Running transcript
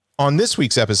On this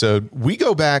week's episode, we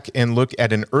go back and look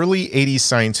at an early 80s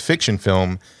science fiction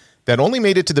film that only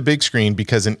made it to the big screen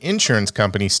because an insurance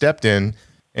company stepped in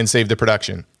and saved the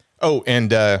production. Oh, and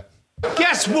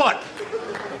guess what?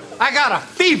 I got a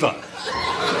fever.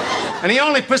 And the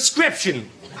only prescription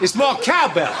is more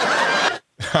cowbell.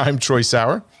 I'm Troy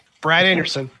Sauer. Brad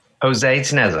Anderson. Jose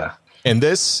Teneza. And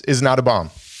this is Not a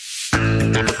Bomb.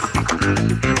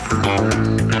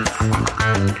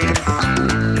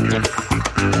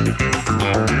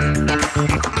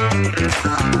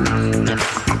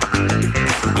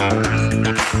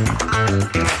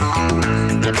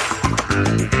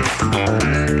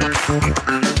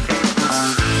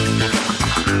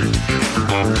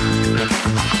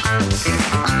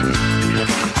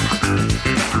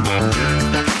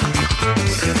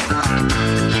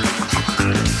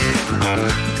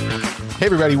 Hey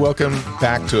everybody, welcome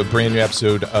back to a brand new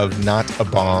episode of Not a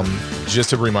Bomb.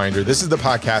 Just a reminder, this is the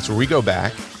podcast where we go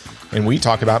back and we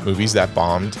talk about movies that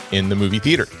bombed in the movie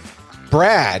theater.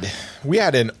 Brad, we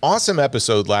had an awesome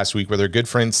episode last week with our good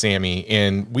friend Sammy,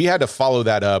 and we had to follow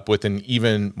that up with an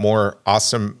even more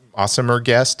awesomer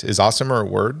guest. Is awesomer a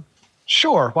word?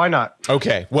 Sure, why not?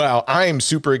 Okay, well, I am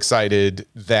super excited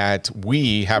that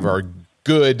we have our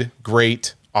good,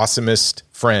 great, awesomest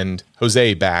friend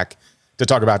Jose back to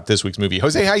talk about this week's movie.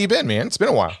 Jose, how you been, man? It's been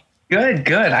a while. Good.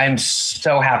 I'm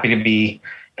so happy to be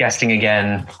guesting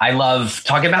again. I love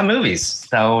talking about movies,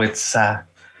 so it's I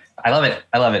love it.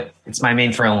 It's my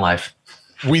main thrill in life.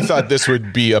 We thought this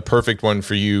would be a perfect one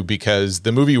for you because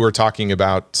the movie we're talking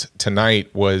about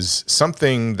tonight was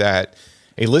something that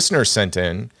a listener sent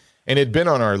in, and it had been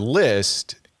on our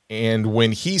list. And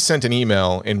when he sent an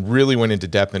email and really went into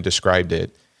depth and described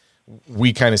it,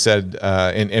 we kind of said,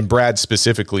 and Brad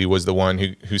specifically was the one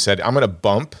who said, I'm going to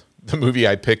bump the movie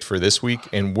I picked for this week,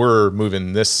 and we're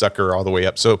moving this sucker all the way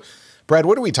up. So, Brad,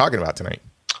 what are we talking about tonight?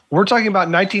 We're talking about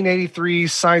 1983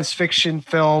 science fiction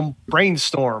film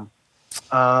Brainstorm.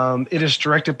 It is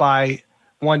directed by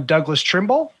one Douglas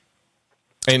Trimble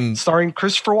and starring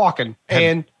Christopher Walken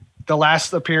and the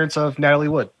last appearance of Natalie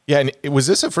Wood. Yeah, and was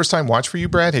this a first-time watch for you,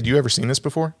 Brad? Had you ever seen this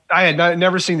before? I had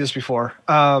never seen this before.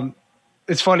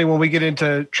 It's funny when we get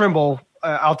into Trimble,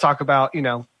 I'll talk about,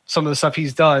 some of the stuff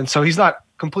he's done. So he's not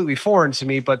completely foreign to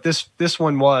me, but this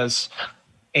one was.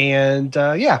 And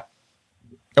yeah.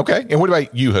 Okay. And what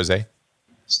about you, Jose?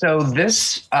 So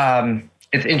this,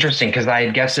 it's interesting because I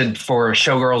had guessed for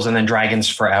Showgirls and then Dragons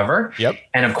Forever. Yep.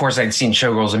 And of course I'd seen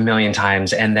Showgirls a million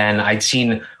times. And then I'd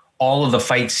seen all of the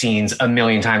fight scenes a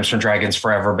million times from Dragons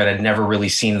Forever, but I'd never really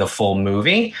seen the full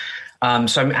movie.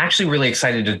 So I'm actually really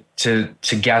excited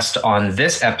to guest on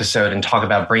this episode and talk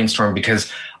about Brainstorm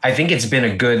because I think it's been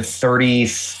a good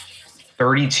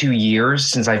 32 years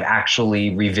since I've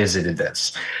actually revisited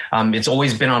this. It's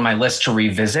always been on my list to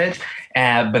revisit,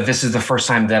 but this is the first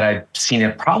time that I've seen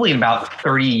it probably in about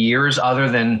 30 years other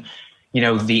than, the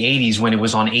 80s when it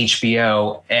was on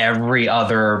HBO every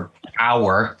other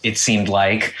hour, it seemed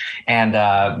like. And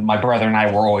my brother and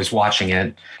I were always watching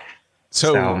it.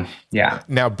 So yeah.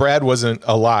 Now, Brad wasn't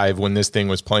alive when this thing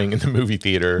was playing in the movie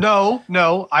theater.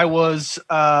 No, I was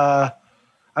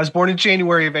born in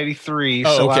January of 83.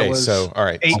 Oh, so okay. I was all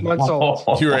right. 8 months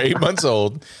old. You were 8 months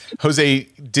old. Jose,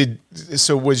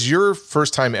 was your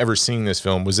first time ever seeing this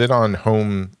film? Was it on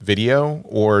home video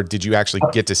or did you actually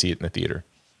get to see it in the theater?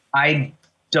 I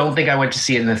don't think I went to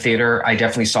see it in the theater. I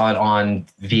definitely saw it on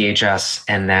VHS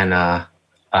and then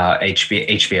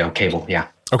HBO cable. Yeah.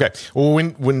 Okay. Well,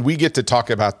 when we get to talk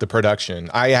about the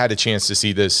production, I had a chance to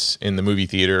see this in the movie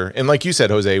theater. And like you said,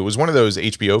 Jose, it was one of those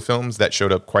HBO films that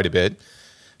showed up quite a bit.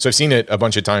 So I've seen it a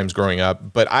bunch of times growing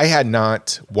up, but I had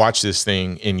not watched this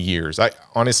thing in years. I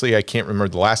can't remember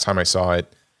the last time I saw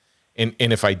it. And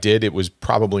if I did, it was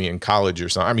probably in college or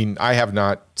something. I mean, I have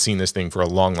not seen this thing for a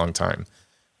long, long time.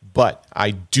 But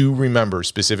I do remember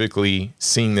specifically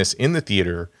seeing this in the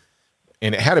theater.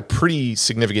 And it had a pretty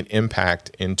significant impact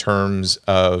in terms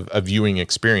of a viewing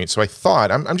experience. So I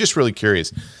thought, I'm just really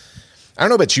curious. I don't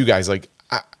know about you guys.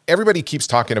 Everybody keeps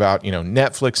talking about,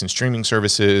 Netflix and streaming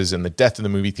services and the death of the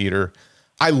movie theater.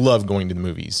 I love going to the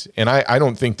movies. And I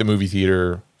don't think the movie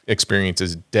theater experience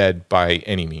is dead by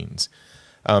any means.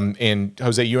 And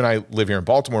Jose, you and I live here in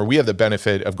Baltimore. We have the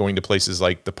benefit of going to places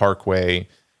like the Parkway,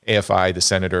 AFI, the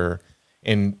Senator.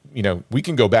 And, we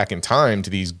can go back in time to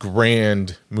these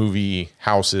grand movie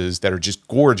houses that are just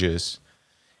gorgeous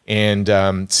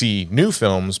and see new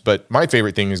films. But my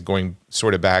favorite thing is going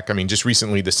sort of back. I mean, just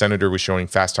recently, the Senator was showing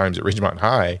Fast Times at Ridgemont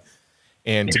High.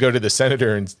 And to go to the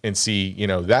Senator and see,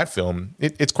 that film,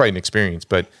 it's quite an experience.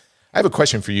 But I have a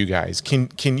question for you guys.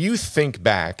 Can you think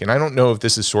back, and I don't know if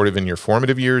this is sort of in your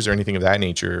formative years or anything of that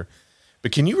nature,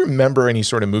 But can you remember any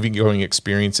sort of movie going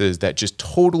experiences that just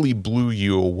totally blew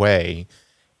you away?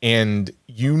 And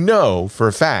you know for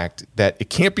a fact that it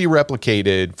can't be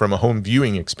replicated from a home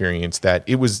viewing experience, that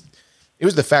it was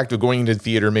the fact of going into the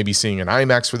theater, maybe seeing an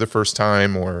IMAX for the first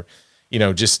time, or, you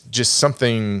know, just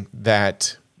something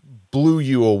that blew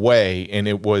you away, and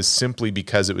it was simply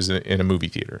because it was in a movie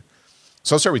theater.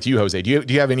 So I'll start with you, Jose. Do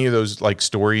you have any of those like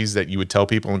stories that you would tell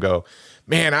people and go,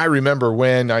 man, I remember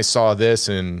when I saw this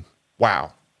and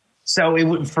wow?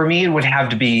 So for me, it would have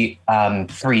to be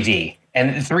 3D.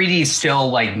 And 3D is still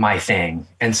like my thing.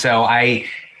 And so I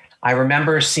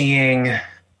remember seeing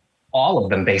all of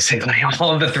them, basically,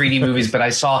 all of the 3D movies, but I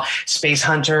saw Space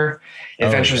Hunter,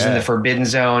 Adventures in the Forbidden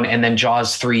Zone, and then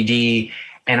Jaws 3D.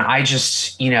 And I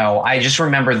just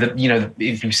remember that, you know,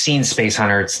 if you've seen Space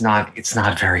Hunter, it's not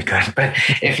very good. But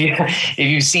if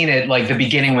you've seen it, like the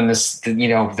beginning when the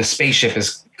spaceship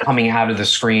is coming out of the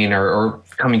screen or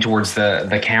coming towards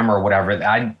the camera or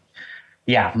whatever,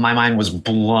 my mind was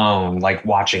blown, like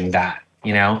watching that,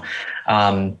 you know?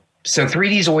 So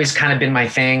 3D's always kind of been my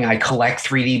thing. I collect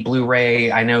 3D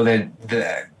Blu-ray. I know that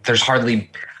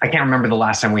I can't remember the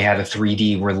last time we had a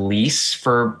 3D release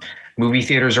for movie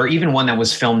theaters, or even one that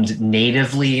was filmed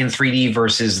natively in 3D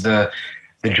versus the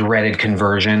dreaded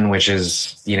conversion, which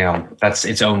is, you know, that's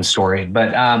its own story.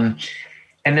 But, and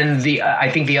then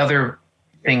I think the other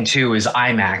thing too is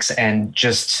IMAX, and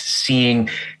just seeing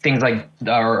things like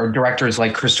or directors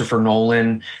like Christopher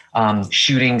Nolan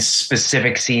shooting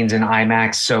specific scenes in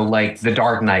IMAX. So like The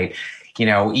Dark Knight, you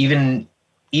know, even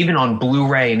on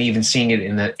Blu-ray, and even seeing it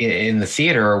in the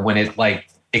theater when it like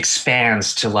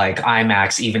expands to like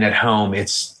IMAX, even at home,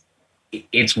 it's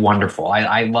wonderful.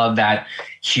 I love that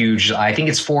huge. I think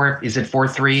it's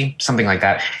 4:3, something like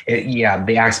that.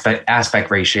 The aspect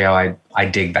ratio. I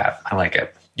dig that. I like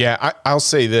it. Yeah, I'll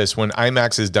say this. When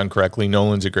IMAX is done correctly,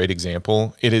 Nolan's a great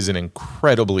example. It is an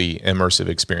incredibly immersive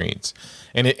experience.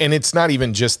 And it's not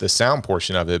even just the sound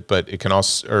portion of it, but it can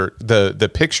also, or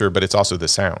the picture, but it's also the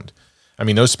sound. I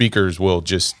mean, those speakers will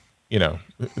just, you know,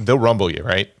 they'll rumble you,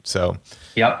 right? So,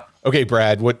 yep. Okay,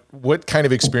 Brad, what kind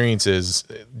of experiences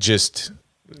just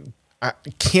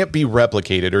can't be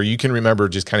replicated, or you can remember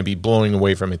just kind of be blowing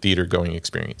away from a theater going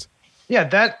experience?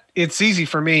 Yeah, it's easy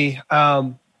for me.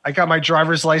 I got my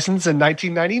driver's license in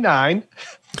 1999,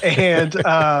 and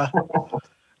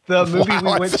the movie we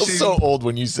went to. I feel so old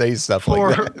when you say stuff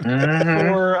like that.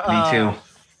 Me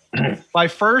too. My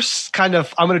first kind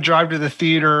of, I'm going to drive to the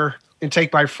theater and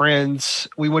take my friends.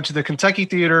 We went to the Kentucky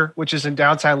Theater, which is in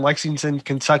downtown Lexington,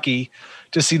 Kentucky,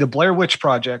 to see the Blair Witch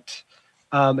Project.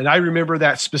 And I remember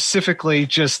that specifically,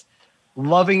 just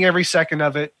loving every second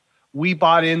of it. We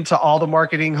bought into all the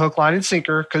marketing hook, line, and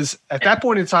sinker, because at that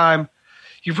point in time,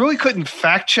 you really couldn't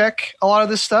fact check a lot of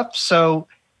this stuff. So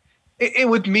it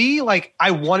with me, like, I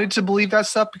wanted to believe that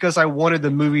stuff because I wanted the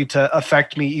movie to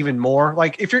affect me even more.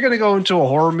 Like, if you're going to go into a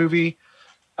horror movie,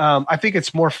 I think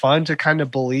it's more fun to kind of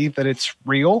believe that it's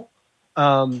real,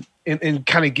 and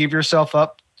kind of give yourself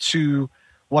up to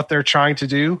what they're trying to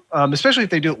do, especially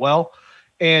if they do it well.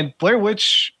 And Blair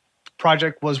Witch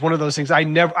Project was one of those things. I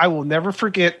will never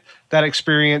forget that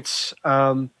experience,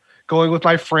 going with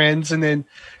my friends and then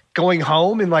going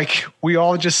home, and like we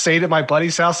all just stayed at my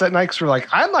buddy's house that night because we're like,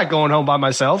 I'm not going home by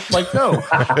myself. Like, no.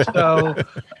 So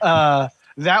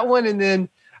that one, and then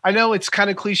I know it's kind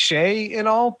of cliche and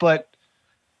all, but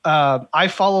I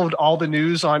followed all the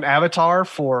news on Avatar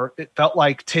for, it felt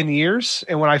like 10 years.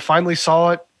 And when I finally saw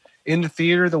it in the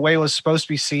theater the way it was supposed to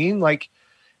be seen, like,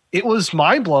 it was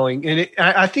mind blowing. And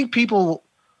I think people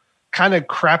kind of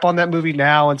crap on that movie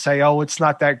now and say, oh, it's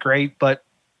not that great, but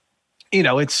you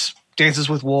know, it's Dances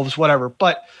with Wolves, whatever.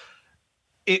 But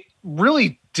it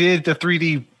really did the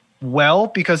 3D well,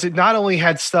 because it not only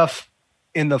had stuff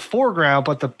in the foreground,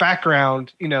 but the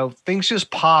background, you know, things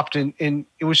just popped, and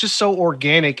it was just so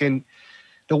organic, and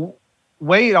the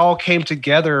way it all came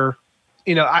together,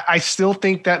 you know, I still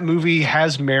think that movie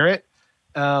has merit.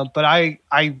 But I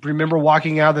remember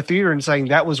walking out of the theater and saying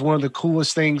that was one of the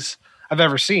coolest things I've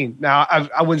ever seen. Now,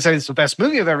 I wouldn't say it's the best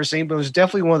movie I've ever seen, but it was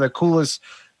definitely one of the coolest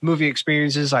movie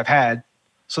experiences I've had.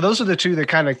 So those are the two that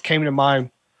kind of came to mind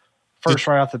first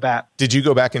right off the bat. Did you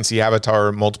go back and see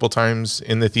Avatar multiple times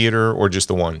in the theater, or just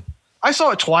the one? I saw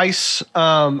it twice.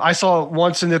 I saw it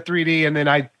once in the 3D, and then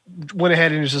I went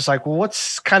ahead and was just like, well,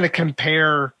 let's kind of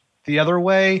compare the other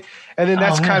way. And then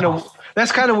that's kind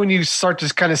of when you start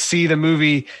to kind of see the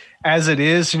movie as it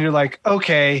is, and you're like,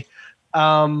 okay,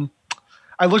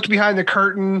 I looked behind the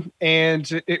curtain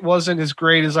and it wasn't as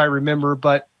great as I remember,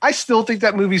 but I still think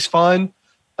that movie's fun.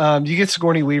 You get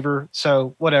Sigourney Weaver,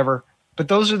 so whatever. But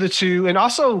those are the two. And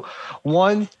also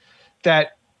one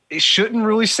that it shouldn't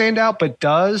really stand out, but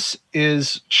does,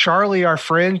 is Charlie, our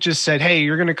friend, just said, "Hey,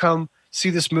 you're going to come see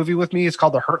this movie with me. It's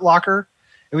called The Hurt Locker."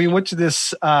 And we went to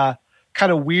this kind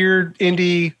of weird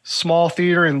indie small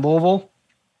theater in Louisville.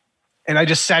 And I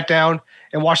just sat down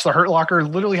and watched The Hurt Locker,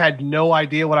 literally had no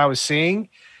idea what I was seeing.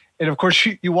 And of course,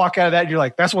 you walk out of that and you're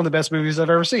like, that's one of the best movies I've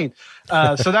ever seen.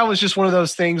 So that was just one of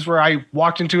those things where I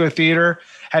walked into a theater,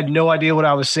 had no idea what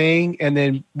I was seeing, and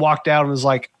then walked out and was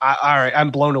like, all right, I'm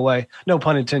blown away. No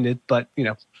pun intended, but you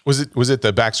know. Was it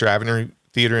the Baxter Avenue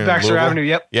Theater in Baxter Louisville? Avenue,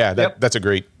 yep. Yeah, that's a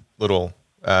great little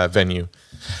venue.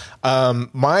 So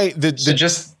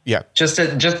just to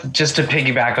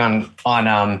piggyback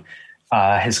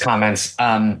on his comments.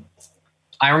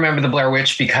 I remember the Blair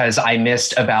Witch because I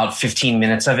missed about 15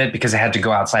 minutes of it because I had to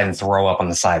go outside and throw up on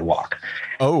the sidewalk.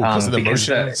 Oh, because of the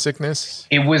motion sickness?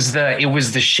 It was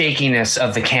the shakiness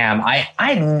of the cam. I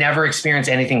had never experienced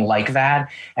anything like that.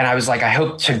 And I was like, I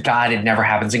hope to God it never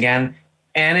happens again.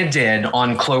 And it did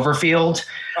on Cloverfield.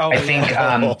 I think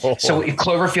so.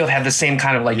 Cloverfield had the same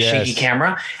kind of shaky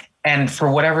camera. And for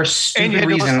whatever stupid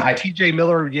reason, TJ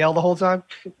Miller yell the whole time.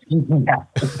 Yeah,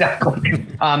 exactly.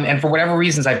 And for whatever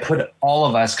reasons, I put all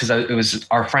of us, because it was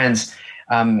our friends,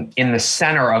 in the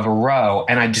center of a row.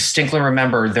 And I distinctly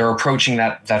remember they're approaching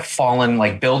that fallen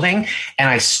building. And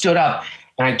I stood up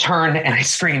and I turned and I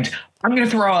screamed, "I'm going to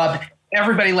throw up.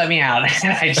 Everybody let me out."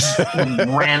 And I just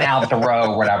ran out the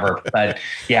row or whatever. But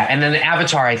yeah. And then the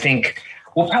Avatar, I think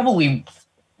we'll probably,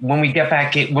 when we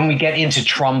get into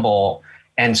Trumbull,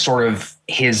 and sort of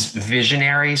his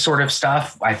visionary sort of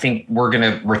stuff, I think we're going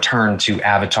to return to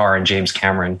Avatar and James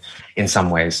Cameron in some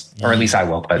ways, or at least I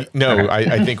will. But no, okay.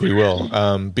 I think we will,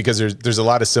 because there's a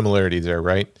lot of similarities there,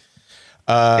 right?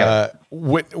 Yep.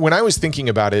 When I was thinking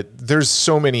about it, there's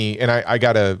so many, and I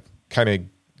got to kind of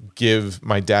give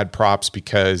my dad props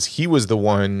because he was the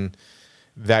one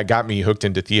that got me hooked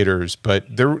into theaters. But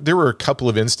there were a couple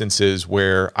of instances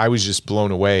where I was just blown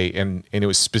away, and it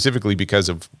was specifically because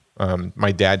of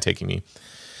my dad taking me.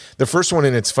 The first one,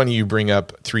 and it's funny you bring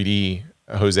up 3D,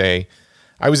 Jose.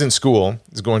 I was in school. I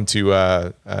was going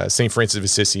to St. Francis of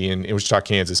Assisi in Wichita,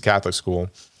 Kansas, Catholic school,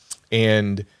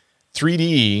 and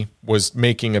 3D was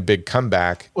making a big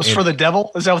comeback. Was for the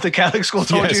devil? Is that what the Catholic school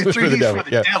told you? 3D for the devil.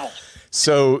 Devil.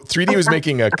 So 3D was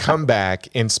making a comeback,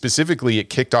 and specifically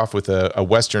it kicked off with a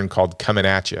Western called Coming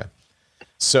At Ya.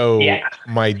 So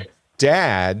my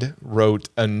dad wrote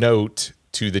a note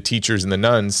to the teachers and the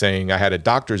nuns saying I had a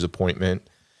doctor's appointment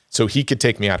so he could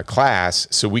take me out of class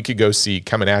so we could go see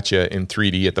Coming At Ya in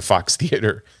 3D at the Fox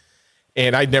Theater.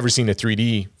 And I'd never seen a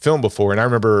 3D film before. And I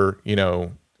remember,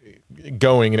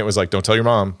 going, and it was like, "Don't tell your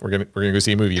mom, we're going to go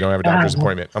see a movie. You don't have a doctor's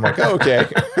appointment." I'm like, "Oh, okay."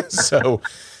 So,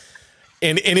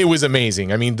 and it was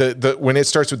amazing. I mean, the when it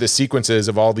starts with the sequences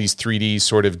of all these 3D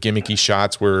sort of gimmicky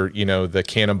shots where, the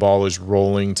cannonball is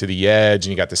rolling to the edge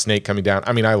and you got the snake coming down.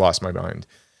 I mean, I lost my mind.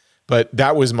 But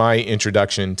that was my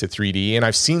introduction to 3D, and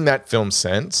I've seen that film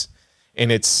since.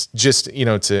 And it's just,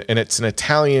 it's an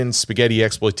Italian spaghetti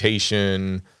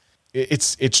exploitation.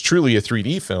 It's truly a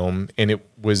 3D film, and it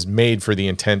was made for the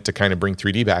intent to kind of bring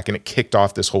 3D back, and it kicked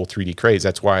off this whole 3D craze.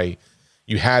 That's why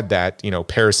you had that,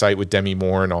 Parasite with Demi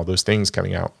Moore and all those things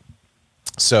coming out.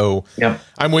 So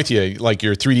I'm with you. Like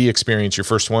your 3D experience, your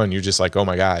first one, you're just like, oh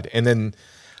my God. And then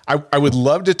I would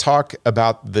love to talk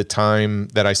about the time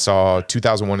that I saw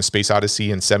 2001: A Space Odyssey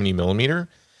in 70 millimeter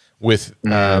with,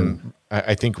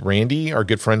 I think Randy, our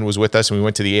good friend, was with us, and we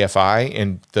went to the AFI,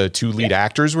 and the two lead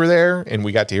actors were there, and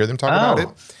we got to hear them talk about it.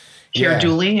 Keira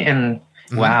Dooley and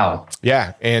wow.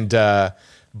 Yeah. And,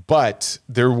 but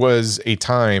there was a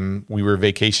time we were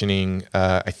vacationing.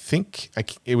 I think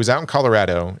it was out in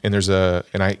Colorado, and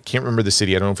and I can't remember the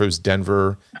city. I don't know if it was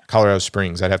Denver, Colorado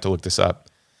Springs. I'd have to look this up.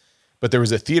 But there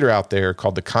was a theater out there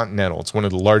called the Continental. It's one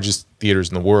of the largest theaters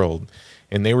in the world.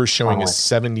 And they were showing a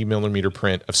 70 millimeter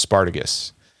print of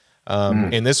Spartacus.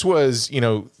 And this was,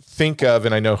 think of,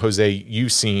 and I know, Jose,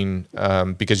 you've seen,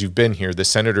 because you've been here, the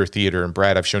Senator Theater. And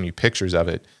Brad, I've shown you pictures of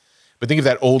it. But think of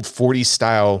that old 40s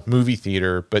style movie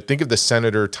theater. But think of the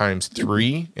Senator times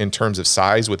 3 in terms of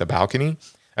size with a balcony.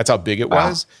 That's how big it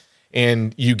was.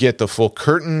 And you get the full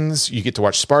curtains. You get to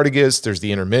watch Spartacus. There's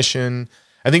the intermission.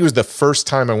 I think it was the first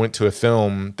time I went to a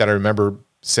film that I remember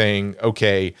saying,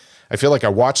 okay, I feel like I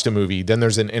watched a movie, then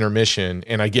there's an intermission,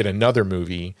 and I get another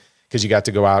movie because you got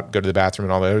to go out, go to the bathroom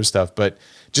and all that other stuff. But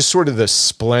just sort of the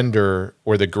splendor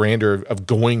or the grandeur of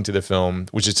going to the film,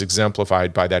 which is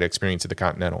exemplified by that experience at the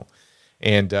Continental.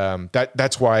 And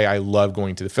that's why I love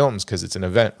going to the films, because it's an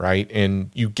event, right?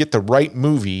 And you get the right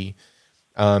movie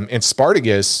And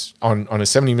Spartacus on a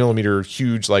 70 millimeter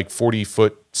huge, like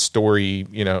 40-foot story,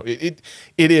 it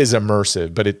is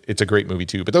immersive, but it's a great movie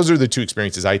too. But those are the two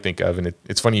experiences I think of. And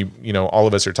it's funny, all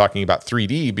of us are talking about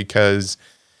 3D because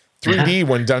 3D,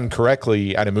 when done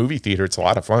correctly at a movie theater, it's a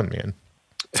lot of fun, man.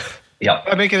 Yep.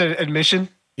 I make an admission.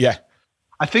 Yeah.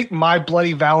 I think My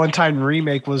Bloody Valentine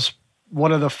remake was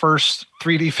one of the first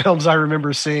 3D films I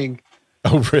remember seeing.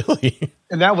 Oh, really?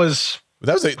 And that was a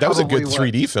good probably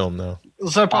 3D film, though.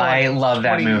 I love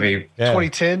that movie.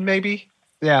 2010, maybe.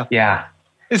 Yeah. Yeah.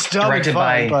 It's dumb and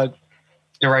fun, but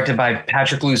directed by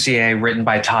Patrick Lussier, written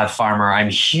by Todd Farmer. I'm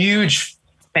huge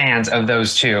fans of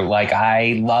those two. Like,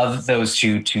 I love those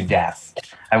two to death.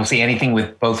 I will see anything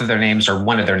with both of their names or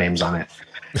one of their names on it.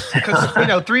 Because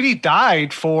 3D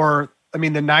died for the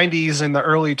 90s and the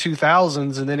early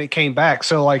 2000s, and then it came back.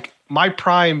 So like my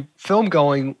prime film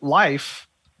going life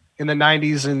in the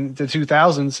 90s and the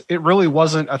 2000s, it really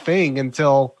wasn't a thing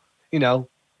until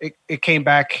it came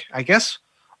back, I guess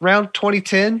around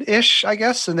 2010 ish, I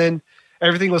guess, and then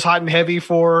everything was hot and heavy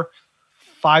for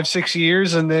 5-6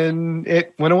 years, and then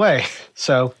it went away.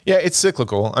 So yeah, it's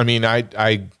cyclical. I mean,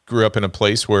 I grew up in a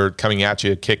place where Coming At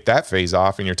You kicked that phase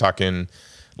off, and you're talking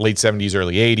late 70s,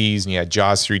 early 80s, and you had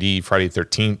Jaws 3D, Friday the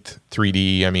 13th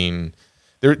 3D. I mean,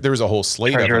 there was a whole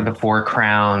slate Treasure of them. the Four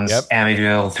Crowns, Yep.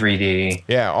 Amityville 3D.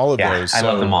 Yeah, all of those. I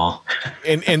love them all.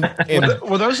 And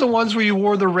were those the ones where you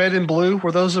wore the red and blue?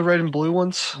 Were those the red and blue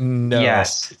ones? no,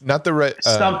 Yes. not the red.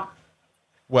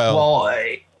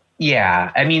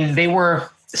 Yeah. I mean, they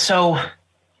were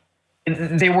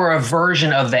a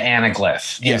version of the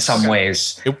anaglyph in Yes. some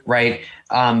ways, right?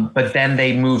 But then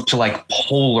they moved to like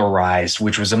polarized,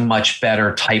 which was a much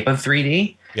better type of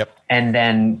 3D. Yep. And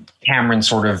then Cameron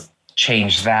sort of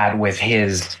changed that with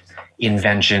his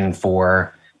invention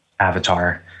for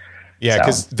Avatar. Yeah,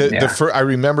 because So, I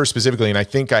remember specifically, and I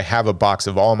think I have a box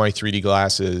of all my 3D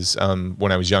glasses.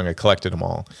 When I was young, I collected them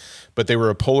all, but they were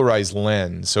a polarized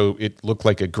lens, so it looked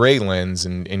like a gray lens,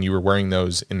 and you were wearing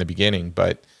those in the beginning.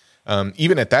 But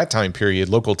even at that time period,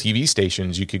 local TV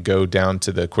stations, you could go down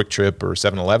to the Quick Trip or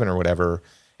 7-Eleven or whatever,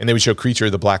 and they would show Creature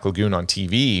of the Black Lagoon on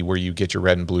TV, where you get your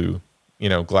red and blue,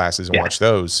 glasses and watch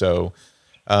those. So,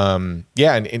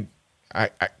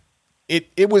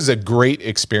 It was a great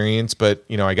experience, but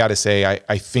I got to say,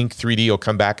 I think 3D will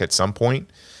come back at some point.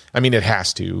 I mean, it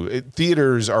has to.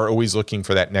 Theaters are always looking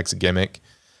for that next gimmick.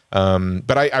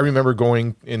 But I remember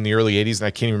going in the early 80s, and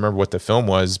I can't even remember what the film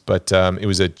was, but it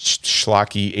was a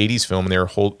schlocky 80s film, and they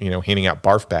were handing out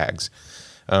barf bags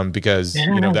because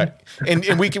that.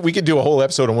 And we could do a whole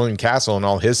episode on William Castle and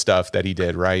all his stuff that he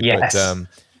did, right? Yes.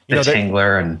 But The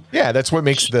Tingler and that's what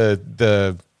makes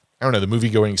the I don't know, the movie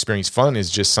going experience fun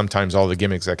is just sometimes all the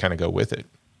gimmicks that kind of go with it.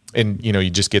 And, you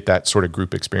just get that sort of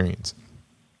group experience.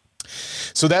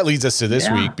 So that leads us to this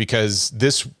week, because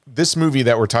this movie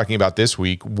that we're talking about this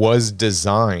week was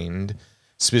designed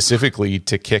specifically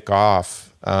to kick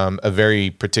off a very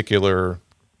particular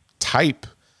type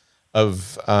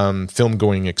of film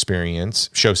going experience,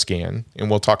 show scan. And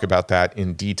we'll talk about that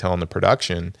in detail in the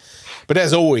production. But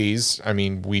as always, I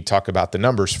mean, we talk about the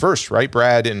numbers first, right,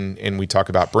 Brad? And we talk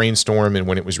about Brainstorm and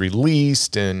when it was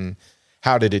released and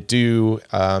how did it do.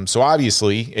 So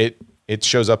obviously it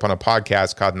shows up on a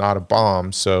podcast called Not a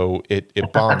Bomb. So it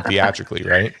bombed theatrically,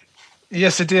 right?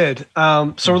 Yes, it did.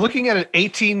 So we're looking at an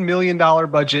 $18 million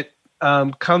budget,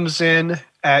 comes in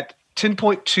at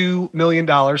 $10.2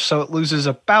 million. So it loses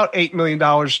about $8 million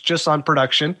just on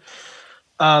production.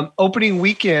 Opening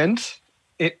weekend,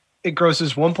 it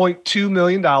grosses $1.2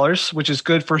 million, which is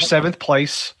good for 7th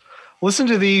place. Listen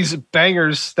to these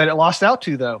bangers that it lost out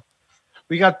to, though.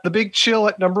 We got The Big Chill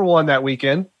at number 1 that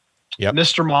weekend. Yep.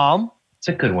 Mr. Mom. it's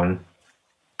a good one.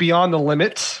 Beyond the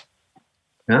Limits.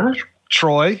 Huh?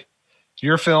 Troy.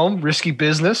 Your film, Risky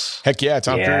Business. Heck yeah,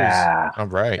 Tom Yeah. Cruise. All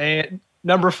right. And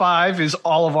number 5 is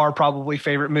all of our probably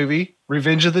favorite movie,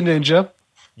 Revenge of the Ninja.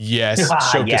 Yes, Ah,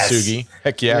 Sho yes. Kosugi.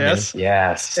 Heck yeah, Yes. man.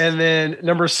 Yes. And then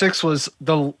number 6 was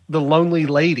the Lonely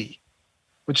Lady,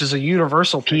 which is a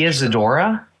Universal Pia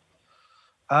Zadora?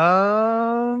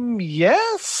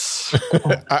 Yes.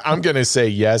 I'm going to say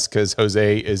yes because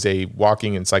Jose is a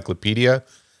walking encyclopedia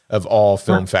of all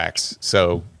film facts.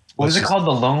 So What was it called?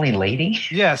 The Lonely Lady?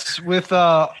 Yes, with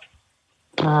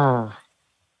Howard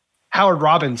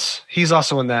Robbins. He's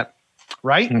also in that.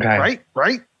 Right? Okay.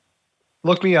 Right?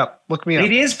 Look me up.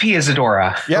 It is Pia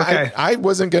Zadora. yeah, Okay. I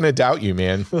wasn't going to doubt you,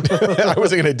 man. I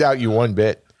wasn't going to doubt you one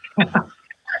bit.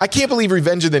 I can't believe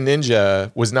Revenge of the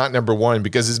Ninja was not number 1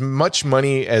 because as much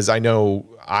money as I know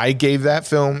I gave that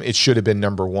film, it should have been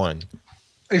number 1.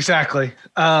 Exactly.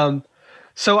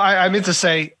 So I meant to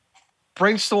say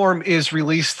Brainstorm is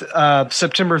released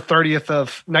September 30th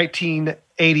of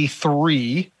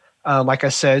 1983. Like I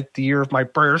said, the year of my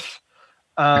birth.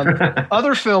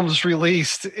 Other films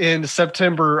released in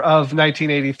September of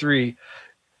 1983.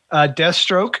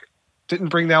 Deathstroke, didn't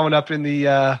bring that one up in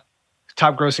the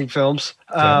top grossing films.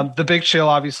 The Big Chill,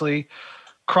 obviously.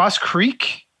 Cross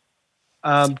Creek.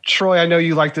 Troy, I know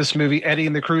you like this movie, Eddie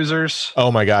and the Cruisers.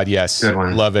 Oh my God, yes. Good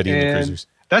one. Love Eddie and the Cruisers.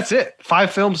 That's it.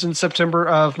 5 films in September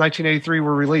of 1983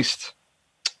 were released.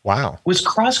 Wow. Was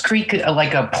Cross Creek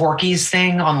like a Porky's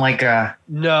thing on like a...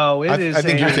 No, it is. I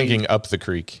think you're thinking Up the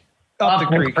Creek. Up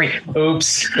the Creek.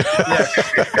 Oops.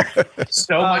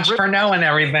 So much for knowing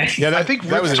everything. Yeah, I think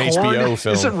that was an HBO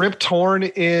film. Isn't Rip Torn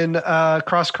in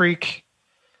Cross Creek?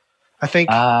 I think.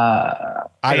 I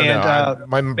don't know.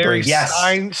 My Mary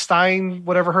brain- Stein,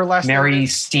 whatever her last name Mary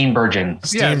is.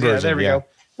 Steenburgen. Yeah, there we go.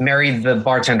 Married the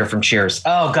bartender from Cheers.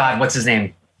 Oh God, what's his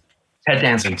name? Ted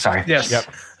Danson. Sorry. Yes. Yep.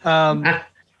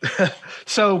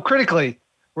 So critically,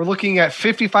 we're looking at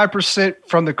 55%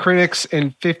 from the critics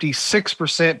and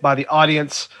 56% by the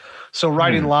audience. So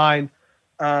right in line.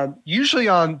 Usually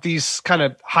on these kind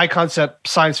of high concept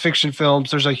science fiction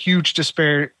films, there's a huge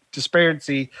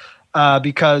disparity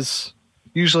because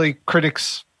usually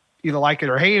critics either like it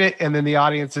or hate it, and then the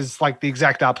audience is like the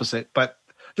exact opposite. But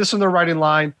this one, they're right in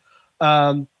line.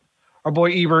 Our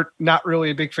boy Ebert, not really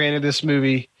a big fan of this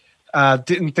movie.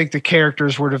 Didn't think the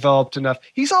characters were developed enough.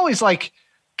 He's always like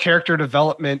character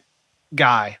development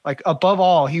guy. Like above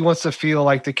all, he wants to feel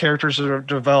like the characters are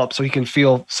developed so he can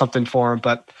feel something for him.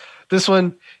 But this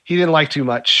one, he didn't like too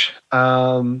much.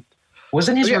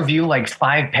 Wasn't his review like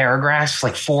 5 paragraphs,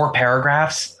 like 4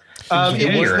 paragraphs? It was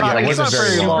weird. It was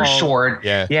super long. short.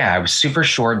 Yeah, it was super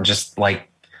short and just like,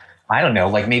 I don't know,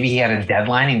 like maybe he had a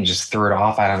deadline and just threw it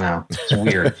off. I don't know. It's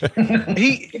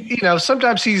weird.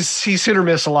 Sometimes he's hit or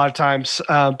miss a lot of times.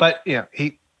 But the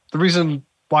reason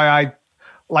why I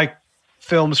like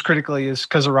films critically is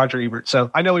because of Roger Ebert. So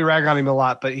I know we rag on him a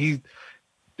lot, but he's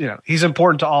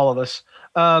important to all of us.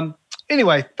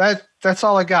 Anyway, that's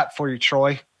all I got for you,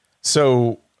 Troy.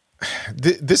 So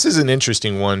this is an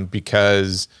interesting one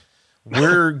because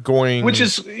we're going, which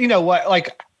is,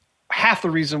 like half the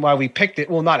reason why we picked it.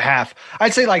 Well, not half.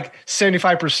 I'd say like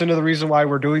 75% of the reason why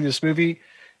we're doing this movie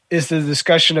is the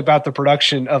discussion about the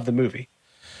production of the movie.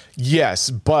 Yes,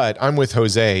 but I'm with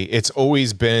Jose. It's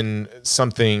always been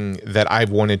something that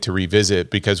I've wanted to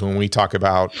revisit because when we talk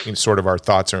about sort of our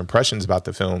thoughts or impressions about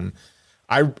the film,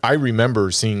 I remember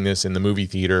seeing this in the movie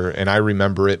theater, and I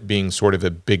remember it being sort of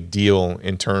a big deal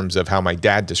in terms of how my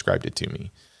dad described it to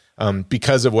me.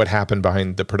 Because of what happened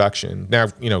behind the production. Now,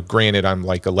 granted, I'm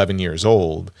like 11 years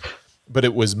old, but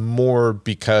it was more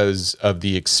because of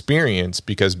the experience,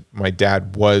 because my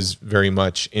dad was very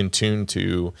much in tune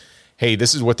to, hey,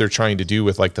 this is what they're trying to do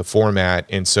with like the format.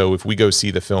 And so if we go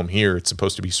see the film here, it's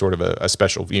supposed to be sort of a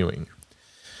special viewing.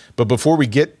 But before we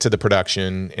get to the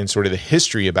production and sort of the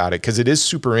history about it, because it is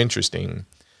super interesting,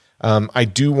 I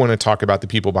do want to talk about the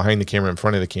people behind the camera, in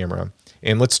front of the camera.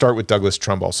 And let's start with Douglas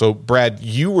Trumbull. So, Brad,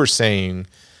 you were saying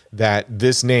that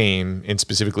this name, and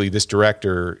specifically this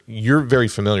director, you're very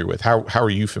familiar with. How are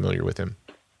you familiar with him?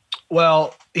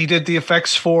 Well, he did the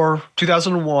effects for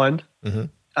 2001,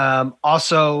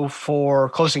 also for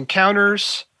Close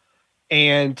Encounters,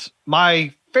 and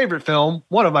my favorite film,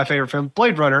 one of my favorite films,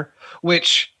 Blade Runner,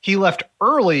 which he left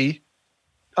early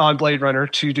on Blade Runner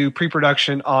to do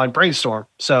pre-production on Brainstorm.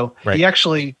 So He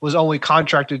actually was only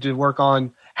contracted to work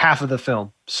on half of the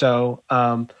film. So,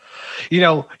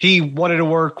 he wanted to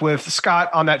work with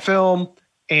Scott on that film.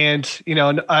 And,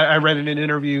 I read in an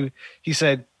interview, he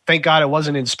said, thank God it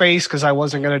wasn't in space because I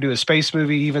wasn't going to do a space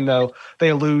movie, even though they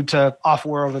allude to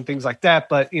off-world and things like that.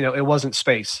 But, it wasn't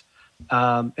space.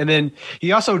 And then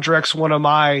he also directs one of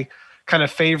my kind of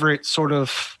favorite sort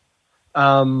of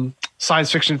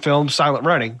science fiction films, Silent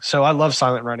Running. So I love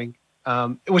Silent Running,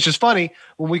 which is funny.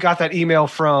 When we got that email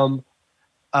from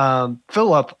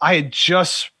Philip, I had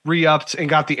just re-upped and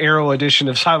got the Arrow edition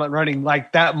of Silent Running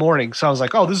like that morning. So I was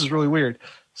like, oh, this is really weird.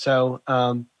 So,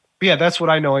 that's what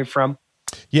I know him from.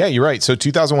 Yeah, you're right. So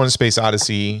 2001: A Space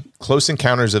Odyssey, Close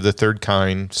Encounters of the Third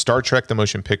Kind, Star Trek: The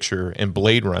Motion Picture, and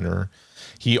Blade Runner,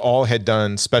 he all had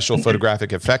done special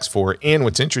photographic effects for. And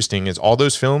what's interesting is all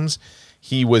those films,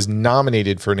 he was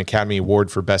nominated for an Academy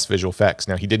Award for Best Visual Effects.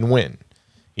 Now, he didn't win.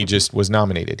 He just was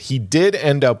nominated. He did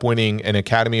end up winning an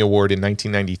Academy Award in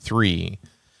 1993,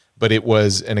 but it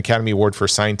was an Academy Award for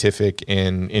Scientific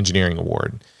and Engineering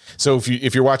Award. So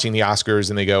if you're watching the Oscars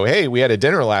and they go, hey, we had a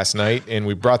dinner last night and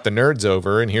we brought the nerds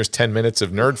over and here's 10 minutes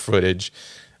of nerd footage,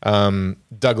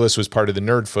 Douglas was part of the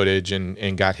nerd footage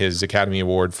and got his Academy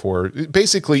Award for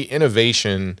basically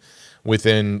innovation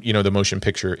within, you know, the motion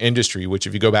picture industry, which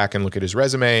if you go back and look at his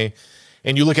resume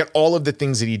and you look at all of the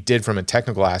things that he did from a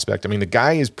technical aspect, I mean, the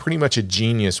guy is pretty much a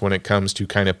genius when it comes to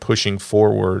kind of pushing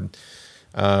forward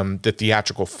the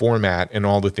theatrical format and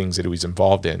all the things that he was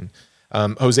involved in.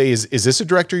 Jose, is this a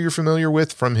director you're familiar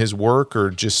with from his work or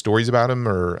just stories about him?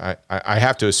 Or I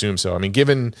have to assume so. I mean,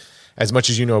 given as much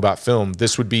as you know about film,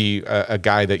 this would be a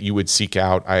guy that you would seek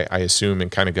out, I assume,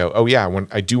 and kind of go, oh yeah,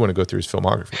 I do want to go through his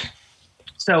filmography.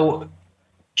 So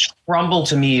Trumbull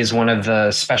to me is one of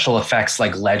the special effects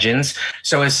like legends.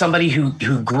 So as somebody who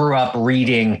grew up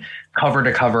reading cover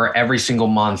to cover every single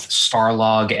month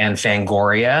Starlog and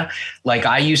Fangoria, like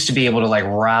I used to be able to like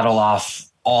rattle off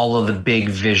all of the big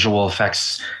visual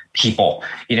effects people,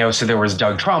 you know, so there was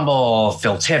Doug Trumbull,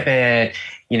 Phil Tippett,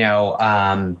 you know,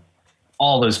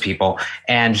 all those people.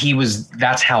 And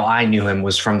that's how I knew him,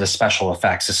 was from the special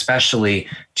effects, especially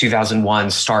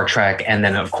 2001 Star Trek. And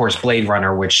then of course, Blade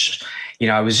Runner, which, you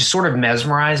know, I was just sort of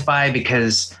mesmerized by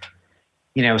because,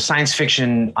 you know, science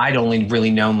fiction, I'd only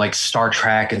really known like Star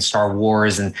Trek and Star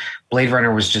Wars, and Blade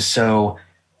Runner was just so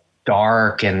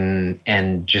dark and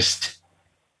just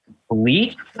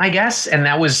bleak, I guess. And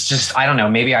that was just, I don't know,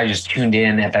 maybe I just tuned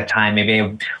in at that time. Maybe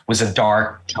I was a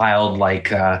dark child,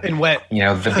 like, and wet, you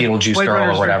know, the Beetlejuice Blade girl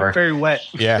Runner's or whatever. Very wet.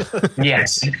 Yeah.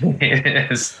 Yes, it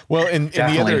is. Well, and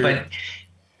the other, but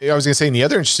I was going to say, and the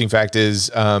other interesting fact is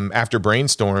after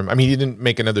Brainstorm, I mean, he didn't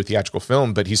make another theatrical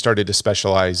film, but he started to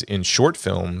specialize in short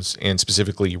films and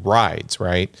specifically rides,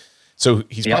 right? So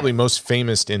he's probably most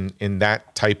famous in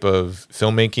that type of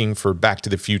filmmaking for Back to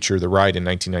the Future, the ride in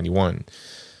 1991.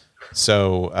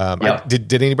 So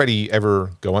did anybody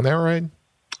ever go on that ride?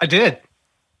 I did.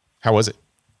 How was it?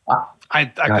 I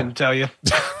couldn't tell you.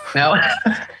 no.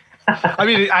 I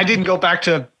mean, I didn't go back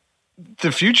to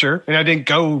the future, and I didn't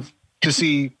go to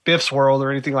see Biff's World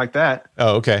or anything like that.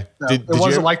 Oh, okay. No, it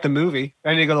wasn't like the movie.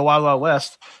 I didn't go to the Wild Wild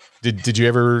West. Did you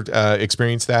ever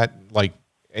experience that, like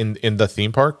in the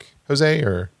theme park, Jose?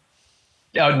 Or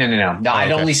Oh, no.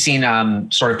 I'd only seen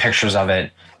sort of pictures of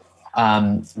it.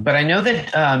 But I know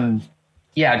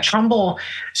that, Trumbull.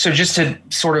 So just to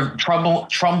sort of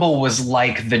Trumbull was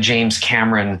like the James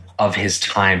Cameron of his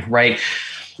time, right?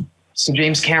 So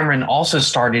James Cameron also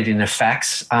started in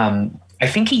effects. I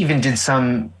think he even did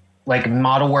some like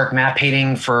model work, matte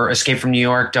painting for Escape from New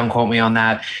York. Don't quote me on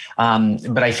that.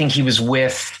 But I think he was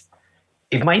with,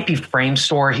 it might be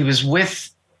Framestore. He was with,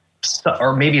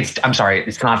 or maybe it's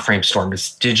not Framestore.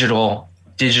 It's Digital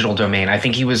Domain. I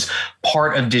think he was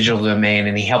part of Digital Domain,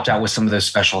 and he helped out with some of those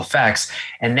special effects.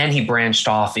 And then he branched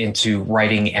off into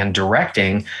writing and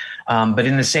directing. But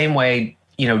in the same way,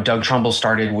 you know, Doug Trumbull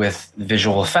started with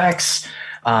visual effects,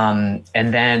 and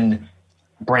then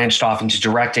branched off into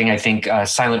directing. I think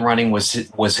Silent Running was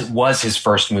his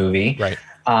first movie. Right.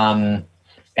 And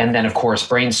then of course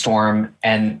Brainstorm,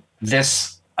 and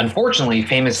this unfortunately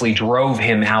famously drove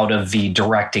him out of the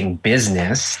directing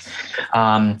business.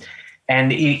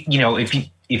 And you know, if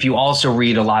you also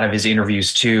read a lot of his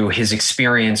interviews too, his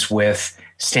experience with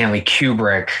Stanley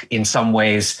Kubrick in some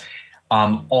ways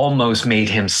almost made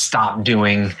him stop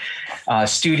doing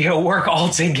studio work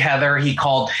altogether. He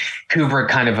called Kubrick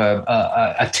kind of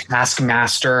a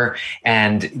taskmaster,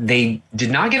 and they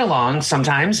did not get along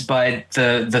sometimes, but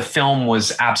the film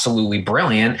was absolutely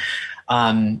brilliant.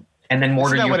 And then more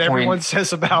Isn't to that your what point, everyone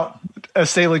says about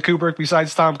Stanley Kubrick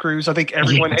besides Tom Cruise? I think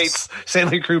everyone hates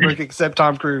Stanley Kubrick except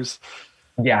Tom Cruise.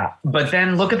 Yeah, but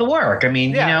then look at the work. I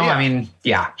mean,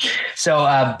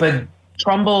 So, but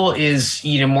Trumbull is,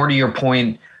 you know, more to your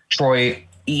point, Troy,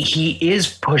 he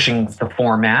is pushing the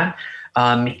format.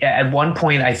 At one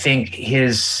point, I think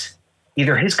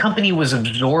either his company was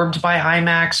absorbed by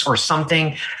IMAX or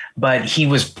something, but he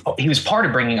was part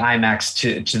of bringing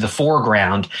IMAX to the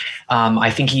foreground.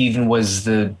 I think he even was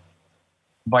the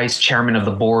vice chairman of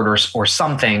the board or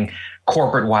something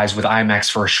corporate wise with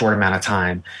IMAX for a short amount of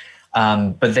time.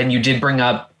 But then you did bring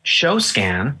up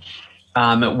ShowScan,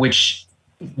 which,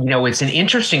 you know, it's an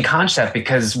interesting concept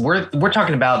because we're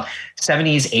talking about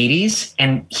 70s, 80s,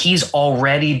 and he's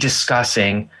already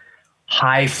discussing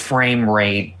high frame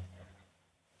rate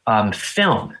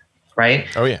film, right?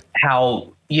 Oh yeah.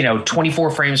 How, you know,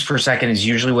 24 frames per second is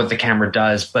usually what the camera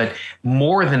does, but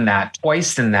more than that,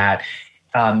 twice than that,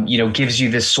 you know, gives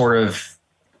you this sort of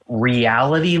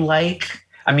reality-like.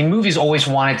 I mean, movies always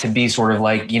want it to be sort of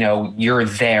like, you know, you're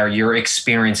there, you're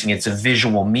experiencing, it's a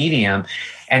visual medium.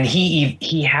 And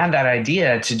he had that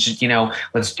idea to just, you know,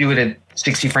 let's do it at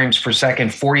 60 frames per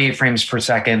second, 48 frames per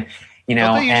second, you know.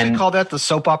 Don't they usually call that the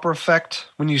soap opera effect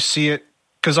when you see it?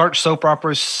 Because aren't soap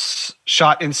operas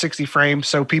shot in 60 frames?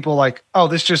 So people like, oh,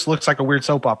 this just looks like a weird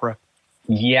soap opera.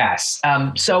 Yes.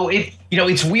 So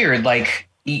it's weird. Like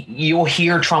you'll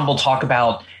hear Trumbull talk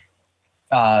about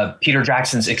Peter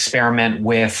Jackson's experiment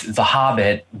with The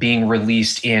Hobbit being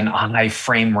released in high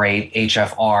frame rate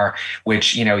HFR,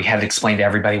 which, he had to explain to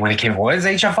everybody when it came. What is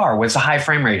HFR? What's a high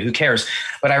frame rate? Who cares?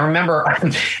 But I remember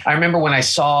when I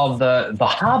saw the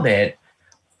Hobbit,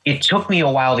 it took me a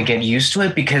while to get used to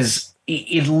it because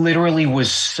it literally was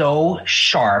so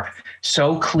sharp,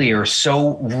 so clear,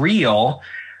 so real.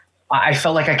 I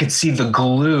felt like I could see the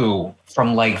glue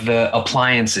from like the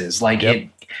appliances. Like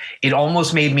it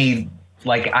almost made me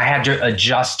like I had to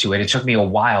adjust to it. It took me a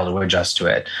while to adjust to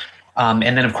it. And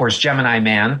then of course, Gemini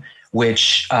Man,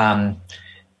 which,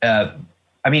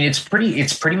 it's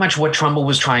pretty much what Trumbull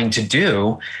was trying to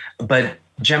do, but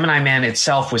Gemini Man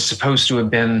itself was supposed to have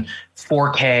been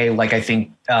 4K, like I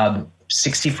think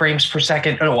 60 frames per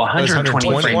second. No,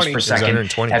 120 frames per second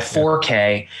at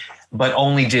 4K, but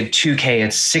only did 2K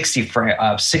at 60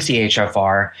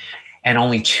 HFR. And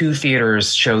only 2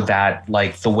 theaters showed that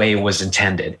like the way it was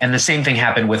intended. And the same thing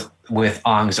happened with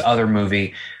Ong's other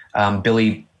movie,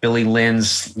 Billy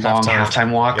Lynn's Long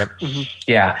Halftime Walk. Yep. Mm-hmm.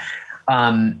 Yeah.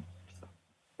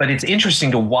 But it's interesting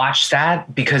to watch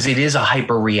that because it is a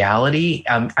hyper reality.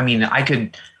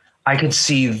 I could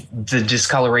see the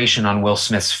discoloration on Will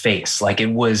Smith's face. Like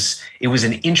it was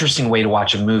an interesting way to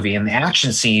watch a movie. And the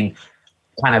action scene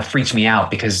kind of freaked me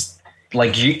out because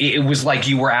like it was like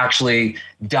you were actually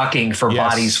ducking for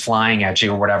bodies flying at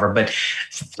you or whatever. But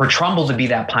for Trumbull to be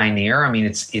that pioneer,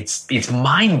 it's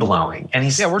mind blowing. And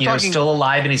he's still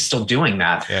alive and he's still doing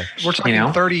that. Yeah. We're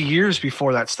talking 30 years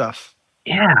before that stuff.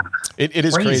 Yeah, it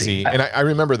is crazy. And I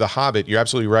remember The Hobbit. You're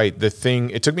absolutely right. The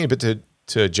thing, it took me a bit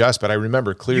to adjust, but I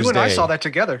remember clear as day. You and I saw that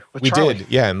together with Charlie. We did,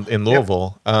 yeah, in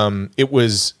Louisville. Yep. It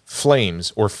was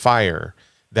flames or fire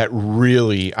that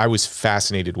really I was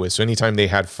fascinated with. So anytime they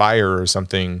had fire or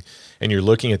something and you're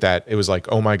looking at that, it was like,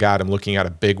 oh my God, I'm looking at a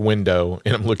big window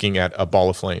and I'm looking at a ball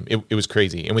of flame. It was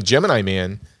crazy. And with Gemini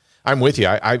Man, I'm with you.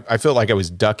 I felt like I was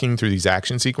ducking through these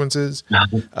action sequences.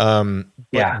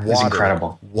 It's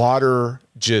incredible. Water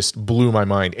just blew my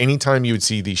mind. Anytime you would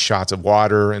see these shots of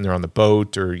water and they're on the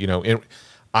boat or,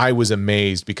 I was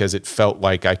amazed because it felt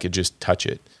like I could just touch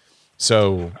it.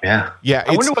 So yeah.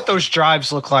 I wonder what those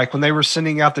drives look like when they were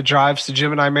sending out the drives to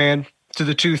Gemini Man to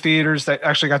the 2 theaters that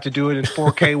actually got to do it in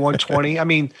 4K 120. I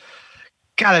mean,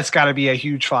 God, that's got to be a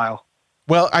huge file.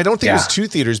 Well, I don't think it was 2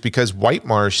 theaters because White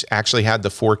Marsh actually had the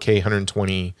 4K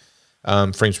 120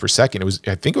 frames per second.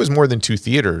 I think it was more than 2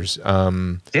 theaters.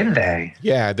 Did they?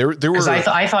 Yeah, there were.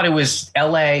 I thought it was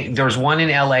L.A. There was one in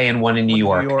L.A. and one in New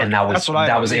York, and that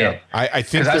was it. I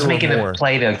think I was making a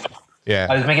play to. Yeah,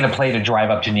 I was making a play to drive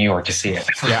up to New York to see it.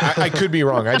 Yeah, I could be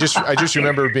wrong. I just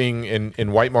remember being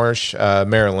in White Marsh,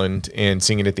 Maryland, and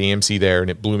seeing it at the AMC there, and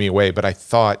it blew me away. But I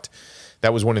thought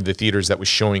that was one of the theaters that was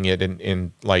showing it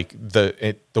in like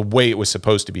the way it was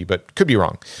supposed to be, but could be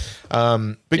wrong.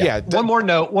 One more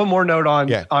note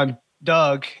on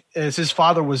Doug is his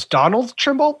father was Donald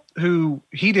Trimble, who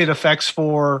he did effects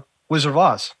for Wizard of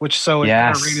Oz, which it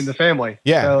kind of ran in the family.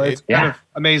 Yeah, so it's kind of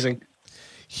amazing.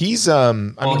 He's he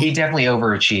definitely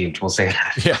overachieved. We'll say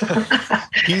that.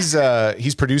 Yeah,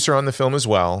 he's producer on the film as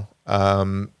well.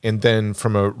 And then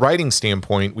from a writing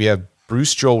standpoint, we have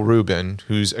Bruce Joel Rubin,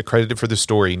 who's accredited for the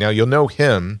story. Now you'll know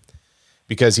him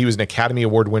because he was an Academy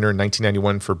Award winner in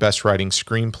 1991 for Best Writing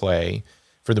Screenplay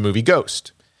for the movie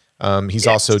Ghost. He's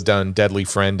also done Deadly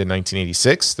Friend in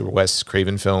 1986, the Wes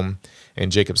Craven film,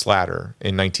 and Jacob's Ladder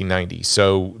in 1990.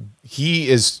 So he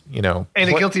is, and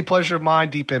a guilty pleasure of mine,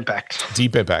 Deep Impact.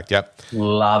 Deep Impact, yep.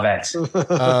 Love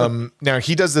it. Now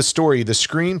he does the story. The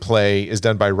screenplay is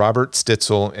done by Robert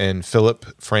Stitzel and Philip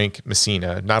Frank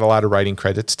Messina. Not a lot of writing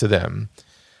credits to them.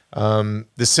 The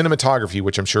cinematography,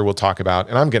 which I'm sure we'll talk about,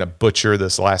 and I'm going to butcher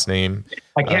this last name.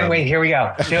 I can't wait. Here we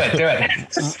go. Do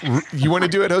it. You want to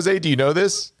do it, Jose? Do you know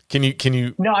this? Can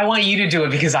you? No, I want you to do it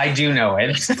because I do know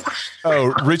it.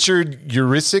 Richard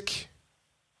Urisic.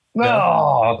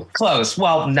 No, close.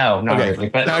 Well, no, not really.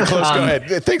 But not close. Go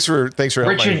ahead. Thanks for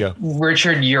helping me go.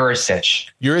 Richard Urisic.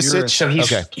 Urisic. So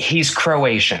he's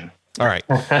Croatian. All right.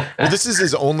 Well, this is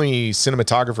his only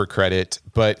cinematographer credit,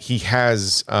 but he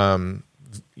has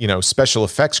special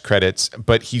effects credits.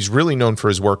 But he's really known for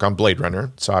his work on Blade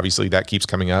Runner. So obviously that keeps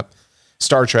coming up.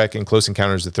 Star Trek and Close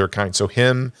Encounters of the Third Kind. So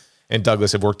him and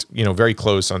Douglas have worked, very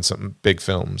close on some big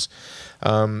films.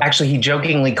 Actually, he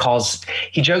jokingly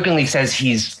says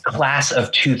he's class of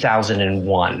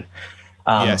 2001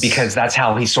 because that's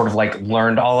how he sort of like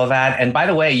learned all of that. And by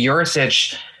the way,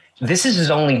 Urisic, this is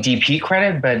his only DP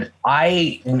credit, but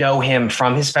I know him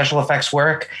from his special effects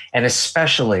work and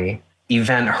especially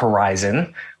Event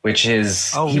Horizon, which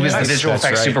is he was the visual That's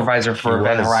effects right. supervisor for He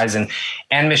Event was. Horizon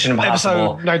and Mission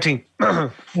Impossible. Episode 19.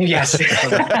 Yes.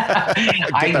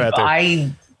 that out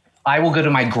there. I will go to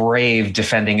my grave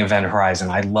defending Event Horizon.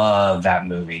 I love that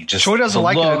movie. Just Troy doesn't the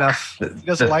like it look, enough. He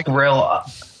doesn't the like it. thrill.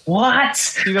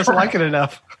 What? He doesn't like it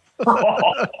enough.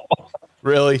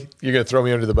 Really? You're going to throw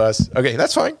me under the bus? Okay,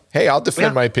 that's fine. Hey, I'll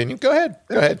defend my opinion. Go ahead.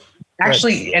 Go ahead.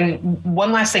 Actually, and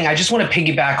one last thing, I just want to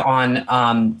piggyback on.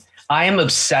 I am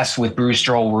obsessed with Bruce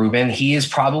Joel Rubin. He is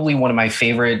probably one of my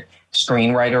favorite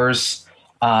screenwriters.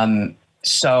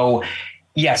 So,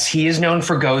 yes, he is known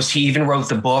for Ghost. He even wrote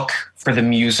the book for the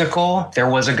musical. There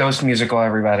was a Ghost musical,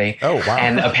 everybody. Oh, wow.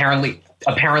 And apparently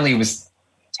it was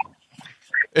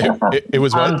It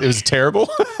was what? It was terrible?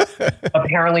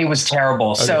 apparently it was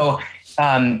terrible. Okay. So,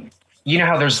 you know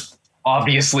how there's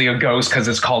obviously a ghost because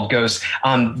it's called Ghost.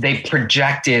 They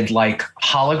projected like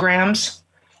holograms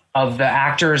of the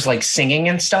actors like singing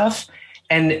and stuff.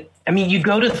 And I mean, you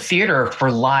go to theater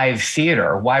for live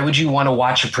theater. Why would you want to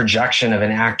watch a projection of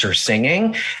an actor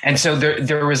singing? And so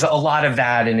there was a lot of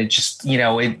that, and it just, you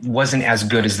know, it wasn't as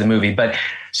good as the movie. But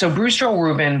so Bruce Joel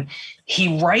Rubin,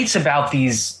 he writes about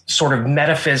these sort of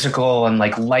metaphysical and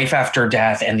like life after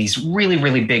death and these really,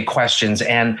 really big questions.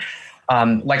 And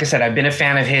like I said, I've been a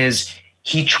fan of his.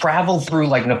 He traveled through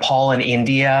like Nepal and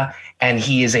India, and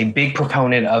he is a big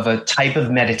proponent of a type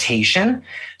of meditation.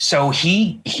 So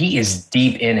he is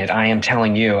deep in it, I am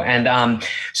telling you. And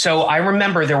so I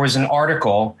remember there was an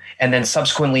article, and then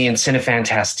subsequently in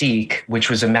Cinefantastique, which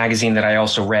was a magazine that I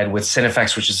also read with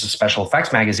Cinefex, which is a special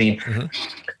effects magazine. Mm-hmm.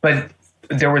 But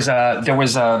there was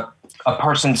a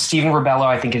person, Steven Rebello,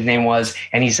 I think his name was,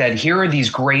 and he said, here are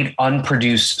these great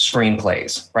unproduced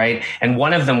screenplays, right? And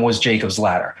one of them was Jacob's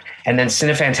Ladder. And then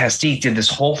Cinefantastique did this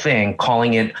whole thing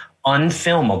calling it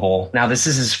unfilmable. Now, this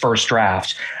is his first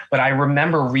draft, but I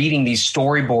remember reading these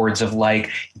storyboards of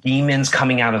like demons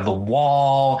coming out of the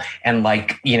wall and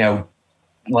like, you know,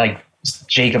 like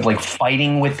Jacob like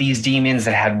fighting with these demons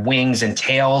that had wings and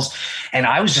tails. And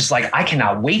I was just like, I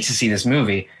cannot wait to see this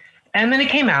movie. And then it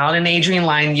came out, and Adrian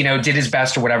Lyne, you know, did his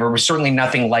best or whatever. It was certainly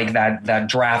nothing like that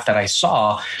draft that I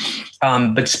saw.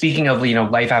 But speaking of, you know,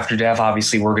 life after death,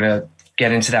 obviously we're going to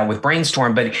get into that with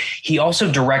Brainstorm. But he also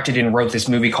directed and wrote this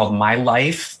movie called My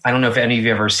Life. I don't know if any of you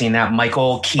have ever seen that.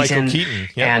 Michael Keaton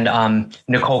yeah. And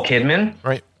Nicole Kidman.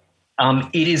 Right.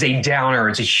 It is a downer.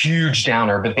 It's a huge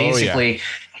downer. But basically,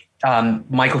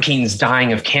 Michael Keaton's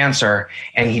dying of cancer,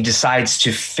 and he decides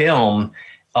to film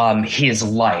his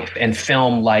life and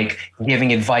film like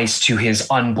giving advice to his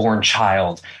unborn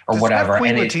child or whatever.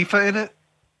 Queen and Latifah in it?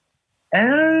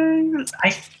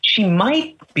 She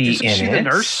might be in it. Is she the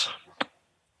nurse?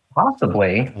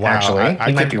 Possibly. Wow. Actually,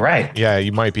 you might be right. Yeah,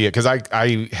 you might be, because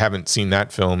I haven't seen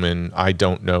that film and I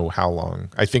don't know how long.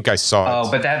 I think I saw it.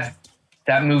 Oh, but that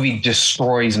movie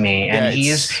destroys me, and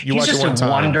he's just a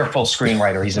wonderful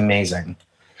screenwriter. He's amazing.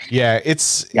 Yeah,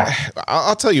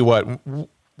 I'll tell you what.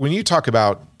 When you talk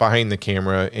about behind the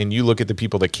camera and you look at the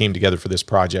people that came together for this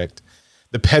project,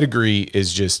 the pedigree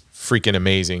is just freaking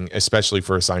amazing, especially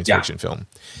for a science fiction film.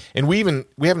 And we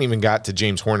haven't even got to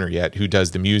James Horner yet, who does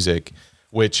the music,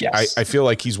 which I feel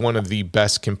like he's one of the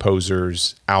best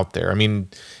composers out there. I mean,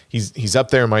 he's up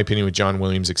there in my opinion with John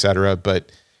Williams, et cetera.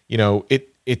 But you know,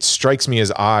 it strikes me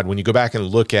as odd when you go back and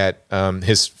look at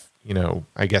his, you know,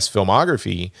 I guess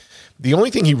filmography. The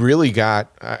only thing he really got,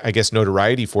 I guess,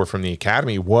 notoriety for from the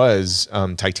Academy was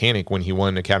Titanic, when he won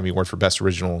an Academy Award for Best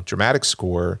Original Dramatic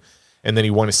Score. And then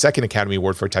he won a second Academy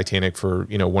Award for Titanic for,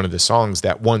 you know, one of the songs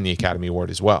that won the Academy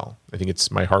Award as well. I think it's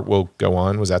My Heart Will Go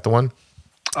On. Was that the one?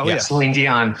 Oh, yes. Celine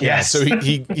Dion. Yeah. Yes. So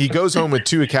he goes home with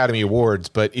 2 Academy Awards,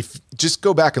 but if just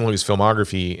go back and look at his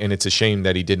filmography, and it's a shame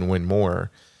that he didn't win more.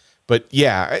 But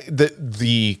yeah,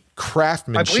 the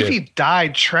craftsmanship. I believe he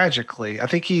died tragically. I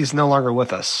think he's no longer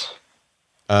with us.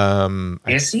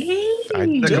 Is he?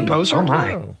 The composer? Oh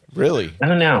my! Really? I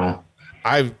don't know.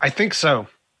 I think so.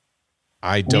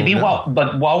 I don't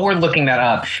know. While we're looking that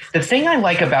up, the thing I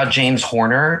like about James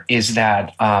Horner is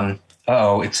that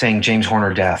it's saying James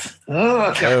Horner death.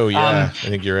 Oh yeah, I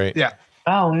think you're right. Yeah.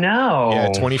 Oh no. Yeah,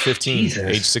 2015, Jesus.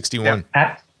 age 61.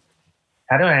 Yeah.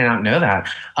 How did I not know that?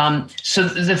 So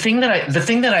the thing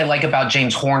that I like about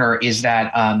James Horner is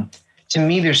that to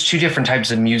me, there's 2 different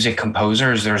types of music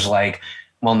composers. There's like,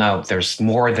 well, no, there's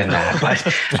more than that.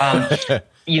 But,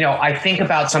 you know, I think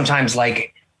about sometimes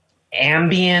like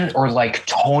ambient or like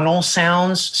tonal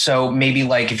sounds. So maybe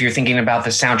like if you're thinking about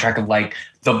the soundtrack of like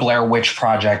the Blair Witch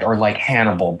Project or like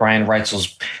Hannibal, Brian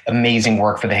Reitzel's amazing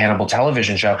work for the Hannibal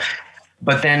television show.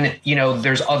 But then, you know,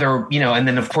 there's other, you know, and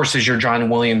then of course there's your John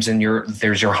Williams and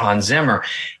there's your Hans Zimmer.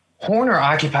 Horner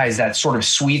occupies that sort of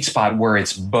sweet spot where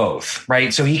it's both,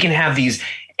 right? So he can have these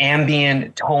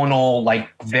ambient, tonal, like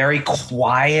very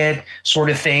quiet sort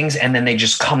of things, and then they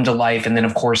just come to life. And then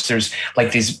of course there's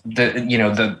like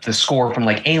the score from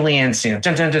like Aliens, dun,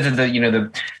 dun, dun, dun,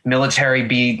 the military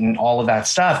beat and all of that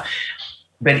stuff.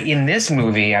 But in this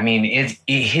movie, I mean,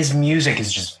 his music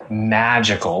is just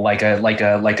magical, like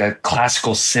a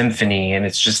classical symphony, and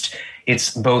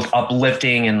it's both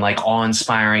uplifting and like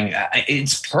awe-inspiring.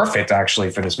 It's perfect actually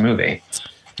for this movie.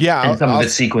 Yeah, and some of the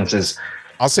sequences.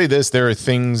 I'll say this, there are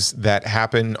things that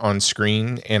happen on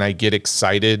screen and I get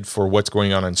excited for what's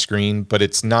going on screen, but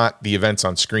it's not the events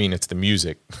on screen, it's the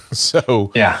music.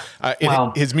 So yeah,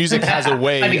 his music has a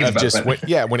way of just,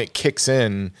 when it kicks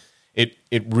in,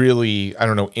 it really, I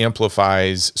don't know,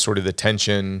 amplifies sort of the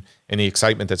tension and the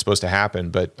excitement that's supposed to happen.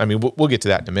 But I mean, we'll get to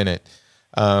that in a minute.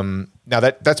 Now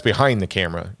that's behind the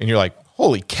camera and you're like,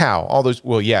 holy cow, all those,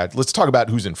 well, yeah, let's talk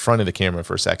about who's in front of the camera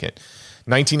for a second.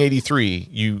 1983,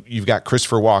 you've got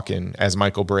Christopher Walken as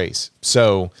Michael Brace.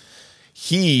 So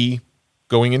he,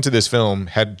 going into this film,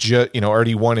 had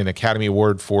already won an Academy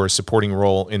Award for a supporting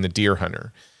role in The Deer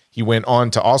Hunter. He went on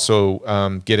to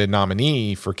also get a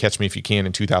nominee for Catch Me If You Can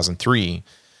in 2003.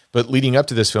 But leading up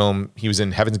to this film, he was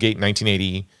in Heaven's Gate in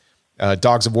 1980,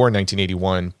 Dogs of War in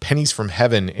 1981, Pennies from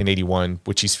Heaven in 81,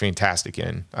 which he's fantastic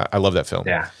in. I love that film.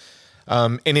 Yeah.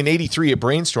 And in 83 at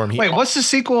Brainstorm. What's the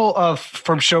sequel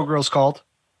from Showgirls called?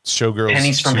 Showgirls.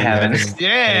 Pennies from Heaven.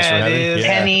 Yeah, it is.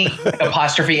 Penny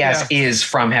apostrophe S is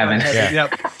from heaven. Yeah.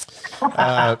 Yep.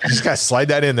 You just got to slide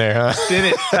that in there, huh? Did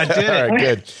it. I did it. All right,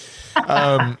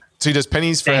 good. So he does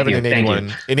Pennies for Heaven in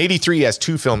 81. In 83, he has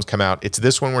two films come out. It's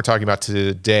this one we're talking about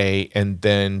today, and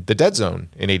then The Dead Zone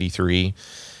in 83.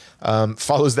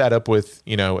 Follows that up with,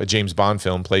 a James Bond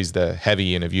film, plays the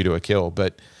heavy in A View to a Kill.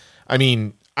 But, I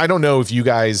mean, I don't know if you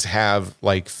guys have,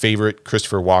 like, favorite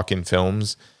Christopher Walken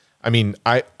films. I mean,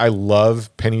 I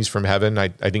love Pennies from Heaven. I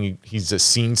think he's a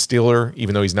scene stealer,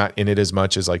 even though he's not in it as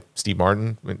much as, like, Steve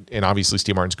Martin. And obviously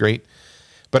Steve Martin's great.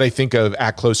 But I think of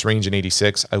At Close Range in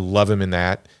 86. I love him in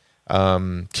that.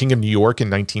 King of New York in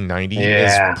 1990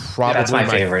 is probably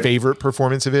my favorite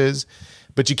performance of his.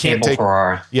 But you can't take...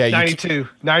 Yeah,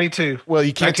 92. Well,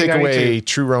 you can't take away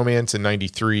True Romance in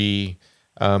 93,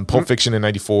 Pulp Fiction in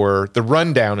 94, The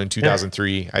Rundown in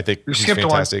 2003. I think he's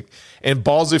fantastic. And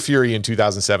Balls of Fury in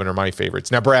 2007 are my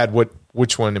favorites. Now, Brad,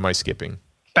 which one am I skipping?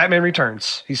 Batman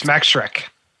Returns. He's Max Schreck.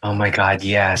 Oh my God,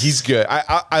 yes. He's good.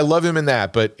 I love him in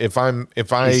that, but he's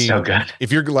so good.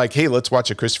 If you're like, hey, let's watch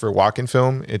a Christopher Walken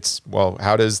film, it's, well,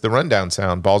 how does The Rundown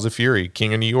sound? Balls of Fury,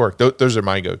 King of New York. Those are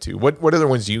my go-to. What other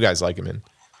ones do you guys like him in?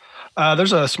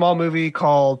 There's a small movie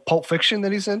called Pulp Fiction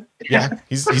that he's in. Yeah,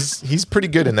 he's pretty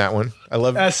good in that one. I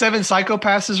love Seven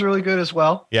Psychopaths is really good as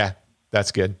well. Yeah,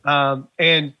 that's good.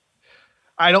 And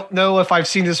I don't know if I've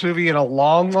seen this movie in a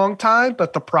long, long time,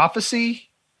 but The Prophecy.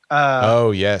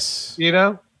 Oh, yes.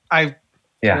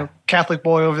 Catholic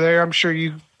boy over there. I'm sure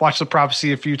you watched The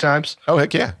Prophecy a few times. Oh,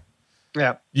 heck yeah.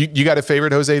 Yeah. You got a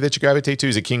favorite, Jose, that you gravitate to?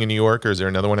 Is it King of New York, or is there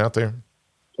another one out there?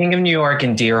 King of New York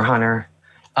and Deer Hunter.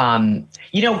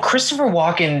 Christopher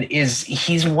Walken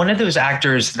he's one of those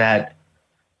actors that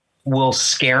will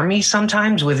scare me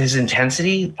sometimes with his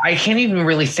intensity. I can't even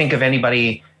really think of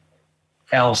anybody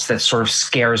else that sort of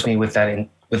scares me with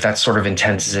that sort of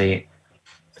intensity.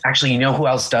 Actually, you know who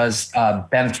else does?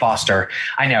 Ben Foster.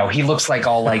 I know he looks like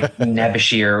all like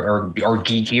nebbishy or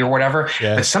geeky or whatever.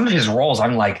 Yeah. But some of his roles,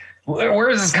 I'm like, where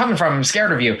is this coming from? I'm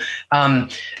scared of you. But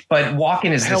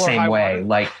Walken is the same way.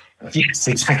 Like, yes,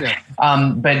 exactly.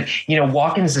 Yeah. But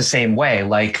Walken's the same way.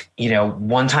 Like,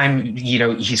 one time,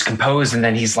 he's composed and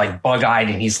then he's like bug-eyed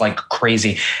and he's like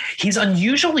crazy. He's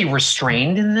unusually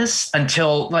restrained in this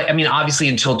until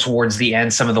towards the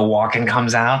end, some of the Walken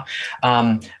comes out.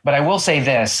 But I will say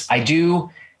this, I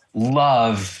do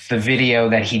love the video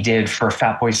that he did for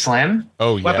Fatboy Slim.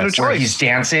 Oh, yes. Weapon of Choice. Where he's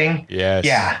dancing. Yes.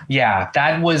 Yeah.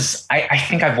 That was, I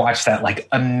think I've watched that like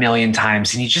a million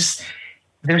times, and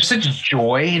there's such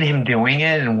joy in him doing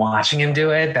it and watching him do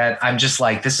it that I'm just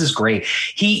like, this is great.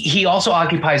 He also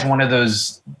occupies one of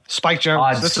those Spike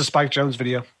Jones. This is Spike Jones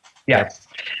video. Yeah.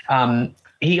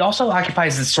 He also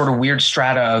occupies this sort of weird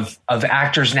strata of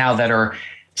actors now that are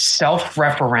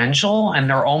self-referential and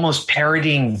they're almost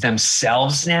parodying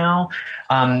themselves now.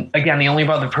 Again, the only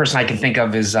other person I can think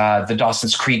of is the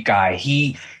Dawson's Creek guy.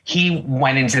 He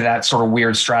went into that sort of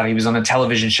weird strata. He was on a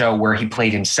television show where he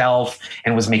played himself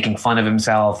and was making fun of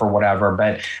himself or whatever.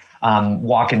 But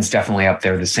Walken's definitely up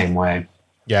there the same way.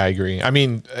 Yeah, I agree. I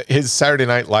mean, his Saturday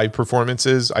Night Live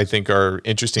performances, I think, are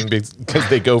interesting because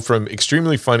they go from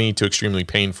extremely funny to extremely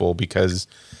painful because,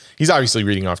 he's obviously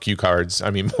reading off cue cards.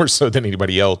 I mean, more so than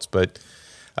anybody else, but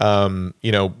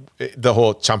you know, the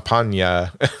whole champagne.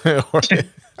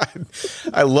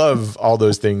 I love all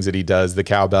those things that he does, the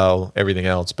cowbell, everything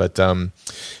else. But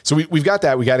so we've got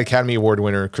that. We got Academy Award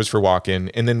winner Christopher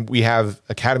Walken, and then we have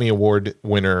Academy Award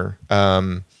winner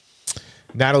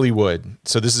Natalie Wood.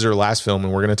 So this is her last film,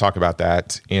 and we're going to talk about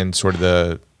that and sort of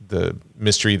the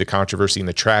mystery, the controversy, and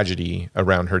the tragedy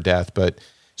around her death. But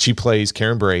she plays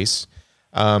Karen Brace,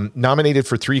 nominated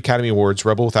for 3 Academy Awards: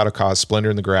 Rebel Without a Cause, Splendor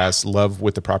in the Grass, Love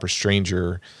with the Proper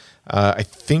Stranger. I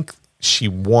think she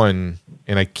won,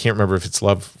 and I can't remember if it's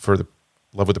Love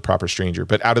with the Proper Stranger,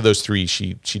 but out of those 3,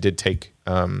 she did take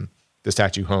the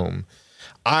statue home.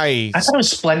 I thought it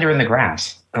was Splendor in the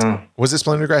Grass. Was it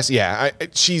Splendor in the Grass? Yeah,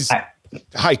 she's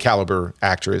high caliber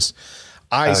actress.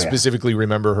 I specifically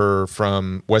remember her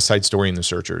from West Side Story and The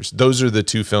Searchers. Those are the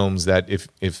 2 films that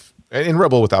if and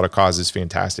Rebel Without a Cause is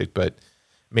fantastic, but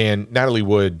man, Natalie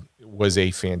Wood was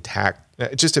a fantastic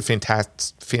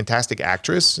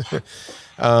actress.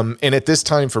 And at this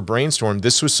time for Brainstorm,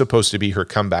 this was supposed to be her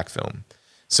comeback film.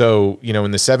 So, you know,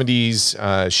 in the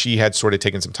 70s, she had sort of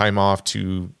taken some time off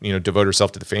to, you know, devote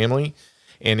herself to the family.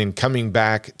 And in coming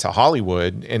back to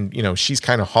Hollywood, and, you know, she's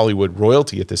kind of Hollywood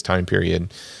royalty at this time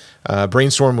period,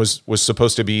 Brainstorm was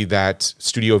supposed to be that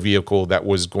studio vehicle that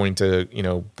was going to, you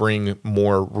know, bring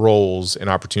more roles and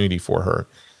opportunity for her.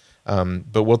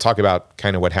 But we'll talk about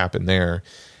kind of what happened there.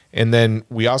 And then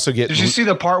we also get... Did you see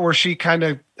the part where she kind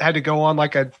of had to go on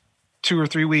like a 2 or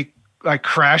 3 week like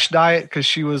crash diet because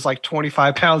she was like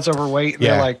 25 pounds overweight? And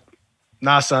they're like,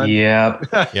 nah, son. Yep.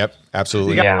 Yep,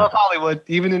 absolutely. You gotta love Hollywood.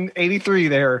 Even in 83,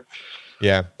 they're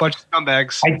bunch of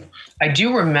scumbags. I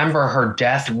do remember her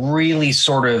death really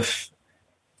sort of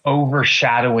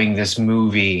overshadowing this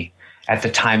movie at the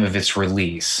time of its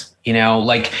release. You know,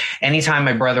 like anytime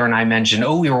my brother and I mentioned,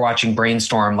 we were watching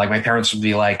Brainstorm, like my parents would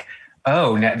be like,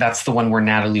 oh, that's the one where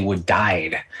Natalie Wood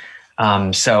died.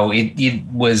 So it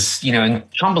was, you know,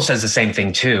 and Trumbull says the same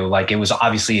thing too. Like it was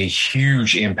obviously a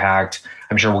huge impact.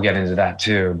 I'm sure we'll get into that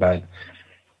too, but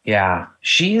yeah,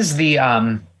 she's the,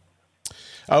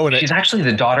 she's actually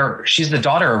the daughter. She's the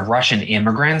daughter of Russian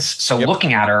immigrants. So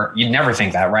looking at her, you'd never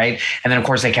think that, right? And then of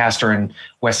course they cast her in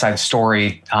West Side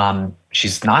Story.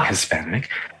 She's not Hispanic.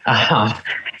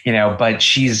 You know, but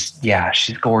she's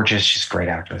gorgeous. She's a great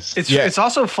actress. It's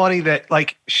also funny that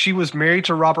like she was married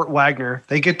to Robert Wagner.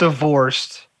 They get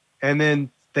divorced and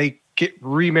then they get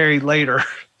remarried later.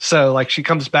 So like she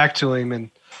comes back to him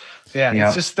and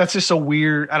that's just so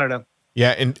weird. I don't know.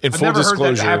 Yeah, and I've full never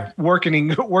disclosure, heard that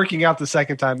working out the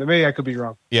second time, but maybe I could be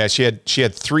wrong. Yeah, she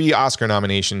had 3 Oscar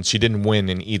nominations. She didn't win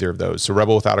in either of those. So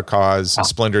Rebel Without a Cause,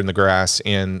 Splendor in the Grass,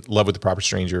 and Love with the Proper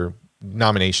Stranger,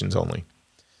 nominations only.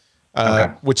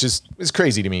 Which is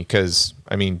crazy to me because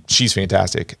I mean she's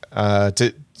fantastic. Now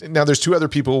there's 2 other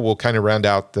people we'll kind of round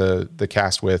out the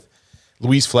cast with.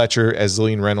 Louise Fletcher as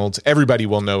Lillian Reynolds. Everybody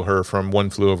will know her from One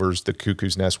Flew Over the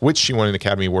Cuckoo's Nest, which she won an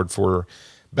Academy Award for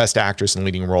Best Actress in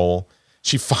Leading Role.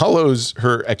 She follows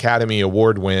her Academy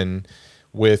Award win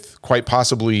with quite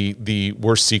possibly the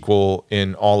worst sequel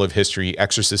in all of history,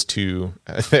 Exorcist 2,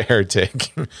 The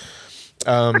Heretic.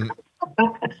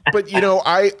 But, you know,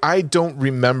 I don't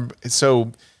remember.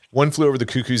 So One Flew Over the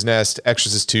Cuckoo's Nest,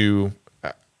 Exorcist 2,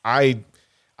 I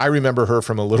remember her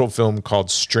from a little film called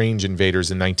Strange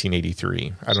Invaders in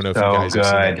 1983. I don't know if you guys have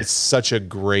seen it. It's such a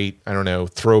great, I don't know,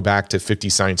 throwback to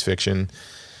 50s science fiction.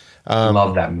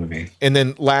 Love that movie. And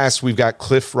then last, we've got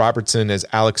Cliff Robertson as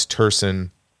Alex Turson.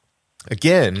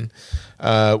 Again,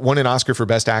 won an Oscar for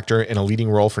Best Actor in a Leading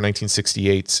Role for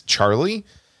 1968's Charlie.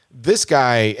 This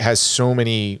guy has so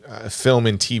many film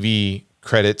and TV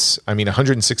credits. I mean,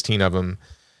 116 of them.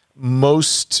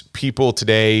 Most people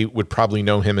today would probably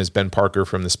know him as Ben Parker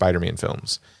from the Spider-Man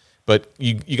films. But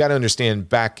you got to understand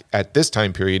back at this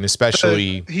time period, and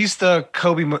especially... he's the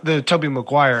Tobey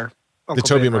Maguire. The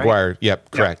Tobey Maguire. Right?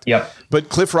 Yep, correct. Yep. But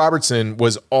Cliff Robertson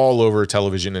was all over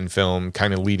television and film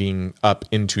kind of leading up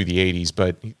into the 80s.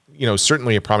 But, you know,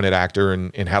 certainly a prominent actor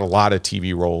and had a lot of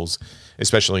TV roles,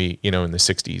 especially, you know, in the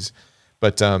 60s.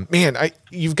 But, man,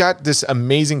 you've got this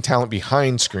amazing talent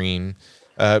behind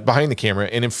the camera,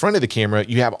 and in front of the camera,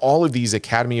 you have all of these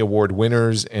Academy Award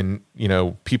winners and, you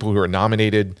know, people who are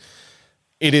nominated.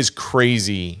 It is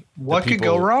crazy. What could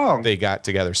go wrong? They got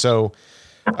together. So,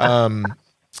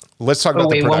 let's talk about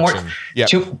the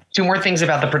production. Two more things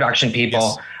about the production, people.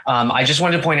 Yes. I just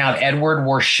wanted to point out Edward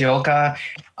Warshilka,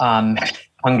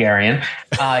 Hungarian.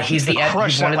 He's the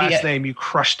crushed that last name. You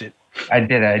crushed it. I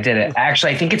did it.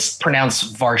 Actually, I think it's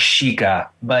pronounced Varshika,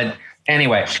 but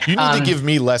anyway. You need to give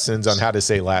me lessons on how to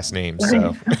say last names.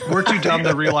 So we're too dumb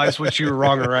to realize what you were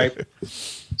wrong or right.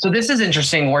 So this is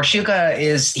interesting. Warshuka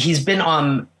he's been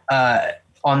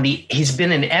he's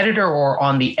been an editor or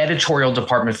on the editorial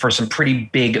department for some pretty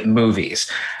big movies.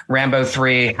 Rambo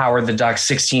 3, Howard the Duck,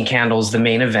 16 Candles, the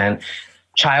main event,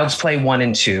 Child's Play 1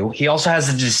 and 2. He also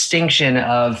has the distinction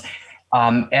of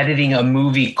editing a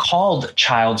movie called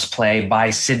Child's Play by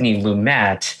Sidney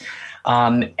Lumet.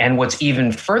 And what's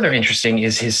even further interesting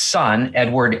is his son,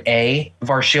 Edward A.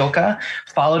 Varshilka,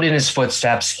 followed in his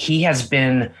footsteps. He has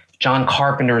been John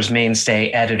Carpenter's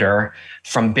mainstay editor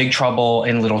from Big Trouble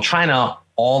in Little China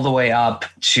all the way up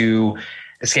to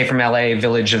Escape from LA,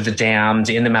 Village of the Damned,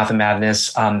 In the Mouth of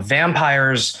Madness,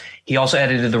 Vampires. He also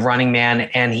edited The Running Man,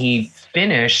 and he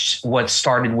finished what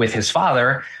started with his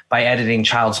father by editing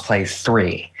Child's Play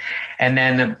 3. And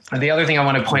then the other thing I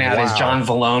want to point out is John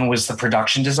Vallone was the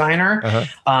production designer.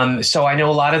 Uh-huh. So I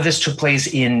know a lot of this took place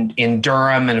in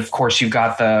Durham. And of course, you've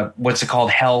got what's it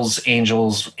called? Hell's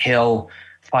Angels Hill,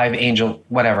 Five Angel,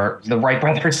 whatever. The Wright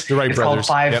Brothers. The Wright Brothers.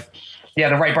 Yep. Yeah,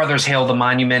 the Wright Brothers Hill, the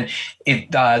monument,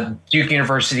 Duke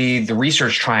University, the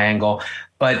Research Triangle.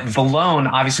 But Vallone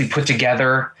obviously put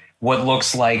together what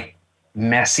looks like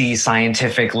messy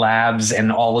scientific labs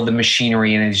and all of the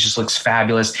machinery, and it just looks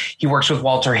fabulous. He works with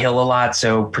Walter Hill a lot,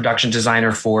 so production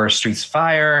designer for Streets of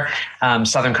Fire,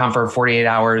 Southern Comfort, 48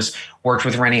 Hours, worked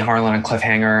with Rennie Harlan on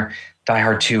Cliffhanger, Die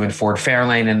Hard 2 and Ford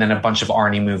Fairlane, and then a bunch of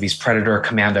Arnie movies, Predator,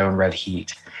 Commando, and Red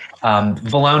Heat.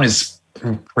 Vallone is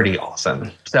pretty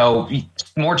awesome. So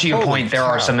more to your point, there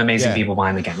are some amazing people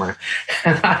behind the camera.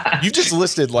 You've just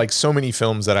listed like so many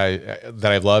films that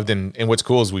I've loved, and what's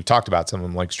cool is we've talked about some of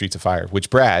them, like Streets of Fire, which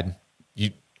Brad,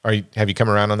 have you come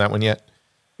around on that one yet?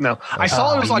 No, I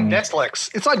saw it was on Netflix.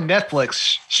 It's on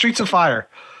Netflix. Streets of Fire.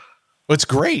 Well, it's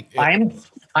great.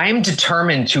 I am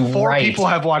determined to write. 4 people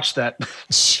have watched that.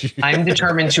 I'm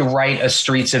determined to write a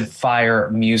Streets of Fire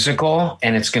musical,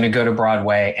 and it's going to go to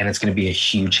Broadway, and it's going to be a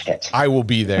huge hit. I will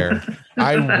be there.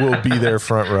 I will be there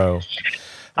front row.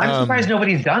 I'm surprised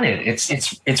nobody's done it.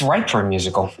 It's right for a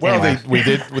musical. Well,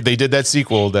 anyway. they did that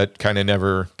sequel that kind of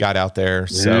never got out there.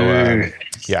 So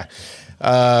yeah.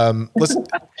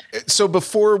 So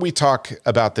before we talk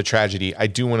about the tragedy, I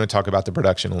do want to talk about the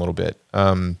production a little bit.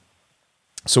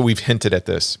 So we've hinted at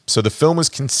this. So the film was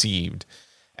conceived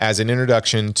as an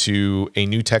introduction to a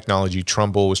new technology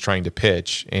Trumbull was trying to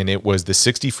pitch, and it was the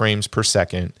 60 frames per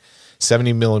second,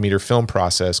 70 millimeter film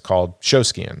process called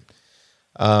ShowScan.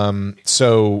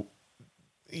 So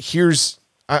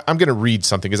I'm going to read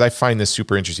something because I find this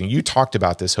super interesting. You talked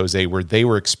about this, Jose, where they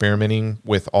were experimenting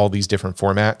with all these different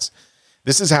formats.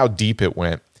 This is how deep it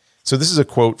went. So this is a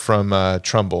quote from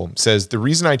Trumbull. It says, "The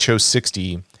reason I chose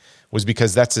 60 was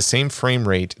because that's the same frame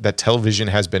rate that television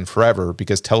has been forever,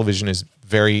 because television is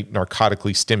very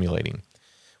narcotically stimulating.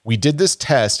 We did this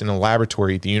test in a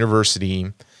laboratory at the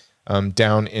university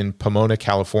down in Pomona,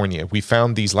 California. We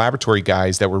found these laboratory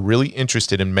guys that were really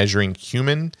interested in measuring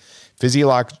human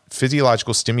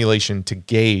physiological stimulation to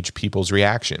gauge people's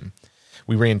reaction.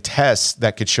 We ran tests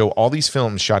that could show all these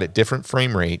films shot at different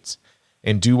frame rates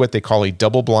and do what they call a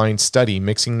double-blind study,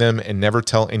 mixing them and never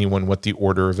tell anyone what the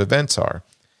order of events are.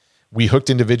 We hooked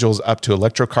individuals up to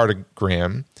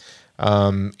electrocardiogram,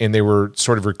 and they were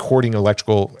sort of recording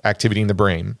electrical activity in the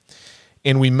brain.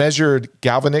 And we measured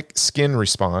galvanic skin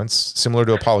response, similar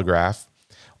to a polygraph,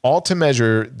 all to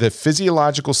measure the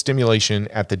physiological stimulation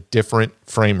at the different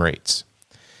frame rates.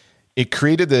 It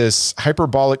created this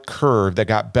hyperbolic curve that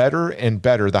got better and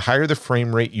better. The higher the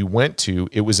frame rate you went to,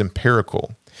 it was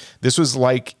empirical. This was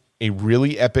like a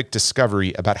really epic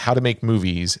discovery about how to make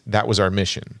movies. That was our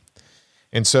mission."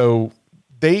 And so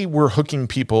they were hooking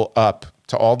people up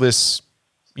to all this,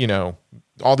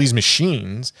 all these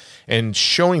machines and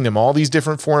showing them all these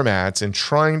different formats and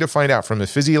trying to find out from a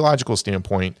physiological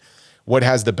standpoint what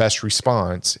has the best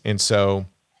response. And so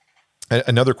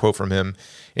another quote from him: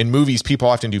 "In movies, people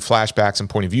often do flashbacks and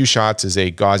point of view shots as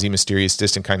a gauzy, mysterious,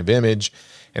 distant kind of image.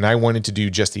 And I wanted to do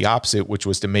just the opposite, which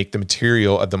was to make the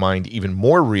material of the mind even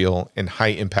more real and high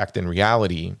impact in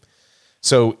reality."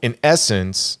 So in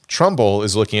essence, Trumbull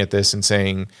is looking at this and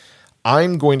saying,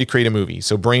 I'm going to create a movie.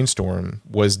 So Brainstorm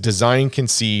was designed,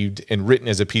 conceived, and written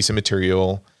as a piece of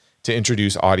material to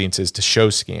introduce audiences to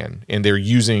ShowScan. And they're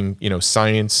using,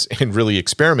 science and really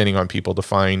experimenting on people to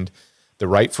find the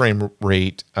right frame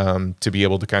rate to be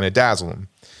able to kind of dazzle them.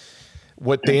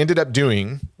 What they ended up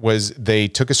doing was they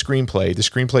took a screenplay. The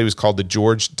screenplay was called The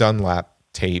George Dunlap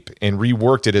Tape, and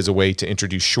reworked it as a way to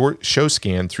introduce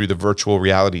ShowScan through the virtual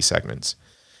reality segments.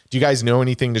 Do you guys know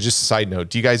anything? Just a side note,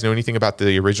 do you guys know anything about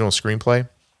the original screenplay?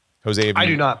 Jose, I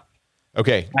do not.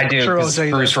 Okay. I do. Sure,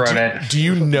 Bruce wrote it. Do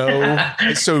you know?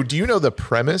 So do you know the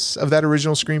premise of that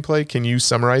original screenplay? Can you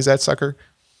summarize that sucker?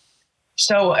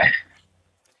 So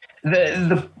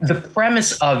the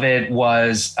premise of it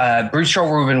was Bruce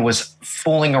Joel Rubin was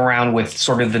fooling around with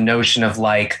sort of the notion of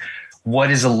like,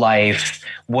 what is a life?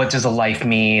 What does a life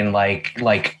mean? Like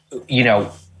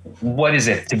what is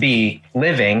it to be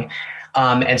living?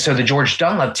 And so the George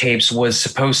Dunlop tapes was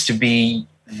supposed to be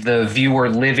the viewer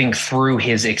living through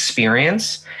his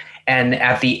experience. And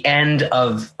at the end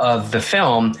of the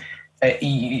film,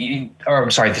 the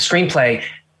screenplay,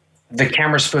 the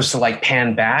camera's supposed to like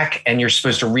pan back and you're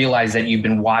supposed to realize that you've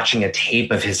been watching a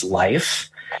tape of his life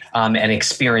and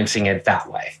experiencing it that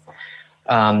way.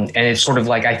 And it's sort of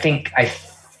like, I think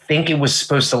it was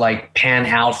supposed to like pan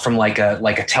out from like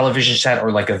a television set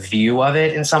or like a view of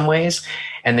it in some ways.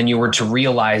 And then you were to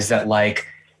realize that like,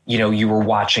 you were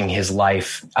watching his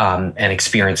life and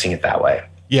experiencing it that way.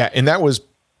 Yeah. And that was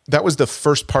the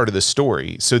first part of the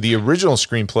story. So the original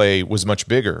screenplay was much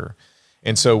bigger.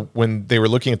 And so when they were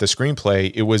looking at the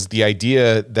screenplay, it was the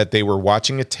idea that they were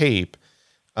watching a tape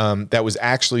that was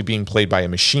actually being played by a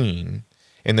machine.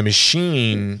 And the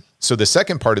machine, so the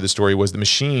second part of the story was the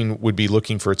machine would be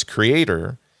looking for its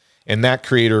creator, and that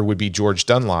creator would be George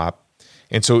Dunlop.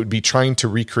 And so it would be trying to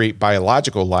recreate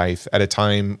biological life at a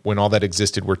time when all that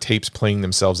existed were tapes playing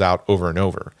themselves out over and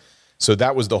over. So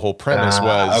that was the whole premise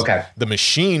the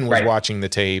machine was watching the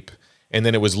tape, and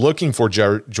then it was looking for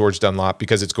George Dunlop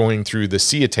because it's going through the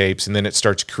sea of tapes, and then it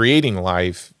starts creating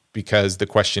life because the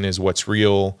question is what's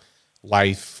real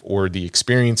life or the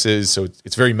experiences. So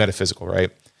it's very metaphysical,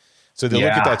 right? So they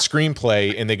look at that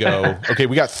screenplay and they go, okay,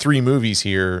 we got 3 movies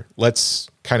here. Let's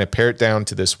kind of pare it down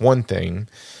to this one thing.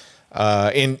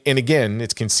 And again,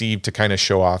 it's conceived to kind of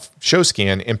show off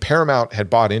ShowScan, and Paramount had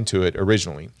bought into it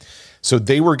originally. So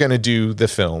they were going to do the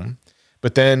film.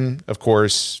 But then, of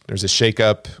course, there's a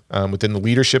shakeup within the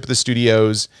leadership of the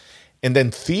studios. And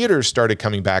then theaters started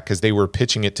coming back because they were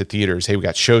pitching it to theaters. Hey, we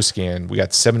got ShowScan. We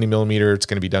got 70 millimeter. It's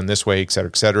going to be done this way, et cetera,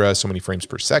 et cetera. So many frames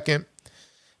per second.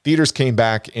 Theaters came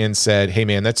back and said, hey,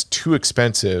 man, that's too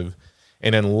expensive.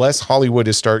 And unless Hollywood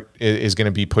is going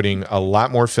to be putting a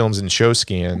lot more films in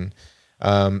ShowScan,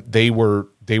 they were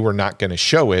not going to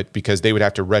show it because they would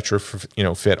have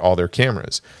to fit all their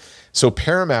cameras. So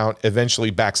Paramount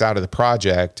eventually backs out of the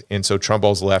project, and so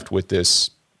Trumbull's left with this,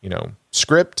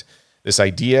 script, this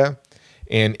idea,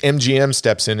 and MGM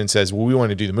steps in and says, well, we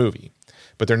want to do the movie,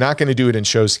 but they're not going to do it in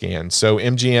ShowScan. So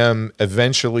MGM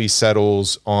eventually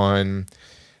settles on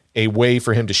a way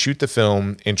for him to shoot the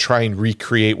film and try and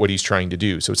recreate what he's trying to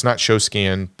do. So it's not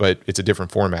ShowScan, but it's a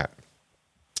different format.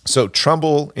 So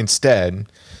Trumbull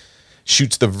instead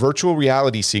shoots the virtual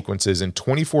reality sequences in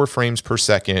 24 frames per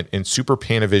second in Super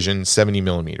Panavision 70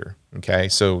 millimeter. Okay,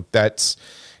 so that's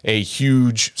a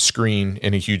huge screen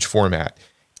in a huge format.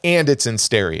 And it's in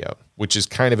stereo, which is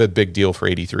kind of a big deal for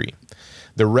 83.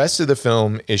 The rest of the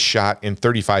film is shot in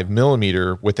 35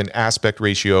 millimeter with an aspect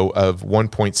ratio of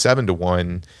 1.7 to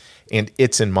 1, and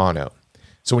it's in mono.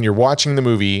 So when you're watching the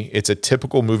movie, it's a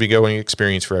typical movie-going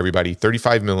experience for everybody.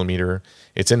 35 millimeter,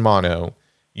 it's in mono.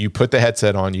 You put the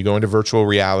headset on, you go into virtual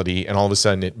reality, and all of a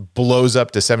sudden it blows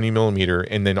up to 70 millimeter,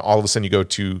 and then all of a sudden you go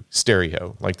to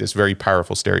stereo, like this very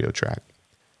powerful stereo track.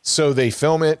 So they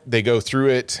film it, they go through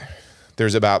it.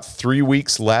 There's about 3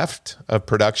 weeks left of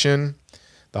production.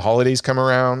 The holidays come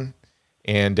around,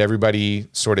 and everybody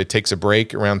sort of takes a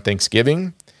break around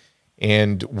Thanksgiving,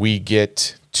 and we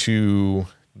get to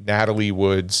Natalie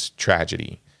Wood's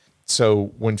tragedy.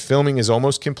 So when filming is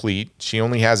almost complete, she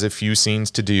only has a few scenes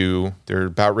to do. They're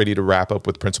about ready to wrap up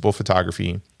with principal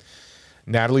photography.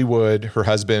 Natalie Wood, her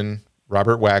husband,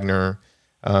 Robert Wagner,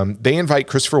 they invite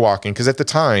Christopher Walken, because at the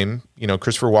time,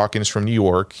 Christopher Walken is from New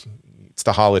York. It's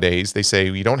the holidays. They say,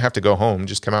 you don't have to go home,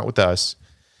 just come out with us.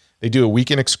 They do a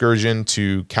weekend excursion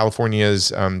to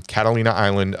California's Catalina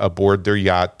Island aboard their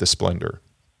yacht, the Splendor.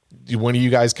 Do one of you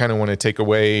guys kind of want to take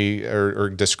away or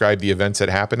describe the events that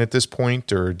happen at this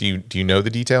point, or do you know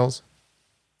the details?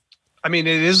 I mean,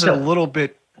 it is a little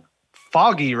bit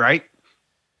foggy, right?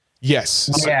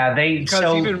 Yes. Yeah,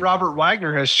 because even Robert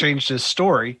Wagner has changed his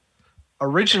story.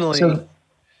 Originally,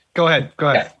 go ahead.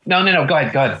 Yeah. No, go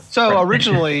ahead. So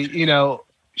originally,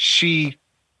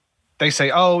 they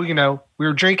say, we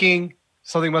were drinking,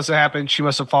 something must have happened. She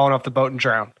must have fallen off the boat and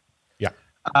drowned. Yeah.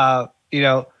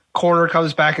 Coroner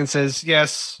comes back and says,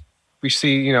 yes, we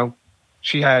see,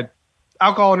 she had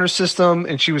alcohol in her system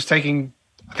and she was taking,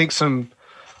 I think, some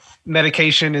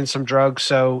medication and some drugs.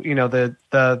 So,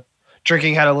 the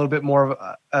drinking had a little bit more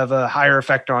of a higher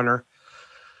effect on her.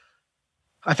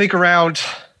 I think around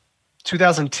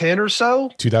 2010 or so.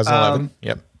 2011.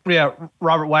 Yep. Yeah.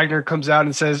 Robert Wagner comes out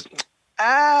and says, she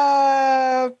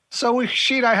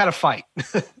and I had a fight.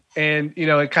 And,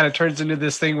 it kind of turns into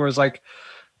this thing where it's like,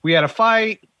 we had a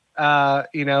fight,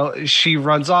 she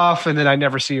runs off and then I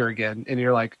never see her again. And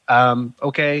you're like,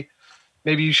 okay,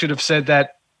 maybe you should have said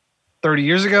that 30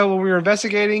 years ago when we were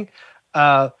investigating.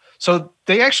 So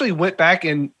they actually went back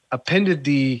and appended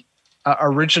the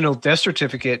original death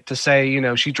certificate to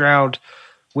say, she drowned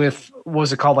with, what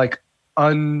was it called? Like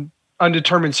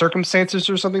undetermined circumstances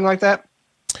or something like that.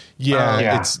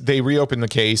 Yeah. They reopened the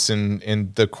case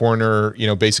and the coroner,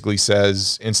 basically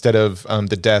says instead of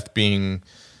the death being,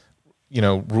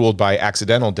 ruled by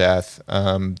accidental death,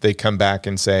 they come back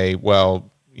and say,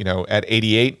 well, at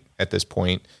 88 at this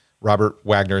point, Robert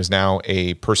Wagner is now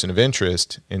a person of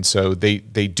interest. And so they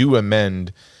do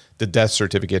amend the death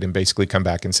certificate and basically come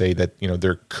back and say that,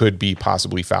 there could be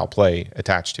possibly foul play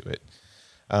attached to it.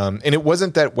 And it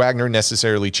wasn't that Wagner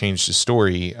necessarily changed the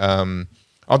story.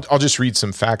 I'll just read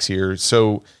some facts here.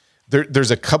 So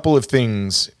there's a couple of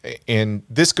things, and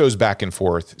this goes back and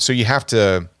forth. So you have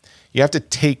to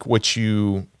take what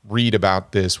you read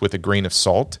about this with a grain of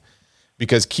salt,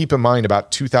 because keep in mind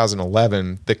about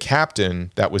 2011, the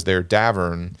captain that was there,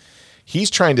 Davern, he's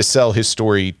trying to sell his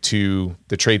story to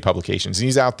the trade publications. And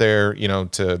he's out there,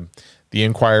 to the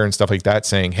Inquirer and stuff like that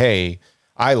saying, hey,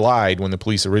 I lied when the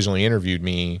police originally interviewed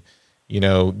me.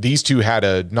 These two had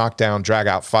a knockdown, drag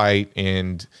out fight,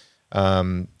 and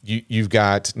you've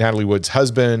got Natalie Wood's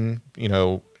husband,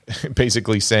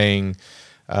 basically saying,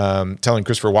 telling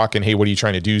Christopher Walken, hey, what are you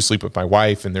trying to do? Sleep with my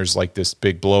wife. And there's like this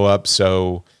big blow up.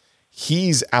 So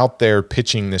he's out there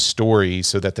pitching this story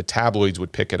so that the tabloids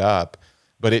would pick it up.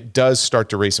 But it does start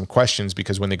to raise some questions,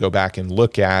 because when they go back and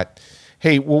look at,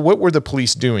 hey, well, what were the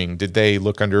police doing? Did they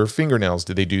look under her fingernails?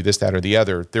 Did they do this, that, or the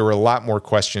other? There were a lot more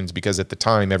questions, because at the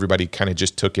time, everybody kind of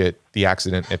just took the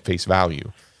accident at face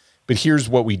value. But here's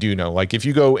what we do know. Like, if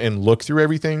you go and look through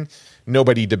everything,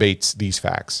 nobody debates these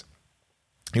facts.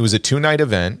 It was a 2-night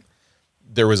event.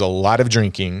 There was a lot of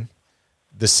drinking.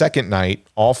 The second night,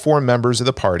 all 4 members of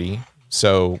the party,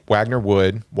 so Wagner,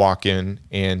 Wood, Walken,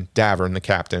 and Davern, the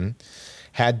captain,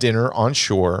 had dinner on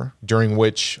shore, during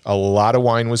which a lot of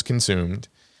wine was consumed,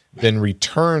 then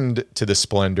returned to the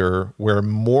Splendor, where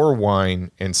more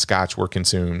wine and scotch were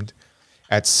consumed.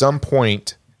 At some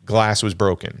point, glass was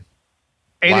broken.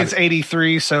 And it's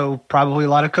 83, so probably a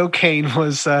lot of cocaine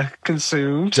was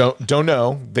consumed. Don't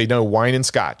know. They know wine and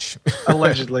scotch.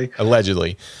 Allegedly.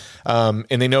 Allegedly. And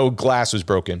they know glass was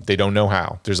broken. They don't know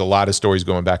how. There's a lot of stories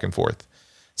going back and forth.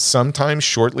 Sometime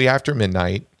shortly after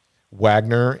midnight,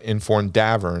 Wagner informed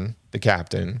Davern, the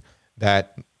captain,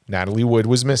 that Natalie Wood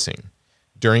was missing.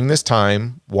 During this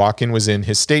time, Walken was in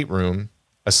his stateroom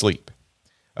asleep.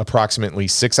 Approximately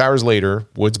 6 hours later,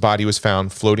 Wood's body was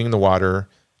found floating in the water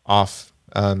off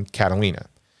Catalina.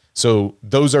 So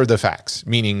those are the facts,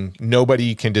 meaning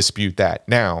nobody can dispute that.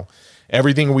 Now,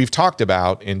 everything we've talked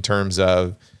about in terms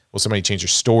of, well, somebody changed their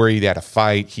story, they had a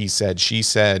fight, he said, she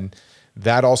said,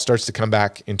 that all starts to come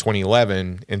back in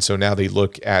 2011. And so now they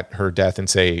look at her death and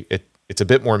say it's a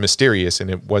bit more mysterious, and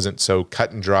it wasn't so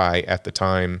cut and dry at the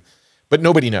time. But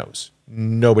nobody knows.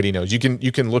 Nobody knows. You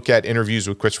can look at interviews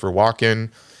with Christopher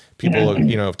Walken. People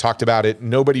have talked about it.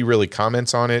 Nobody really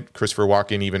comments on it. Christopher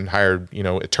Walken even hired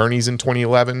attorneys in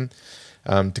 2011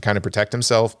 to kind of protect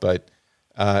himself. But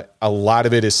a lot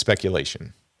of it is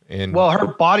speculation. And well, her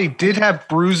body did have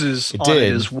bruises on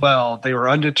it as well. They were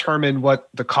undetermined what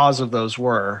the cause of those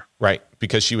were. Right,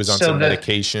 because she was on some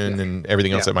medication and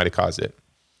everything else that might have caused it.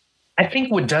 I think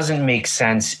what doesn't make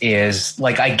sense is,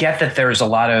 like, I get that there's a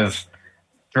lot of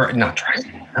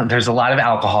there's a lot of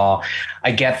alcohol.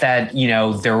 I get that,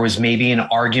 there was maybe an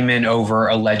argument over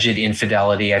alleged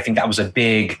infidelity. I think that was a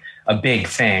big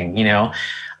thing,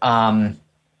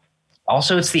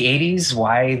 Also, it's the 80s.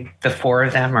 Why the 4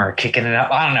 of them are kicking it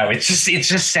up? I don't know. It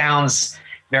just sounds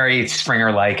very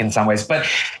Springer-like in some ways. But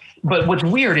what's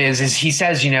weird is he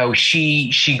says,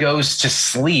 she goes to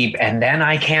sleep and then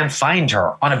I can't find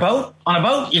her on a boat. On a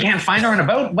boat, you can't find her on a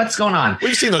boat. What's going on?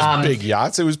 We've seen those big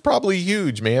yachts. It was probably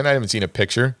huge, man. I haven't seen a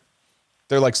picture.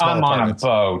 They're like small apartments. On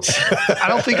a boat. I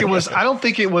don't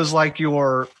think it was like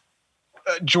your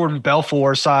Jordan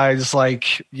Belfort size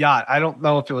like yacht. I don't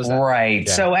know if it was that. Right.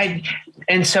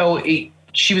 Yeah. So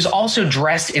she was also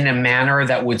dressed in a manner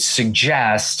that would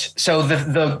suggest. So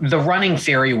the running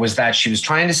theory was that she was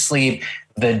trying to sleep.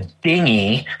 The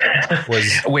dinghy,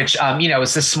 which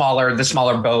is the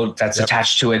smaller boat that's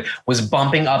attached to it, was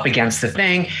bumping up against the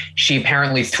thing. She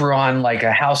apparently threw on like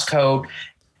a house coat.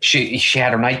 She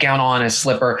had her nightgown on, a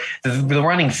slipper. The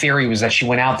running theory was that she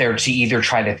went out there to either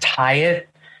try to tie it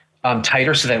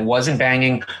tighter so that it wasn't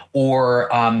banging, or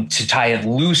to tie it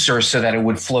looser so that it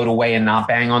would float away and not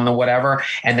bang on the whatever.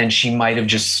 And then she might have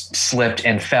just slipped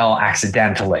and fell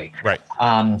accidentally. Right.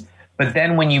 But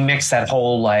then when you mix that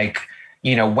whole, like,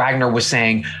 Wagner was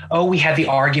saying, oh, we had the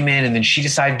argument and then she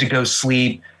decided to go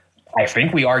sleep. I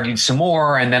think we argued some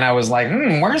more. And then I was like,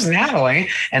 where's Natalie?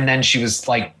 And then she was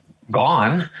like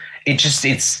gone. It's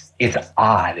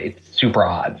odd. It's super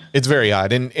odd. It's very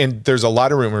odd. And there's a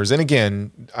lot of rumors. And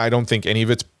again, I don't think any of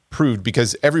it's proved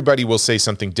because everybody will say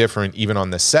something different, even on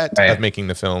the set of making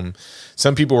the film.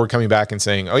 Some people were coming back and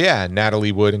saying, oh yeah,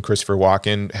 Natalie Wood and Christopher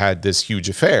Walken had this huge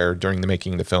affair during the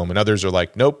making of the film. And others are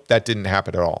like, nope, that didn't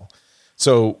happen at all.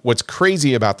 So what's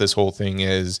crazy about this whole thing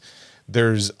is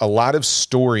there's a lot of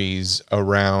stories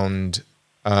around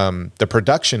the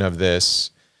production of this.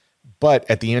 But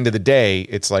at the end of the day,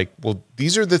 it's like, well,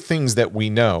 these are the things that we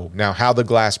know. Now, how the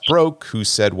glass broke, who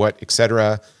said what,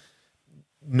 etc.,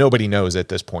 nobody knows at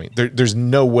this point. There's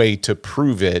no way to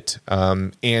prove it.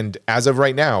 And as of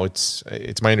right now, it's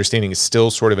my understanding it's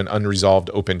still sort of an unresolved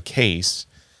open case.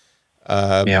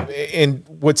 And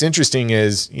what's interesting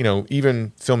is,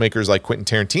 even filmmakers like Quentin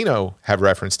Tarantino have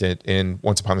referenced it in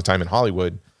Once Upon a Time in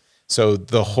Hollywood. So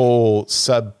the whole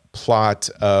subplot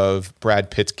of Brad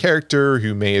Pitt's character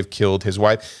who may have killed his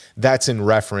wife, that's in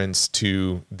reference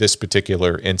to this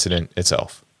particular incident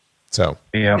itself. So,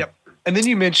 Yep. And then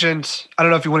you mentioned, I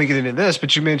don't know if you want to get into this,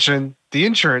 but you mentioned the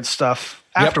insurance stuff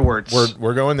afterwards.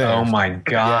 We're going there. Oh my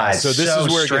God. Yeah, so this is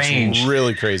where strange. It gets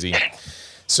really crazy.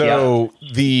 So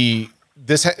the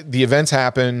events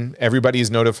happen. Everybody is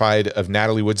notified of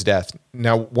Natalie Wood's death.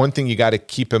 Now, one thing you got to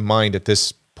keep in mind at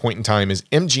this point in time is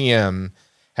MGM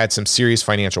had some serious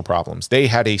financial problems. They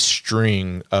had a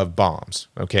string of bombs,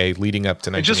 leading up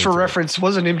to 1983. Just for reference,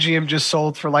 wasn't MGM just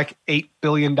sold for like $8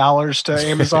 billion to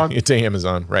Amazon? It's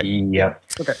Amazon, right? Yep.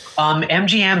 Okay.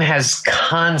 MGM has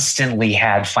constantly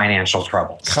had financial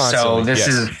troubles. So this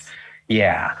is,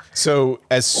 So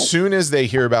as soon as they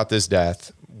hear about this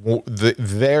death,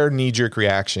 their knee-jerk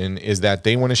reaction is that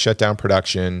they want to shut down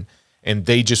production and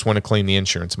they just want to claim the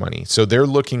insurance money. So they're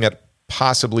looking at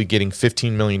possibly getting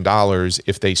 $15 million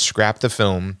if they scrap the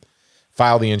film,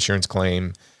 file the insurance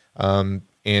claim,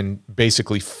 and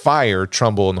basically fire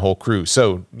Trumbull and the whole crew.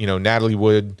 So, Natalie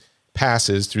Wood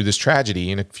passes through this tragedy,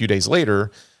 and a few days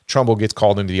later, Trumbull gets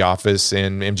called into the office,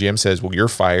 and MGM says, well, you're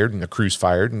fired, and the crew's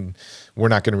fired, and we're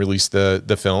not going to release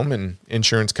the film, and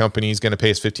insurance company is going to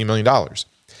pay us $15 million.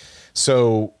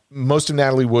 So most of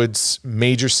Natalie Wood's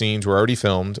major scenes were already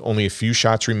filmed. Only a few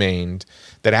shots remained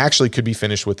that actually could be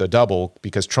finished with a double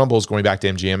because Trumbull's going back to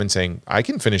MGM and saying, I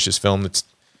can finish this film.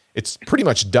 It's pretty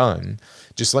much done.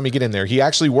 Just let me get in there. He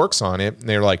actually works on it. And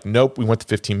they're like, nope, we want the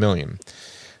 15 million.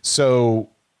 So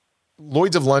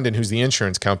Lloyd's of London, who's the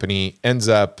insurance company, ends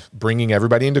up bringing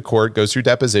everybody into court, goes through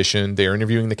deposition. They're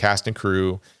interviewing the cast and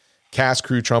crew. Cast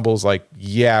crew Trumbull's like,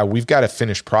 yeah, we've got a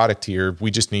finished product here.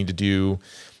 We just need to do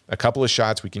a couple of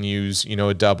shots. We can use,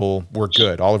 a double. We're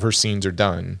good. All of her scenes are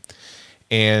done.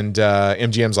 And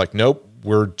MGM's like, nope,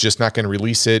 we're just not going to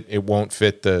release it. It won't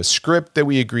fit the script that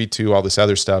we agreed to, all this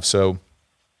other stuff. So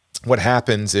what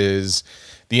happens is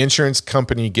the insurance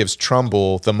company gives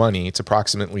Trumbull the money. It's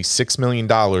approximately $6 million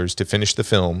to finish the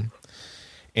film.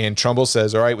 And Trumbull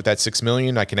says, all right, with that $6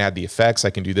 million, I can add the effects. I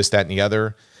can do this, that, and the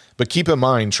other. But keep in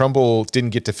mind, Trumbull didn't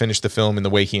get to finish the film in the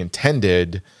way he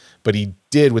intended, but he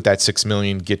did with that $6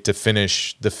 million get to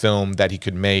finish the film that he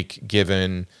could make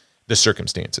given the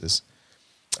circumstances.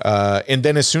 And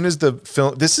then as soon as the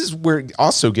film, this is where it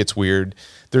also gets weird.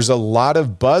 There's a lot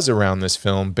of buzz around this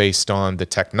film based on the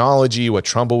technology, what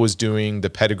Trumbull was doing, the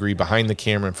pedigree behind the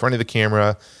camera, in front of the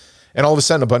camera. And all of a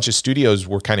sudden, a bunch of studios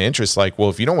were kind of interested, like, well,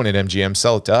 if you don't want it MGM,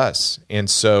 sell it to us. And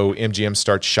so MGM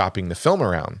starts shopping the film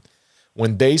around.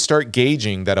 When they start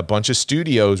gauging that a bunch of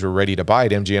studios were ready to buy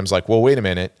it, MGM's like, well, wait a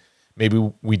minute.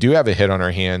 Maybe we do have a hit on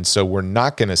our hands, so we're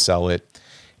not going to sell it.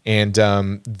 And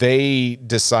they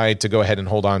decide to go ahead and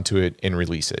hold on to it and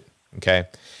release it. Okay.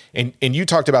 And you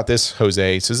talked about this,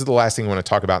 Jose. So this is the last thing I want to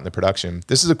talk about in the production.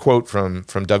 This is a quote from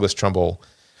Douglas Trumbull.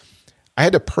 I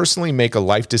had to personally make a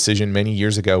life decision many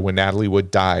years ago when Natalie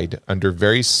Wood died under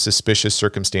very suspicious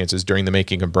circumstances during the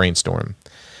making of Brainstorm.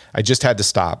 I just had to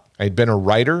stop. I had been a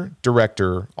writer,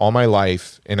 director all my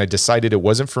life, and I decided it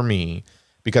wasn't for me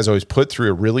because I was put through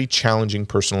a really challenging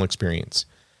personal experience.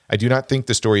 I do not think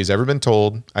the story has ever been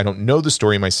told. I don't know the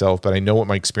story myself, but I know what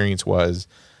my experience was.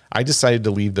 I decided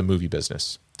to leave the movie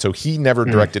business. So he never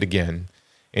directed again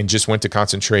and just went to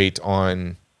concentrate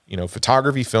on,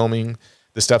 photography, filming,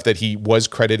 the stuff that he was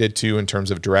credited to in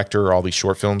terms of director, all these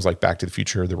short films like Back to the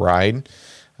Future, The Ride.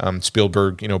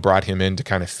 Spielberg, brought him in to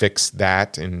kind of fix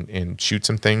that and shoot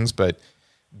some things. But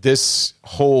this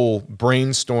whole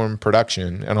brainstorm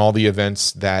production and all the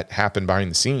events that happened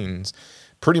behind the scenes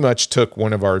pretty much took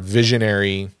one of our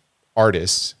visionary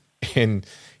artists, and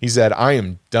he said, I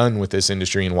am done with this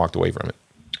industry, and walked away from it.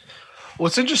 Well,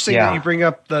 it's interesting that you bring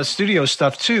up the studio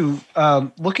stuff too.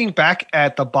 Looking back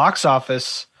at the box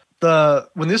office,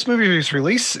 when this movie was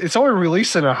released, it's only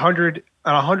released in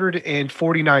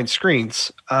 149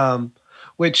 screens,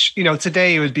 which,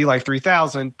 today it would be like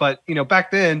 3,000. But,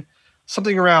 back then,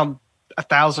 something around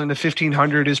 1,000 to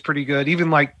 1,500 is pretty good.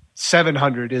 Even like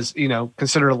 700 is,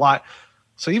 considered a lot.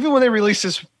 So even when they released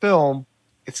this film,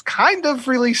 it's kind of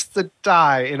released the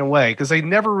die in a way, because they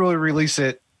never really release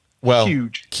it. Well,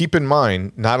 huge. Keep in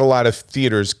mind, not a lot of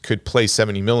theaters could play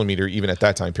 70 millimeter even at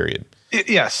that time period.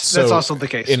 Yes, that's also the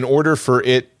case. In order for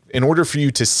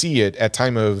you to see it at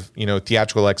time of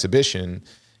theatrical exhibition,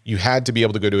 you had to be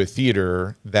able to go to a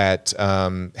theater that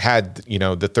had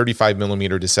the 35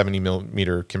 millimeter to 70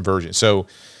 millimeter conversion. So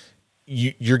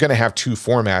you're going to have two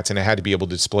formats, and it had to be able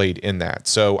to displayed in that.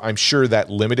 So I'm sure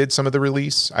that limited some of the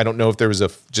release. I don't know if there was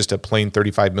just a plain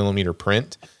 35 millimeter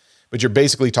print. But you're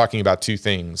basically talking about two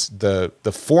things. The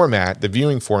format, the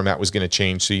viewing format was going to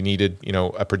change. So you needed,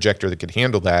 a projector that could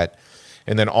handle that.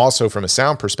 And then also from a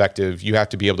sound perspective, you have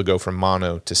to be able to go from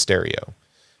mono to stereo.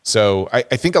 So I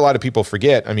think a lot of people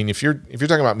forget. I mean, if you're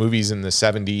talking about movies in the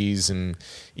 70s and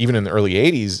even in the early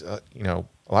 80s, a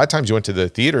lot of times you went to the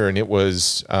theater and it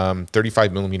was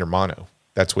 35 millimeter mono.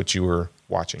 That's what you were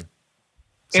watching.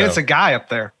 And it's a guy up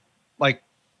there. Like,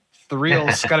 the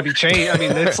reel's got to be changed. I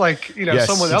mean, it's like, yes,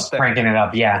 someone up there cranking it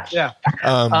up. Yeah. Yeah.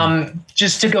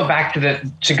 Just to go back to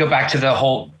the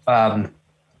whole,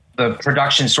 the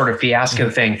production sort of fiasco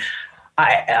thing.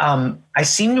 I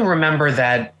seem to remember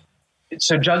that.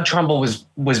 So Judd Trumbull was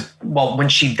when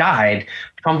she died,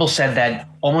 Trumbull said that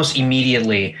almost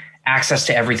immediately access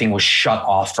to everything was shut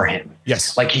off for him.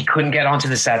 Yes. Like, he couldn't get onto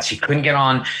the sets. He couldn't get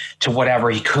on to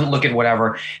whatever. He couldn't look at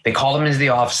whatever. They called him into the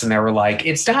office and they were like,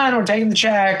 it's done. We're taking the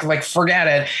check. Like, forget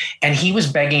it. And he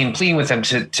was begging and pleading with them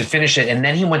to finish it. And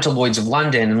then he went to Lloyd's of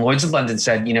London, and Lloyd's of London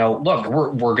said, look,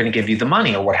 we're going to give you the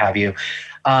money or what have you.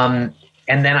 And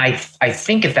then I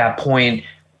think at that point,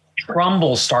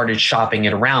 Trumbull started shopping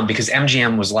it around, because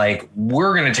MGM was like,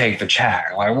 we're going to take the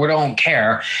check. Like, we don't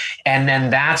care. And then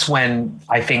that's when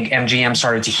I think MGM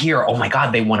started to hear, oh my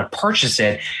God, they want to purchase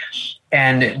it.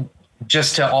 And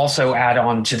just to also add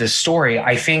on to this story,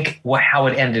 I think how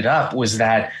it ended up was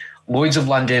that Lloyd's of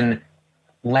London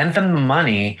lent them the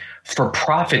money for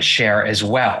profit share as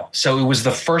well. So it was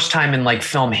the first time in like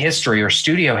film history or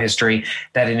studio history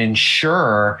that an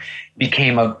insurer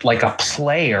became a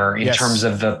player in terms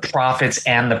of the profits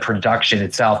and the production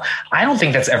itself. I don't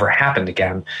think that's ever happened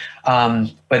again.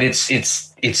 But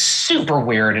it's super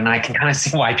weird. And I can kind of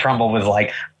see why Trumbull was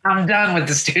like, I'm done with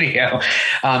the studio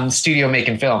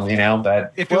making films,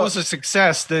 but if it was a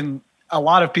success, then a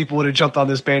lot of people would have jumped on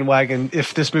this bandwagon.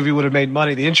 If this movie would have made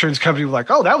money, the insurance company was like,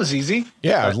 oh, that was easy.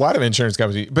 Yeah, a lot of insurance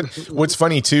companies. But what's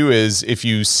funny too is if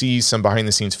you see some behind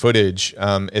the scenes footage,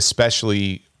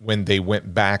 especially when they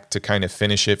went back to kind of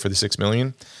finish it for the $6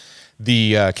 million,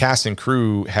 the cast and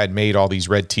crew had made all these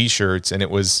red T-shirts, and it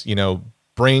was,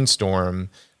 Brainstorm,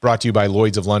 brought to you by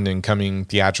Lloyd's of London, coming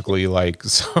theatrically.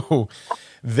 So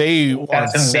they on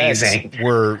set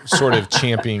were sort of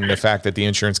championing the fact that the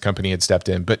insurance company had stepped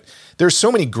in. But there's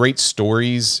so many great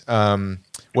stories.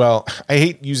 Well, I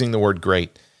hate using the word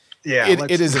great. Yeah,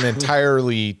 it is an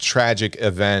entirely tragic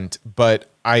event,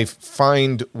 but I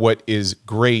find what is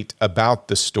great about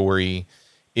the story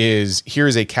is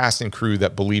here's a cast and crew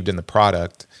that believed in the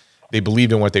product. They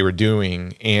believed in what they were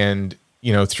doing. And,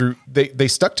 they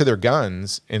stuck to their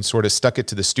guns and sort of stuck it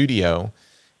to the studio.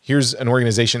 Here's an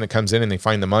organization that comes in and they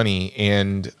find the money.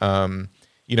 And,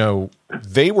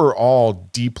 they were all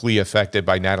deeply affected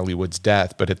by Natalie Wood's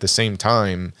death. But at the same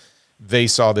time, they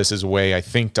saw this as a way, I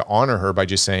think, to honor her by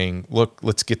just saying, look,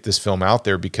 let's get this film out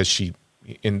there because she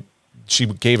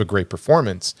gave a great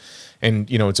performance, and,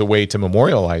 it's a way to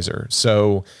memorialize her.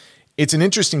 So it's an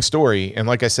interesting story. And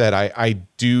like I said, I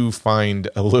do find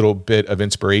a little bit of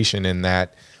inspiration in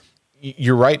that.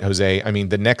 You're right, Jose. I mean,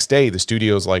 the next day the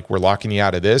studio's like, we're locking you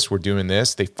out of this. We're doing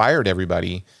this. They fired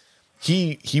everybody.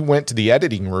 He went to the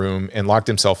editing room and locked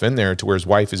himself in there to where his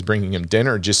wife is bringing him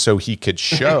dinner just so he could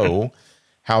show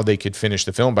how they could finish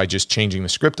the film by just changing the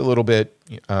script a little bit.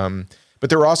 But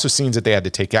there were also scenes that they had to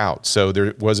take out. So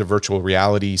there was a virtual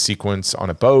reality sequence on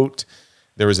a boat.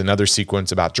 There was another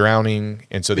sequence about drowning.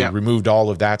 And so they removed all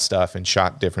of that stuff and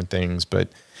shot different things. But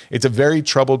it's a very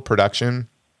troubled production.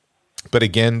 But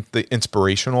again, the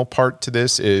inspirational part to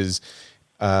this is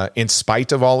in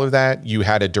spite of all of that, you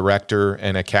had a director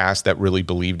and a cast that really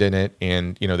believed in it,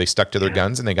 and they stuck to their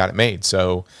guns and they got it made.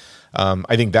 So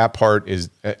I think that part is,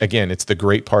 again, it's the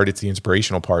great part, it's the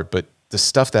inspirational part, but the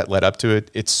stuff that led up to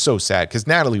it, it's so sad because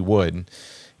Natalie Wood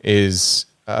is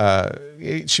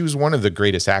she was one of the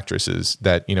greatest actresses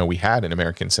that we had in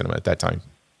American cinema at that time.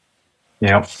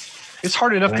 Yeah. It's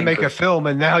hard enough to make a film,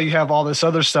 and now you have all this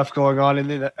other stuff going on, and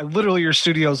then literally your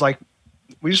studio's like,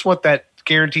 we just want that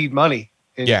guaranteed money.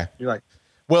 And yeah. You're like,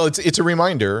 well, it's a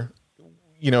reminder.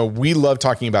 We love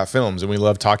talking about films, and we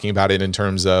love talking about it in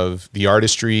terms of the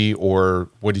artistry or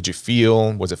what did you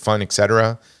feel? Was it fun,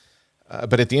 etc.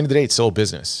 But at the end of the day, it's still a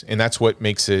business. And that's what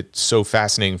makes it so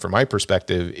fascinating from my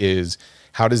perspective is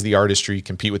how does the artistry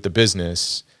compete with the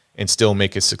business and still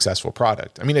make a successful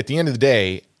product? I mean, at the end of the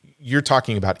day, you're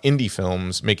talking about indie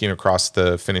films making it across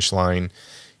the finish line.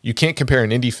 You can't compare an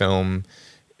indie film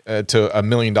to $1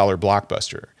 million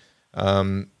blockbuster.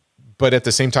 But at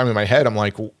the same time in my head, I'm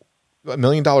like, $1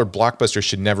 million blockbuster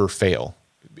should never fail.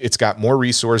 It's got more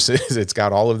resources. It's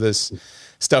got all of this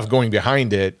stuff going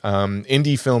behind it.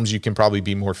 Indie films, you can probably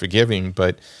be more forgiving,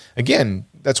 but again,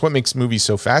 that's what makes movies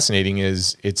so fascinating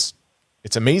is it's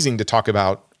amazing to talk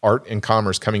about art and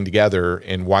commerce coming together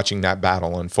and watching that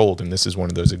battle unfold. And this is one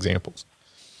of those examples.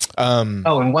 And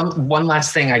one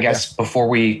last thing, I guess, before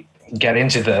we get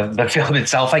into the film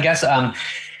itself, I guess,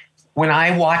 when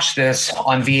I watched this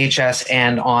on VHS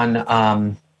and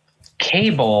on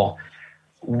cable,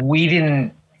 we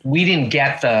didn't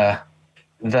get the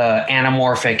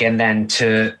anamorphic and then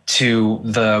to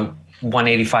the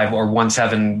 185 or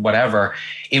 17 whatever.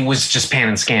 It was just pan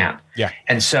and scan. Yeah.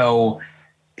 And so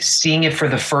seeing it for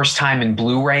the first time in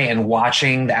Blu-ray and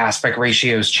watching the aspect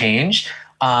ratios change,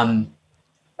 I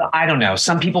don't know.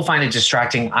 Some people find it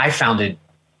distracting. I found it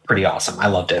pretty awesome. I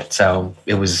loved it. So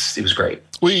it was great.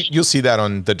 Well, you'll see that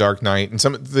on The Dark Knight and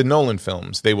some of the Nolan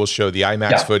films. They will show the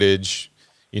IMAX footage,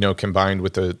 combined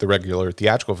with the regular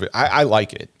theatrical footage. I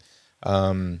like it.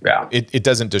 It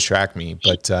doesn't distract me,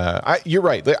 but you're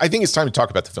right. I think it's time to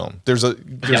talk about the film. There's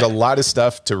a lot of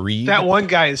stuff to read. That one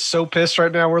guy is so pissed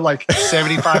right now. We're like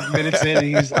 75 minutes in, and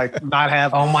he's like not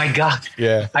having. Oh my God!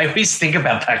 Yeah, I always think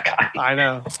about that guy. I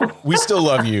know. We still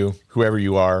love you, whoever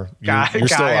you are. You're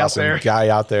still awesome, guy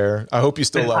out there. I hope you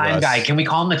still love us. Time guy. Can we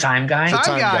call him the time guy?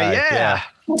 Time guy.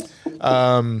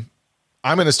 Yeah.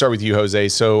 I'm going to start with you, Jose.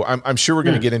 So I'm sure we're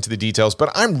going to get into the details,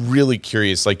 but I'm really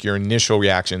curious, like your initial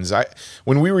reactions.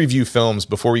 When we review films,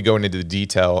 before we go into the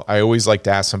detail, I always like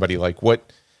to ask somebody like,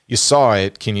 what you saw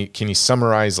it. Can you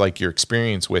summarize like your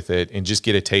experience with it and just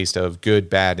get a taste of good,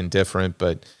 bad, and different?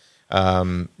 But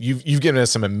you've given us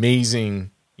some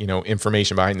amazing,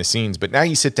 information behind the scenes, but now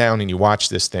you sit down and you watch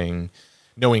this thing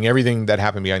knowing everything that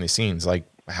happened behind the scenes. Like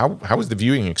how was the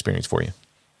viewing experience for you?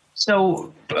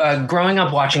 So growing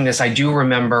up watching this, I do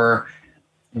remember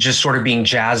just sort of being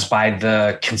jazzed by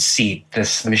the conceit,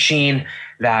 this machine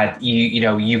that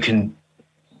you can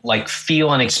like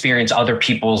feel and experience other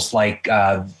people's like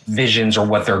visions or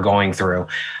what they're going through.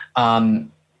 But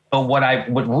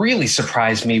what really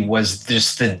surprised me was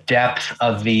just the depth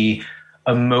of the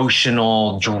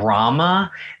emotional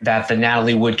drama that the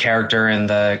Natalie Wood character and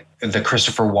the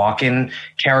Christopher Walken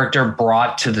character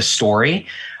brought to the story.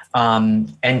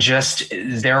 And just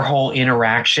their whole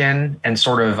interaction and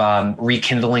sort of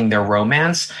rekindling their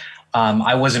romance.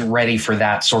 I wasn't ready for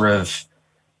that sort of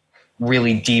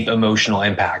really deep emotional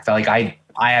impact. Like I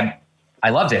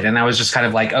loved it, and I was just kind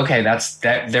of like, okay,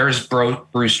 there's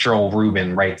Bruce Joel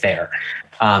Rubin right there.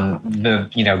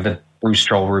 The Bruce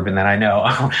Joel Rubin that I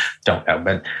know, don't know,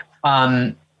 but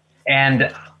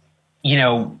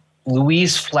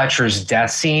Louise Fletcher's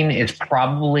death scene is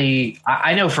probably,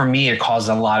 I know for me, it caused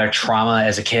a lot of trauma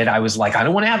as a kid. I was like, I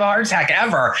don't want to have a heart attack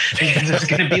ever because it's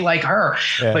going to be like her.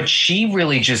 Yeah. But she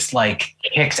really just like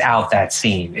kicks out that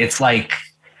scene. It's like,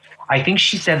 I think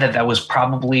she said that was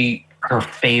probably her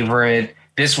favorite.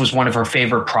 This was one of her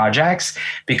favorite projects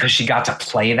because she got to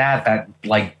play that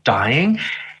like dying.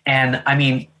 And I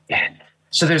mean,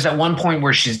 so there's that one point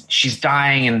where she's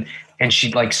dying and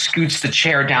she like scoots the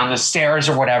chair down the stairs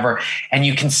or whatever. And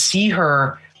you can see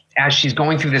her as she's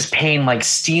going through this pain, like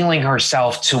steeling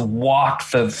herself to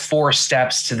walk the 4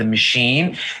 steps to the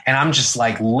machine. And I'm just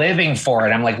like living for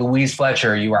it. I'm like, Louise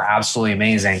Fletcher, you are absolutely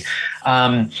amazing.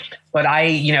 But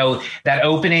that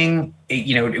opening,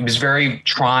 it was very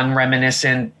Tron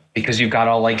reminiscent because you've got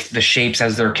all like the shapes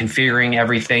as they're configuring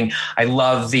everything. I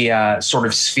love the sort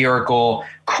of spherical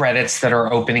credits that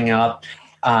are opening up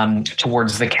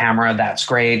towards the camera. That's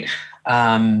great.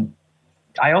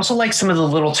 I also like some of the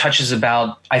little touches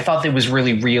about, I thought that was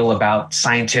really real about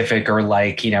scientific or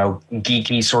like, you know,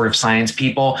 geeky sort of science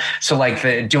people. So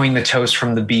like doing the toast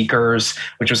from the beakers,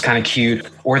 which was kind of cute,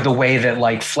 or the way that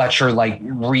like Fletcher like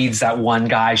reads that one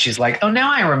guy. She's like, oh,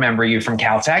 now I remember you from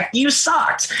Caltech. You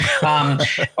sucked.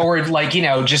 Or like, you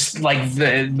know, just like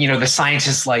the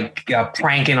scientists like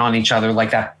pranking on each other,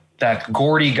 like that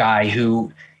Gordy guy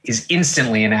who is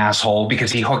instantly an asshole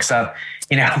because he hooks up,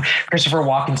 you know, Christopher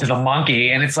Walken to the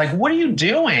monkey. And it's like, what are you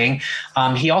doing?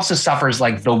 He also suffers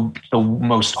like the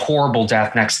most horrible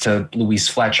death next to Louise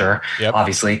Fletcher,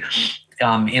 obviously,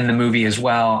 in the movie as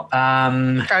well.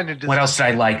 What else did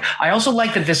I like? I also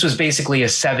like that this was basically a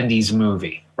 70s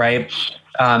movie, right?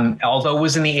 Although it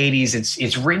was in the 80s,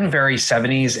 it's written very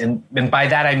 70s. And by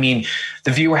that, I mean,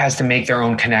 the viewer has to make their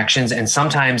own connections. And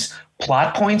sometimes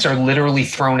plot points are literally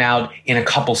thrown out in a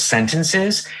couple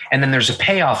sentences, and then there's a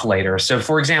payoff later. So,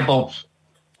 for example,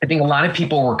 I think a lot of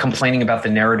people were complaining about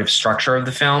the narrative structure of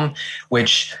the film,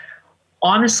 which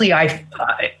honestly,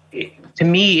 to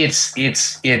me, it's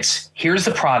here's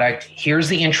the product, here's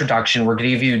the introduction. We're going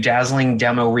to give you a dazzling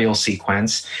demo reel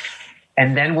sequence.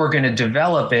 And then we're going to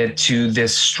develop it to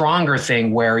this stronger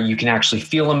thing where you can actually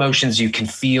feel emotions. You can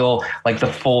feel like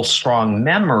the full strong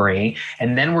memory.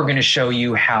 And then we're going to show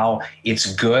you how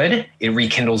it's good. It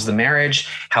rekindles the marriage,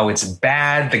 how it's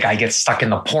bad. The guy gets stuck in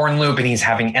the porn loop and he's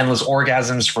having endless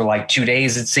orgasms for like 2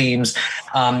 days, it seems.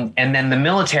 And then the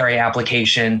military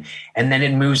application. And then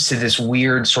it moves to this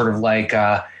weird sort of like,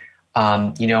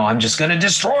 you know, I'm just going to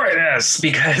destroy this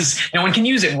because no one can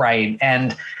use it right.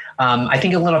 And I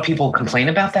think a lot of people complain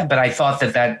about that, but I thought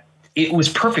that it was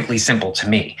perfectly simple to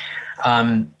me.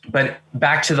 But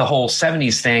back to the whole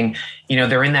 70s thing, you know,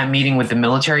 they're in that meeting with the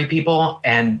military people,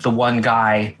 and the one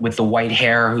guy with the white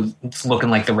hair who's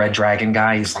looking like the Red Dragon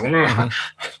guy, he's like,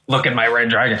 look at my Red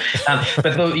Dragon.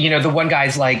 But the one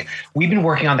guy's like, we've been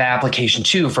working on the application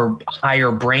too for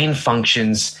higher brain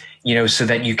functions, you know, so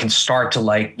that you can start to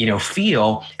like, you know,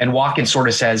 feel. And Walken sort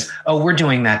of says, oh, we're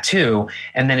doing that too.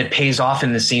 And then it pays off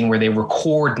in the scene where they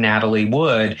record Natalie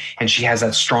Wood, and she has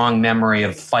that strong memory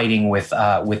of fighting with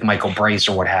Michael Brace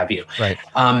or what have you. Right.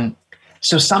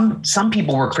 So some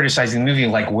people were criticizing the movie,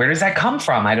 like, where does that come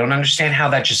from? I don't understand how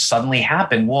that just suddenly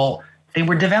happened. Well, they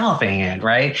were developing it,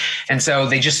 right? And so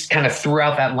they just kind of threw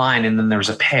out that line, and then there was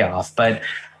a payoff. But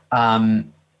I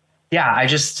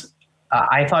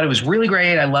thought it was really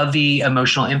great. I love the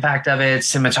emotional impact of it.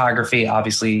 Cinematography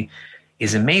obviously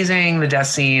is amazing. The death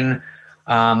scene.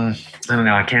 I don't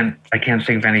know. I can't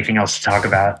think of anything else to talk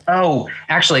about. Oh,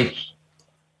 actually.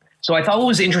 So I thought what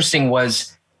was interesting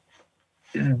was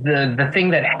the thing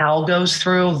that Hal goes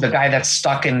through, the guy that's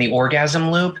stuck in the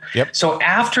orgasm loop. Yep. So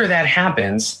after that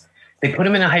happens, they put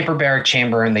him in a hyperbaric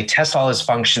chamber and they test all his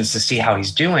functions to see how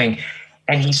he's doing.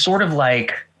 And he's sort of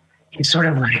like,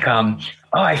 oh,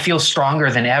 I feel stronger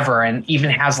than ever, and even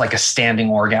has like a standing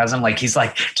orgasm. Like he's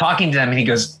like talking to them and he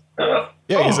goes, ugh.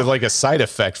 Yeah, he's like a side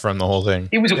effect from the whole thing.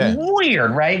 It was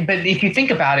weird, right? But if you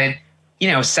think about it, you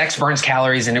know, sex burns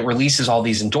calories and it releases all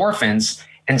these endorphins.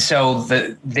 And so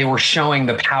they were showing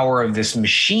the power of this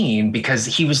machine because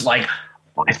he was like,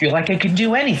 I feel like I could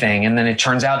do anything. And then it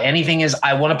turns out anything is,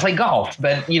 I want to play golf,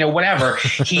 but you know, whatever.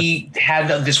 He had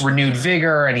this renewed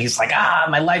vigor and he's like,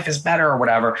 my life is better or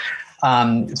whatever.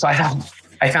 So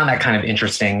I found that kind of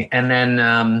interesting. And then,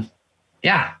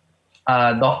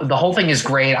 the whole thing is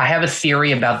great. I have a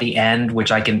theory about the end,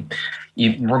 which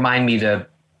you remind me to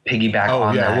piggyback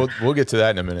on that. Oh yeah, we'll get to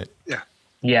that in a minute.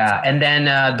 Yeah. And then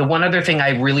the one other thing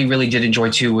I really, really did enjoy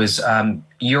too was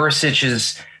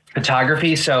Urisich's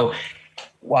photography. So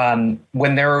when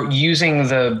they're using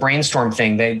the brainstorm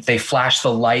thing, they flash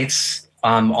the lights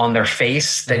on their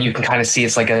face that you can kind of see.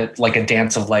 It's like a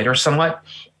dance of light or somewhat.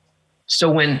 So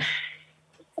when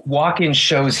Walken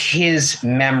shows his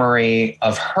memory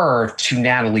of her to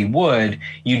Natalie Wood,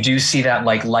 you do see that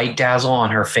like light dazzle on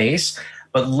her face.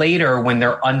 But later when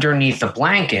they're underneath the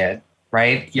blanket,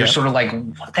 right, you're sort of like,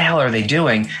 what the hell are they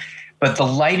doing? But the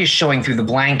light is showing through the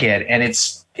blanket and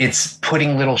it's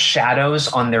putting little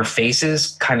shadows on their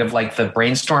faces, kind of like the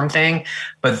brainstorm thing,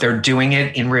 but they're doing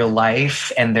it in real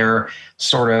life and they're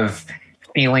sort of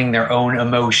feeling their own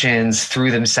emotions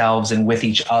through themselves and with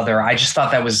each other. I just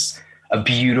thought that was a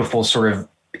beautiful sort of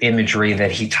imagery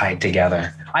that he tied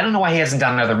together. I don't know why he hasn't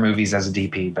done other movies as a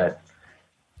DP, but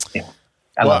yeah,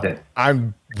 I loved it.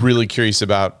 I'm really curious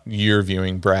about your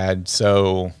viewing, Brad.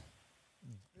 So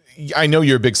I know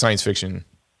you're a big science fiction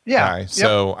guy.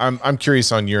 So I'm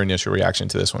curious on your initial reaction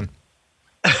to this one.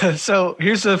 So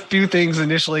here's a few things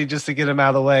initially just to get them out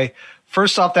of the way.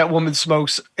 First off, that woman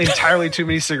smokes entirely too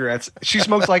many cigarettes. She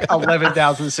smokes like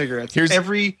 11,000 cigarettes.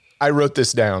 I wrote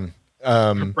this down.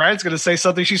 Brad's going to say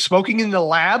something. She's smoking in the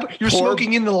lab. You're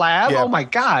smoking in the lab. Yeah. Oh my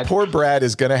God. Poor Brad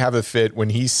is going to have a fit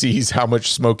when he sees how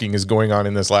much smoking is going on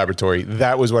in this laboratory.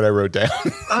 That was what I wrote down.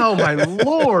 Oh my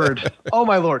Lord. Oh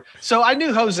my Lord. So I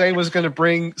knew Jose was going to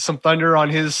bring some thunder on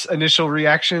his initial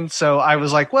reaction. So I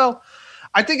was like, well,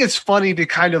 I think it's funny to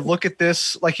kind of look at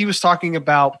this. Like he was talking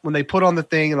about when they put on the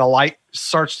thing and the light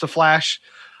starts to flash.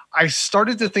 I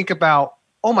started to think about,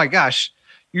 oh my gosh,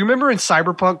 you remember in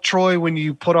Cyberpunk, Troy, when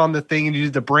you put on the thing and you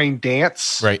did the brain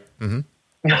dance? Right. Mm-hmm.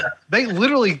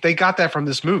 They got that from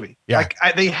this movie. Yeah. Like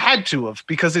they had to have,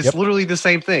 because it's literally the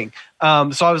same thing.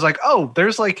 So I was like, oh,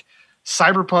 there's like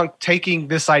Cyberpunk taking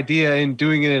this idea and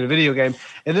doing it in a video game.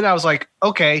 And then I was like,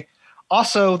 okay.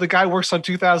 Also, the guy works on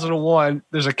 2001.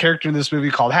 There's a character in this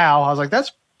movie called Hal. I was like,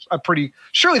 that's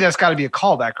surely that's got to be a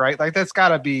callback, right? Like it's got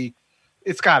to be.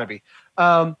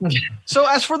 So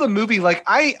as for the movie, like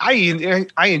I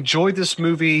enjoyed this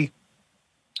movie.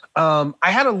 I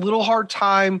had a little hard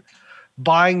time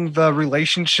buying the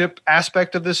relationship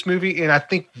aspect of this movie, and I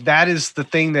think that is the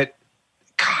thing that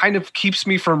kind of keeps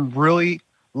me from really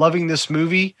loving this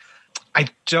movie. I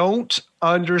don't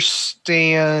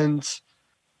understand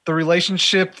the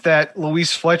relationship that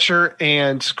Louise Fletcher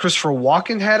and Christopher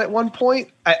Walken had at one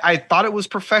point. I thought it was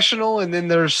professional, and then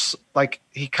there's like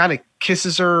he kind of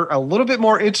kisses her a little bit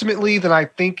more intimately than I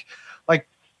think like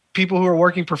people who are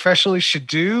working professionally should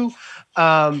do.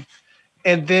 And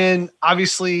then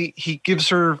obviously he gives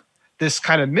her this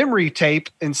kind of memory tape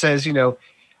and says, you know,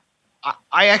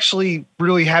 I actually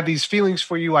really have these feelings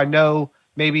for you. I know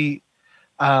maybe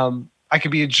I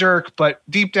could be a jerk, but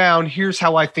deep down, here's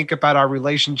how I think about our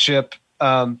relationship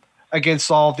against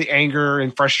all of the anger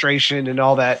and frustration and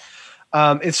all that.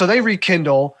 And so they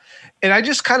rekindle. And I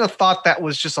just kind of thought that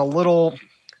was just a little,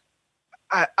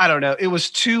 I don't know. It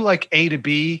was too like A to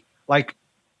B. Like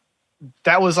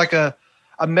that was like a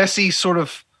messy sort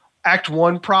of act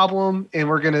 1 problem. And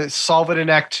we're going to solve it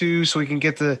in act 2 so we can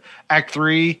get to act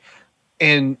 3.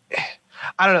 And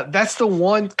I don't know. That's the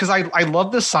one, because I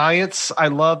love the science. I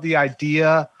love the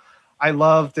idea. I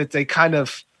love that they kind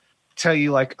of tell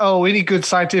you like, oh, any good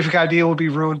scientific idea will be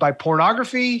ruined by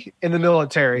pornography in the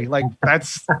military. Like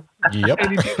that's, Yep.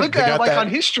 and if you look at it like on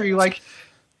history, like,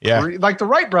 like the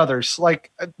Wright brothers,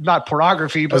 like not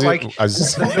porography, but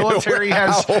the military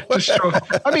has destroyed.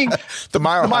 I mean, the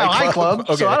Mile High Club.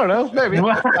 Okay. So I don't know, maybe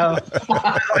like,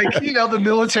 you know, the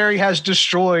military has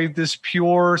destroyed this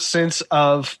pure sense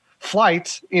of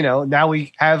flight. You know, now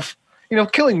we have, you know,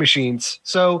 killing machines.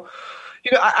 So,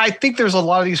 you know, I think there's a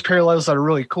lot of these parallels that are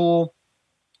really cool.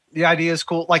 The idea is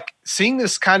cool. Like seeing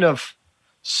this kind of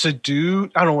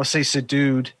subdued, I don't want to say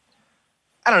subdued.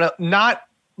 I don't know, not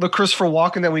the Christopher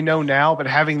Walken that we know now, but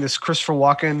having this Christopher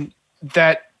Walken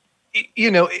that,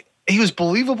 you know, he was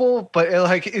believable, but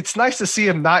like it's nice to see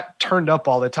him not turned up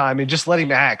all the time and just let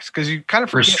him act, because you kind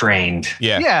of forget, restrained.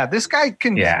 Yeah, this guy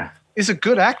is a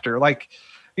good actor. Like,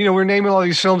 you know, we're naming all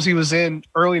these films he was in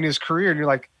early in his career, and you're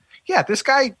like, yeah, this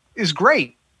guy is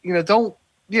great. You know,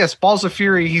 Balls of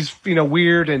Fury, he's, you know,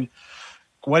 weird, and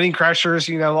Wedding Crashers,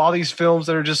 you know, all these films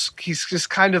that are just, he's just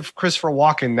kind of Christopher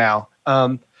Walken now.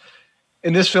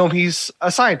 In this film, he's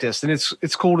a scientist, and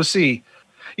it's cool to see.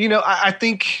 You know, I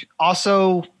think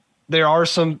also there are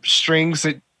some strings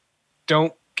that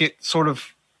don't get sort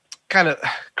of kind of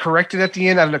corrected at the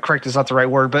end. I don't know, correct is not the right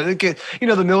word, but you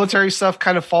know, the military stuff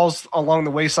kind of falls along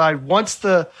the wayside. Once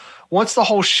the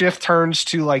whole shift turns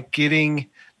to like getting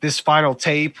this final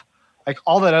tape, like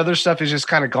all that other stuff is just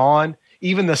kind of gone.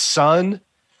 Even the son,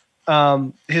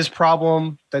 his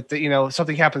problem that you know,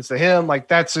 something happens to him, like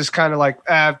that's just kind of like,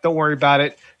 don't worry about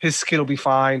it. His kid will be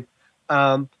fine.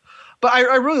 But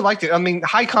I really liked it. I mean,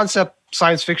 high concept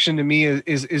science fiction to me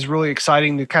is really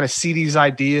exciting to kind of see these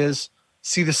ideas,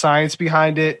 see the science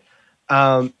behind it.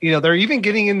 You know, they're even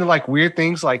getting into like weird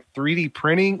things like 3D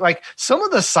printing. Like some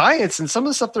of the science and some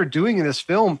of the stuff they're doing in this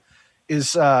film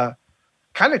is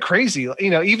kind of crazy. You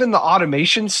know, even the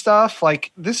automation stuff,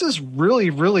 like this is really,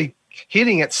 really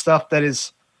hitting at stuff that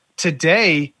is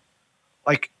today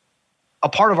like a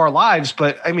part of our lives.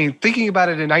 But I mean, thinking about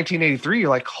it in 1983, you're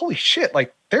like, holy shit,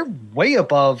 like they're way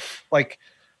above like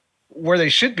where they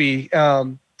should be.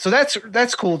 So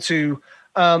that's cool too.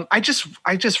 I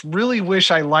just really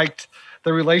wish I liked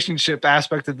the relationship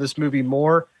aspect of this movie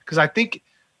more, because I think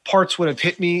parts would have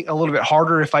hit me a little bit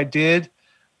harder if I did.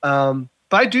 But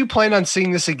I do plan on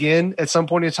seeing this again at some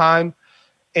point in time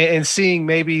and seeing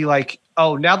maybe like,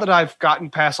 oh, now that I've gotten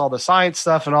past all the science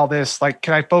stuff and all this, like,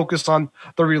 can I focus on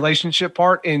the relationship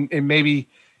part and maybe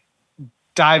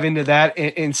dive into that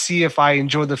and see if I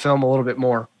enjoyed the film a little bit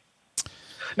more.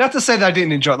 Not to say that I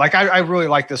didn't enjoy it. Like, I really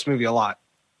like this movie a lot.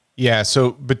 Yeah.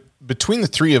 So, but between the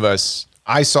three of us,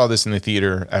 I saw this in the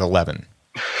theater at 11.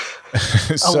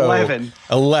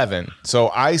 11. So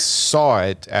I saw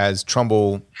it as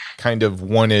Trumbull kind of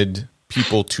wanted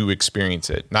people to experience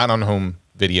it, not on home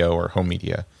video or home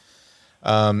media.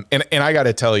 And I got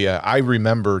to tell you, I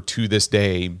remember to this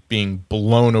day being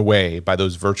blown away by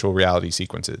those virtual reality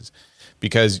sequences,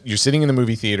 because you're sitting in the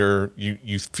movie theater,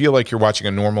 you feel like you're watching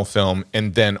a normal film,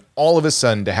 and then all of a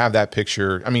sudden to have that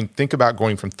picture, I mean, think about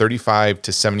going from 35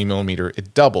 to 70 millimeter,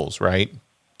 it doubles, right?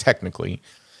 Technically.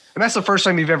 And that's the first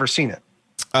time you've ever seen it.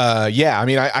 Yeah. I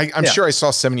mean, I'm sure I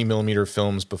saw 70 millimeter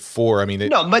films before. I mean,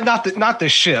 no, but not the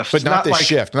shift. But not the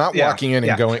shift, not walking in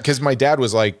and going, because my dad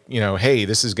was like, hey,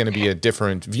 this is going to be a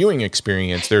different viewing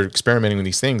experience. They're experimenting with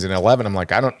these things. And at 11, I'm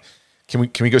like, can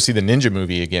we go see the Ninja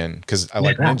movie again? Because I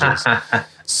like ninjas.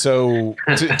 So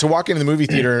to walk into the movie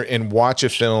theater and watch a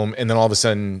film and then all of a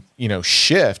sudden,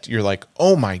 shift, you're like,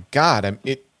 oh my God,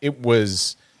 it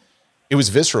was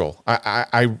visceral.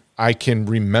 I can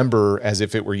remember as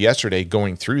if it were yesterday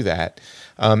going through that.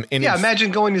 Imagine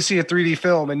going to see a 3D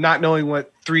film and not knowing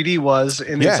what 3D was,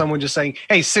 and then someone just saying,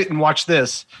 "Hey, sit and watch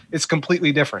this." It's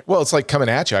completely different. Well, it's like coming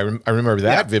at you. I remember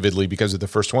that vividly because of the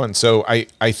first one. So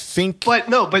I think, but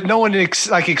no one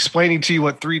explaining to you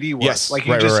what 3D was. Yes, like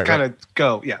you just kind of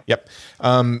go, Yep.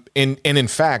 And in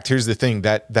fact, here's the thing,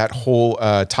 that whole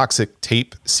toxic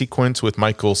tape sequence with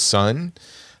Michael's son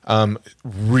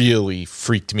really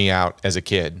freaked me out as a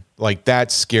kid. Like,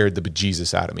 that scared the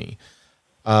bejesus out of me.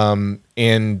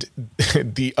 And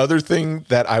the other thing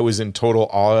that I was in total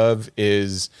awe of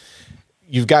is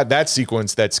you've got that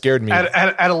sequence that scared me.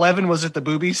 At 11, was it the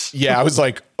boobies? Yeah, I was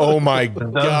like, oh my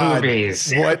God,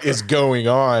 boobies. What is going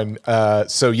on?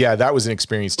 So yeah, that was an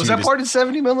experience too. Was that part in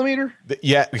 70 millimeter?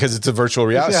 Yeah, because it's a virtual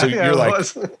reality. So you're like,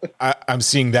 I'm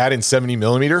seeing that in 70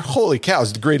 millimeter. Holy cow,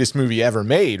 it's the greatest movie ever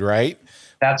made, right?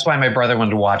 That's why my brother wanted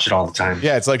to watch it all the time.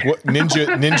 Yeah, it's like, what,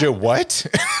 ninja what?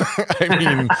 I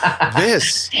mean,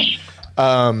 this.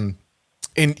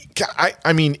 And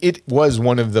I mean, it was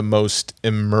one of the most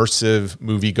immersive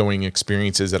movie-going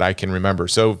experiences that I can remember.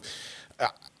 So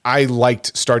I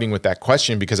liked starting with that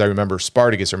question because I remember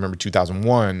Spartacus. I remember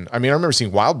 2001. I mean, I remember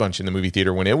seeing Wild Bunch in the movie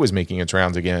theater when it was making its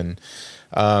rounds again.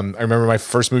 I remember my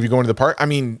first movie going to the park. I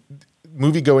mean,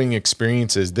 movie-going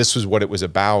experiences, this was what it was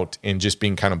about, and just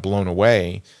being kind of blown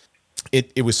away.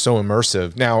 It was so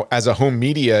immersive. Now, as a home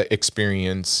media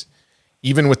experience,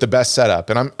 even with the best setup,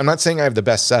 and I'm not saying I have the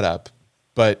best setup,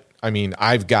 but I mean,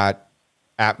 I've got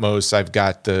Atmos, I've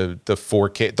got the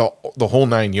 4K, the whole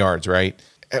 9 yards, right?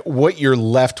 What you're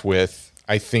left with,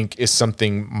 I think, is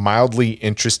something mildly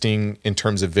interesting in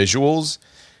terms of visuals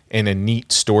and a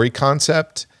neat story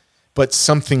concept, but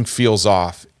something feels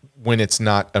off when it's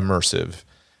not immersive.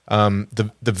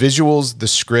 The visuals, the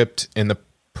script, and the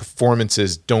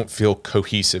performances don't feel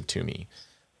cohesive to me.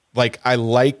 Like, I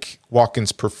like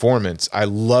Walken's performance. I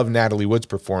love Natalie Wood's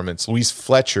performance. Louise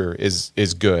Fletcher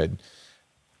is good,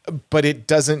 but it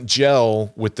doesn't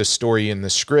gel with the story and the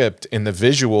script and the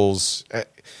visuals.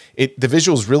 The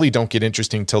visuals really don't get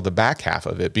interesting till the back half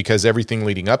of it, because everything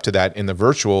leading up to that in the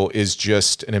virtual is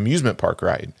just an amusement park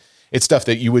ride. It's stuff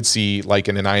that you would see like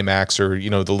in an IMAX, or,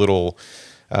 the little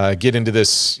get into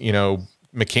this,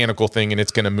 mechanical thing and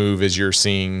it's going to move as you're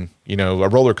seeing, a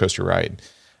roller coaster ride.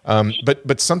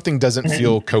 But something doesn't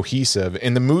feel cohesive,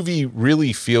 and the movie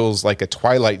really feels like a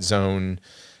Twilight Zone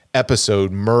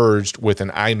episode merged with an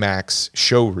IMAX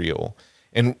show reel.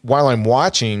 And while I'm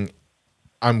watching,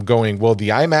 I'm going, well, the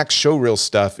IMAX show reel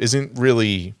stuff isn't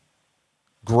really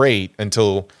great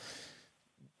until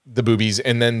the boobies,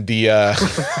 and then the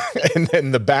and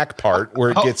then the back part where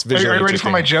it gets visually. Are you ready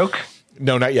for my joke?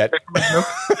 No, not yet.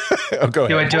 Oh, go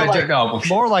ahead. Do it. Go.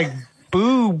 More like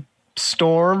boob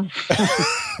storm.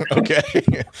 Okay.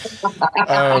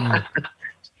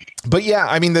 But yeah,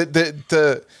 I mean,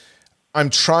 the I'm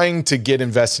trying to get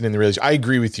invested in the relationship. I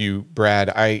agree with you, Brad.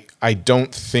 I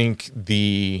don't think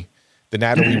the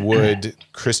Natalie Wood,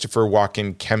 Christopher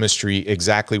Walken chemistry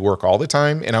exactly work all the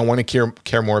time, and I want to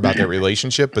care more about that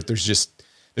relationship, but there's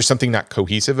something not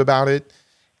cohesive about it,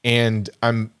 and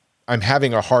I'm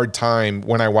having a hard time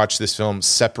when I watch this film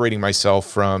separating myself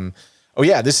from, oh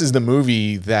yeah, this is the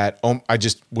movie that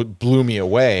blew me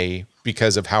away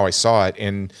because of how I saw it.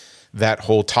 And that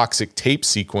whole toxic tape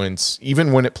sequence,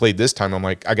 even when it played this time, I'm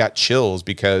like, I got chills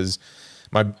because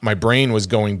my brain was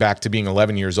going back to being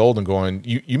 11 years old and going,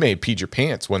 you may have peed your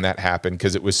pants when that happened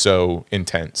because it was so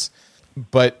intense.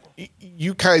 But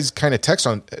you guys kind of touched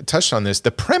on this.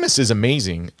 The premise is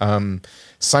amazing.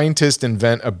 Scientists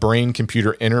invent a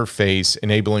brain-computer interface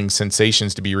enabling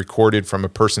sensations to be recorded from a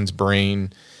person's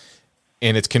brain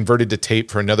and it's converted to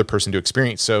tape for another person to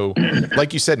experience. So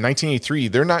like you said, 1983,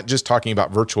 they're not just talking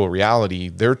about virtual reality.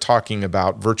 They're talking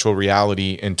about virtual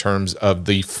reality in terms of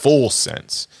the full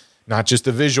sense, not just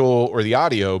the visual or the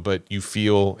audio, but you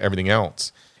feel everything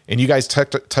else. And you guys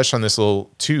touched on this a little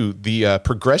too. The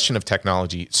progression of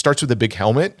technology starts with a big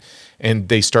helmet, and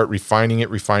they start refining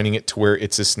it to where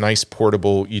it's this nice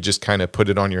portable, you just kind of put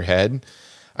it on your head.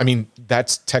 I mean,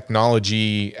 that's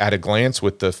technology at a glance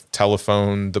with the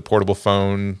telephone, the portable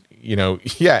phone,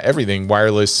 everything,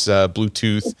 wireless,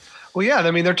 Bluetooth. Well, yeah.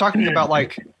 I mean, they're talking about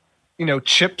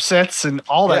chipsets and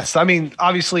all that stuff. I mean,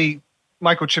 obviously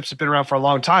microchips have been around for a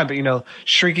long time, but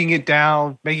shrinking it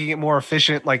down, making it more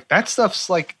efficient, like that stuff's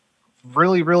like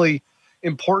really, really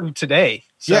important today.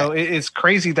 So it's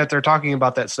crazy that they're talking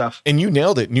about that stuff. And you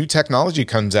nailed it. New technology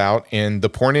comes out, and the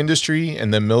porn industry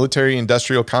and the military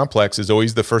industrial complex is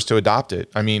always the first to adopt it.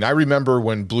 I mean, I remember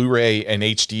when Blu-ray and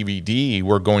HD-DVD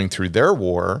were going through their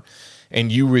war,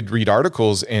 and you would read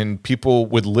articles and people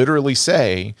would literally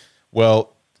say,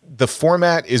 well, the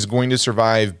format is going to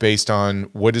survive based on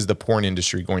what is the porn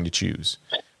industry going to choose,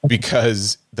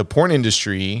 because the porn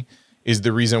industry is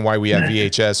the reason why we have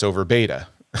VHS over beta.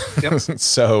 Yep.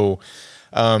 So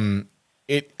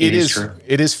it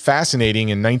is fascinating.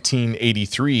 In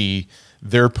 1983,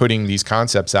 they're putting these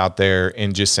concepts out there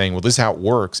and just saying, well, this is how it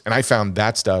works. And I found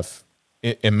that stuff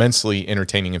immensely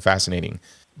entertaining and fascinating.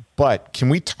 But can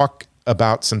we talk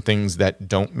about some things that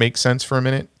don't make sense for a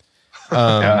minute?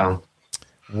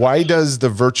 Why does the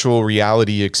virtual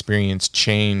reality experience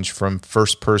change from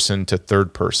first person to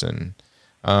third person?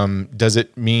 Does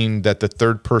it mean that the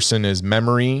third person is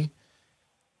memory,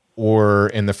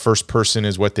 and the first person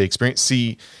is what they experience?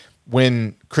 See,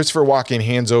 when Christopher Walken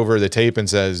hands over the tape and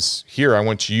says, here, I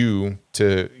want you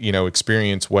to,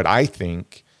 experience what I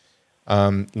think,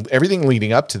 everything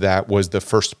leading up to that was the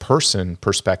first person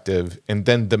perspective. And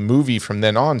then the movie from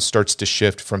then on starts to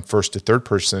shift from first to third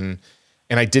person.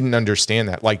 And I didn't understand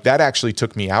that. Like, that actually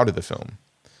took me out of the film.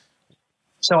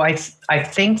 So I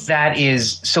think that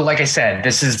is, so like I said,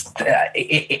 this is,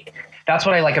 that's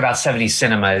what I like about 70s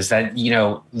cinema, is that,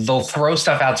 they'll throw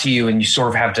stuff out to you and you sort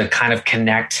of have to kind of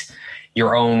connect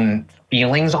your own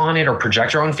feelings on it or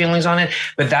project your own feelings on it.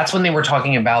 But that's when they were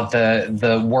talking about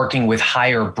the working with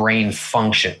higher brain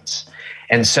functions.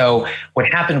 And so what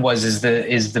happened is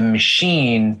the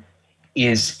machine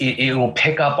it will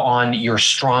pick up on your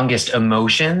strongest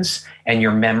emotions and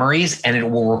your memories, and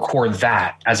it will record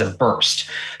that as a burst.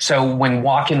 So when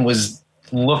Walken was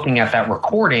looking at that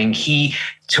recording, he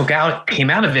came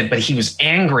out of it, but he was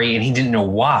angry and he didn't know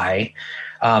why.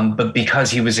 But because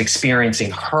he was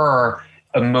experiencing her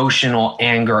emotional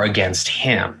anger against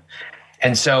him.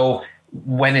 And so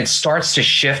when it starts to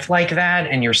shift like that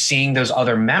and you're seeing those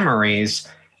other memories,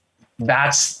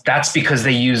 that's because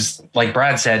they use, like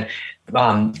Brad said,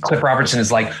 Cliff Robertson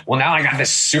is like, well, now I got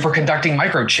this superconducting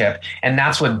microchip. And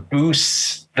that's what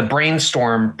boosts the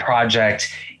Brainstorm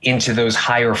project into those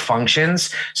higher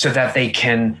functions so that they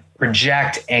can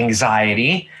project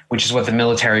anxiety, which is what the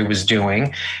military was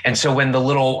doing. And so when the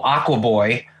little Aqua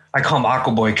Boy, I call him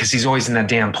Aqua Boy because he's always in that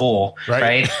damn pool,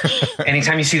 right?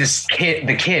 Anytime you see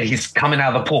the kid, he's coming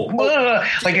out of the pool.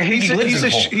 Like he's a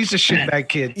shitbag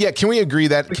kid. Yeah, can we agree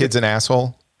that kid's an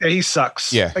asshole? Yeah, he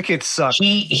sucks. Yeah. That kid sucks.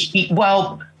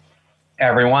 Well,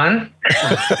 everyone,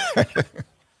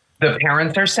 the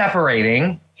parents are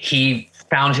separating. He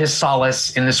found his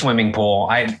solace in the swimming pool.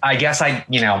 I guess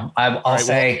I'll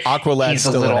say Aqualad's he's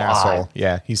still a little an asshole. odd.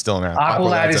 Yeah, he's still an asshole.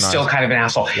 Aqualad is still kind of an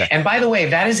asshole. Yeah. And by the way,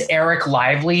 that is Eric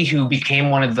Lively, who became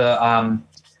one of the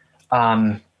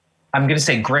I'm going to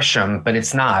say Grisham, but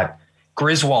it's not.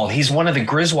 Griswold. He's one of the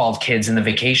Griswold kids in the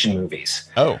Vacation movies.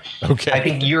 Oh, okay. I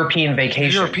think European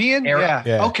Vacation.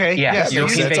 Yeah. Okay. Yeah.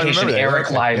 European Vacation. Eric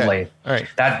Lively. Yeah. All right.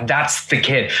 That's the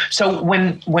kid. So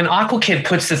when Aqua Kid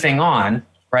puts the thing on,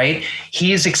 right,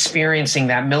 he is experiencing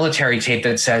that military tape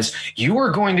that says you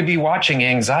are going to be watching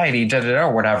anxiety,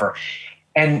 or whatever,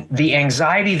 and the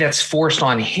anxiety that's forced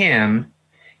on him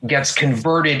gets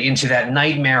converted into that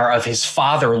nightmare of his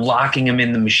father locking him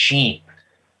in the machine,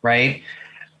 right?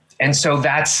 And so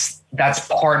that's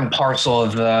part and parcel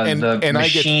of the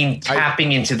machine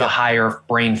tapping into the higher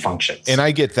brain functions. And I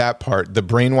get that part, the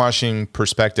brainwashing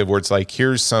perspective, where it's like,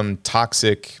 here's some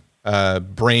toxic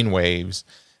brain waves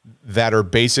that are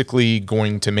basically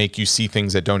going to make you see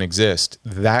things that don't exist.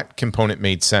 That component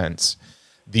made sense.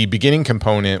 The beginning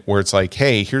component where it's like,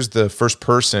 hey, here's the first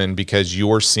person because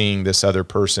you're seeing this other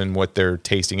person, what they're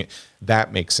tasting,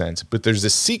 that makes sense. But there's a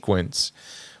sequence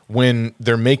when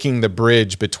they're making the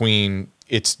bridge between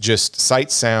it's just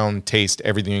sight, sound, taste,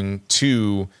 everything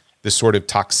to this sort of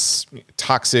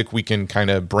toxic, we can kind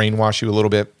of brainwash you a little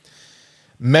bit.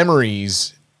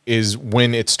 Memories is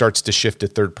when it starts to shift to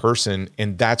third person.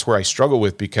 And that's where I struggle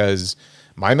with, because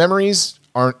my memories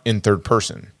aren't in third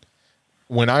person.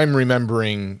 When I'm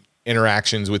remembering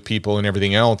interactions with people and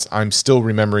everything else, I'm still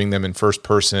remembering them in first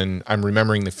person. I'm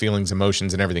remembering the feelings,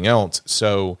 emotions, and everything else.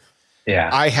 So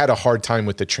yeah, I had a hard time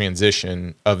with the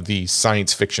transition of the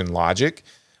science fiction logic,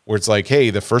 where it's like, hey,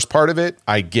 the first part of it,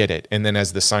 I get it. And then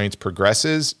as the science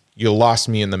progresses, you lost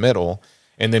me in the middle.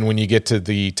 And then when you get to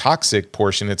the toxic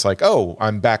portion, it's like, oh,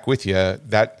 I'm back with you.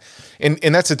 And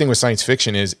that's the thing with science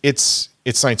fiction is it's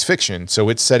science fiction. So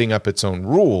it's setting up its own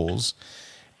rules.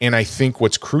 And I think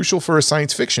what's crucial for a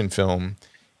science fiction film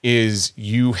is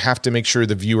you have to make sure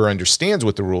the viewer understands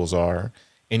what the rules are,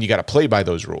 and you got to play by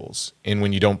those rules. And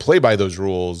when you don't play by those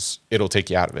rules, it'll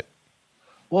take you out of it.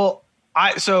 Well,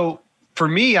 so for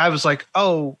me, I was like,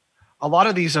 oh, a lot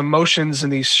of these emotions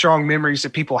and these strong memories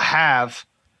that people have,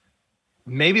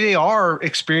 maybe they are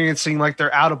experiencing like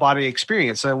their out of body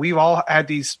experience. And we've all had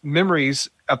these memories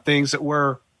of things that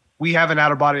we have an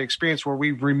out of body experience where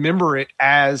we remember it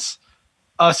as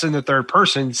us in the third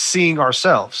person seeing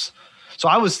ourselves. So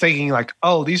I was thinking like,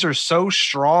 oh, these are so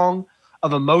strong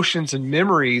of emotions and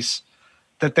memories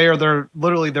that they're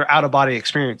literally their out of body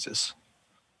experiences.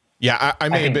 Yeah, I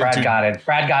may have been Brad got it.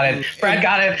 Brad got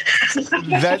it.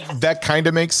 that kind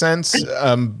of makes sense.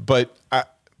 But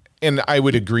I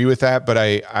would agree with that. But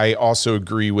I also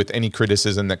agree with any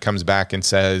criticism that comes back and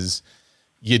says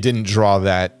you didn't draw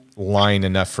that line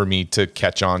enough for me to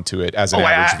catch on to it as an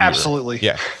average viewer. Absolutely.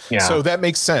 Yeah. So that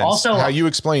makes sense. Also, how you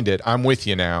explained it, I'm with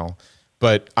you now.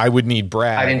 But I would need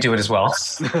Brad. I didn't do it as well.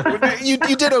 You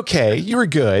did okay. You were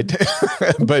good.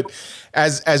 But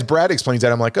as Brad explains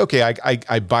that, I'm like, okay,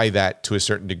 I buy that to a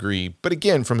certain degree. But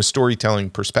again, from a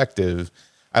storytelling perspective,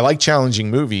 I like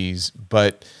challenging movies.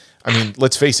 But I mean,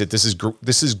 let's face it,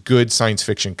 this is good science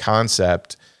fiction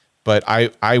concept. But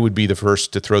I would be the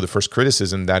first to throw the first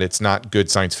criticism that it's not good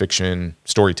science fiction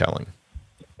storytelling.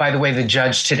 By the way, the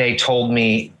judge today told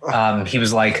me, he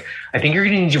was like, I think you're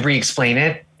going to need to re-explain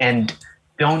it. And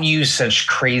don't use such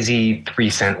crazy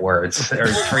 3-cent words or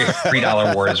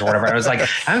 $3 words or whatever. I was like,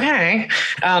 okay.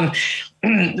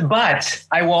 But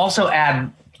I will also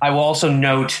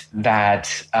note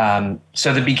that,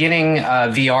 so the beginning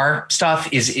VR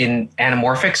stuff is in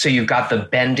anamorphic. So you've got the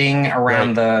bending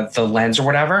around the lens or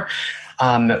whatever,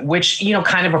 which,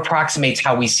 kind of approximates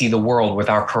how we see the world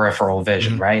with our peripheral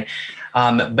vision, right?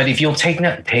 But if you'll take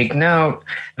note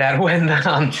that when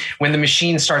the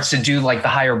machine starts to do like the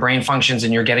higher brain functions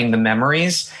and you're getting the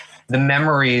memories,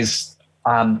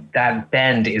 that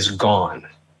bend is gone.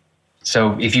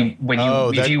 So if you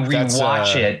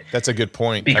rewatch it, that's a good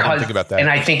point. I didn't think about that. And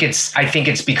I think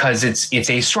it's because it's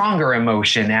a stronger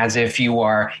emotion, as if you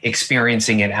are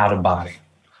experiencing it out of body.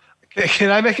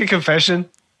 Can I make a confession?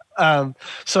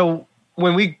 So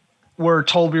when we were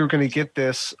told we were going to get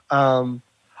this,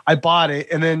 I bought it,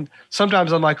 and then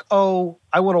sometimes I'm like, oh,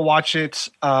 I want to watch it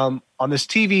on this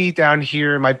TV down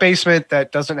here in my basement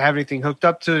that doesn't have anything hooked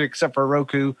up to it except for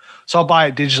Roku, so I'll buy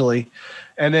it digitally.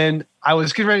 And then I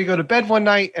was getting ready to go to bed one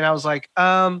night, and I was like,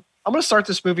 I'm going to start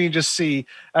this movie and just see.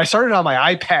 And I started on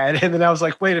my iPad, and then I was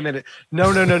like, wait a minute.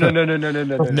 No. This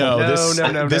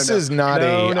is not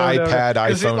an iPad,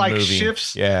 iPhone it like movie.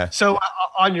 Shifts. Yeah. So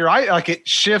on your it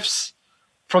shifts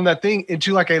from that thing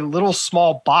into like a little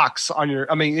small box on your,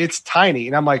 it's tiny.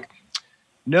 And I'm like,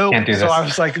 no. So I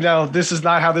was like, no, this is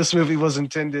not how this movie was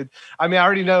intended. I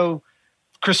already know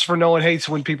Christopher Nolan hates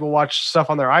when people watch stuff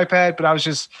on their iPad, but I was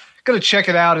just going to check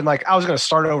it out. And like, I was going to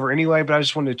start over anyway, but I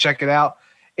just wanted to check it out.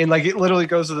 And like, it literally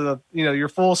goes to the, your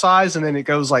full size. And then it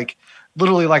goes like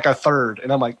literally like a third. And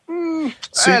I'm like,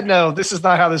 no, this is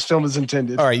not how this film is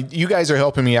intended. All right. You guys are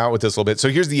helping me out with this a little bit. So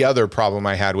here's the other problem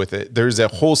I had with it. There's a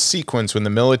whole sequence when the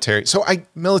military,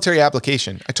 military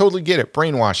application, I totally get it.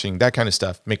 Brainwashing, that kind of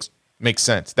stuff makes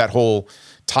sense. That whole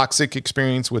toxic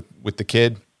experience with the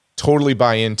kid, totally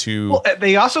buy into. Well,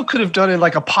 they also could have done it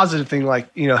like a positive thing,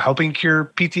 like, helping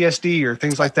cure PTSD or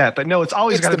things like that. But no, it's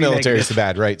always got to be the military negative. is the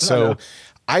bad, right? So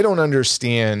I don't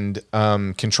understand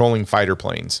controlling fighter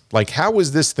planes. Like, how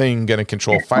is this thing going to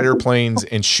control fighter planes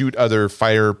and shoot other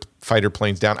fighter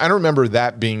planes down? I don't remember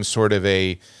that being sort of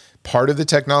a part of the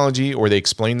technology, or they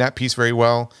explained that piece very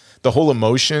well. The whole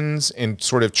emotions and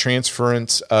sort of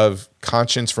transference of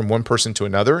conscience from one person to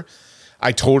another,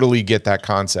 I totally get that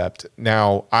concept.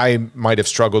 Now, I might have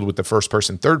struggled with the first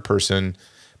person, third person,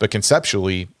 but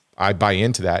conceptually, I buy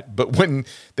into that. But when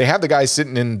they have the guy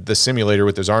sitting in the simulator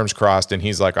with his arms crossed and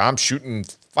he's like, I'm shooting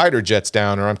fighter jets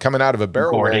down, or I'm coming out of a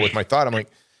barrel roll with my thought, I'm like,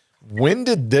 when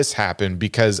did this happen?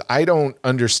 Because I don't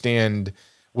understand.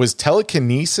 Was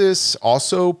telekinesis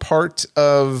also part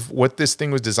of what this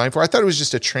thing was designed for? I thought it was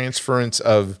just a transference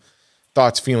of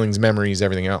thoughts, feelings, memories,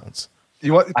 everything else.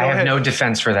 I have no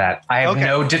defense for that. I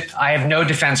have no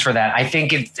defense for that. I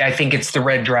think it's the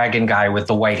Red Dragon guy with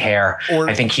the white hair.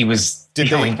 I think he was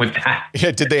dealing with that.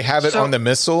 Yeah. Did they have it on the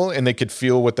missile and they could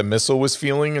feel what the missile was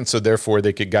feeling, and so therefore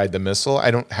they could guide the missile?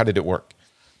 How did it work?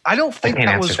 I don't think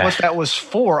that was what that was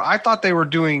for. I thought they were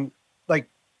doing like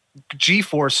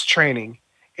G-force training,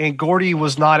 and Gordy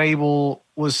was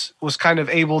kind of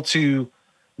able to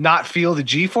not feel the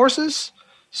G-forces.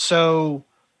 So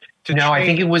I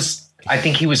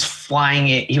think he was flying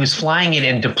it. He was flying it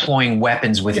and deploying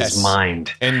weapons with his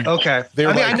mind. And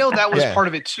I know that was part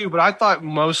of it too, but I thought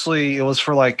mostly it was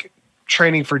for like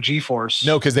training for G-force.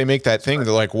 No, because they make that thing.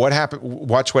 They're like, "What happened?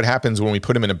 Watch what happens when we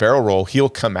put him in a barrel roll. He'll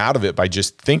come out of it by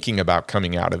just thinking about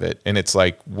coming out of it." And it's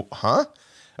like, huh?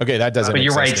 Okay, that doesn't. But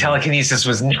you're right. Telekinesis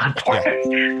was not part of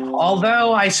it.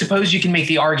 Although I suppose you can make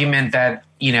the argument that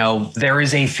there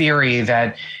is a theory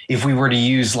that if we were to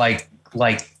use like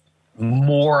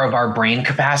more of our brain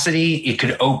capacity, it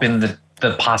could open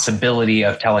the possibility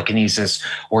of telekinesis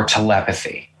or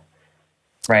telepathy,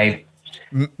 right?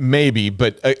 Maybe,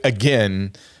 but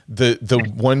again,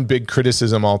 the one big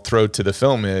criticism I'll throw to the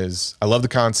film is I love the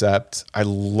concept, I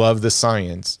love the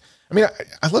science. I mean,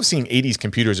 I love seeing 80s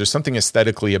computers. There's something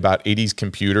aesthetically about 80s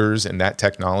computers and that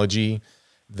technology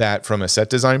that from a set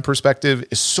design perspective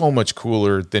is so much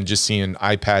cooler than just seeing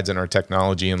iPads and our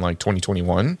technology in like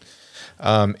 2021.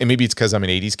 And maybe it's because I'm an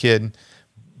 80s kid,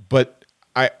 but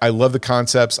I love the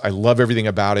concepts. I love everything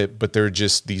about it, but there are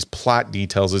just these plot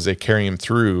details as they carry them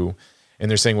through. And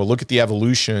they're saying, well, look at the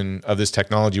evolution of this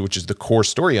technology, which is the core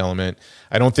story element.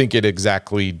 I don't think it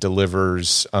exactly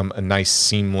delivers a nice,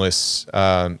 seamless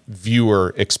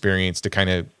viewer experience to kind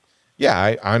of,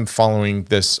 I'm following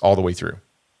this all the way through.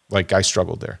 Like I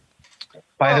struggled there.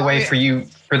 By the way, for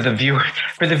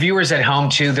the viewers at home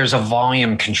too, there's a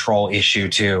volume control issue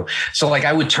too. So like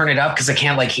I would turn it up because I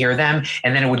can't like hear them,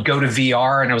 and then it would go to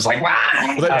VR, and it was like,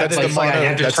 wow. Well, that's the mono, I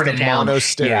had to turn it down. Mono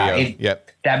stereo. Yep.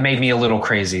 That made me a little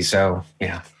crazy. So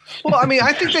yeah. Well, I mean,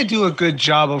 I think they do a good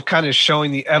job of kind of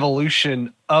showing the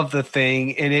evolution of the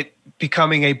thing and it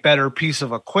becoming a better piece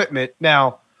of equipment.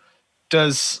 Now,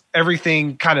 does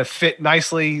everything kind of fit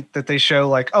nicely that they show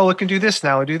like, oh, it can do this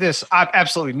now and do this?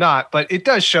 Absolutely not. But it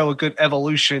does show a good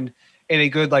evolution and a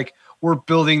good, like, we're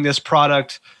building this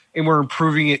product and we're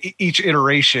improving it each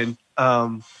iteration,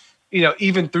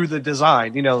 even through the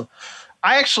design.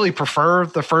 I actually prefer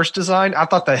the first design. I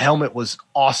thought the helmet was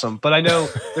awesome, but I know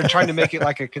they're trying to make it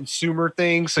like a consumer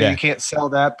thing, so you can't sell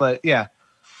that. But yeah.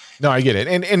 No, I get it.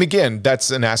 And again,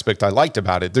 that's an aspect I liked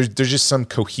about it. There's just some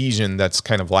cohesion that's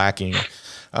kind of lacking.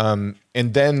 And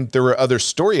then there were other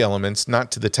story elements,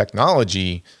 not to the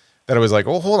technology, that I was like,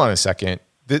 oh, hold on a second.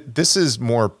 This is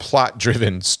more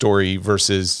plot-driven story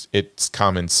versus it's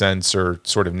common sense or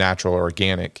sort of natural or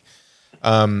organic.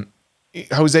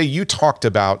 Jose, you talked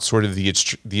about sort of the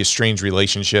estranged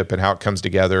relationship and how it comes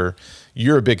together.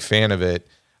 You're a big fan of it.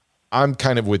 I'm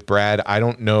kind of with Brad. I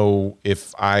don't know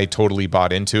if I totally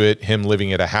bought into it. Him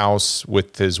living at a house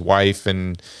with his wife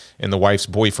and the wife's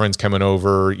boyfriend's coming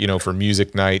over, for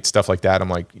music night, stuff like that. I'm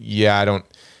like, yeah,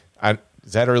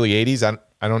 is that early 80s?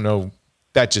 I don't know.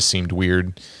 That just seemed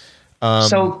weird.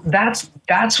 So that's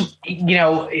I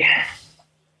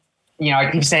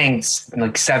keep saying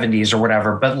like 70s or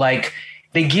whatever, but like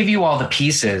they give you all the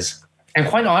pieces. And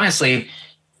quite honestly,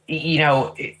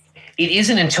 it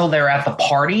isn't until they're at the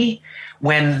party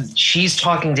when she's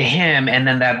talking to him and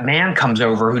then that man comes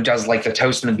over who does like the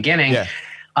toast in the beginning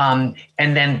and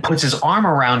then puts his arm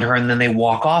around her and then they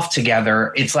walk off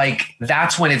together. It's like,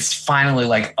 that's when it's finally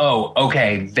like, oh,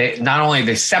 okay. Not only are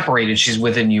they separated, she's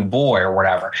with a new boy or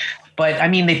whatever. But I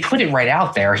mean, they put it right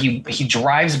out there. He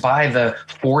drives by the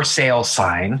for sale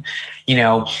sign,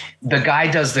 the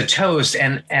guy does the toast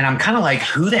and I'm kind of like,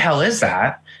 who the hell is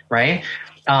that? Right.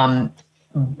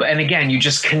 And again, you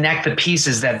just connect the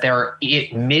pieces that they're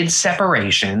mid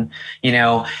separation,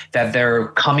 that they're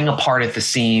coming apart at the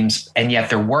seams and yet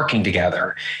they're working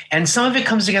together. And some of it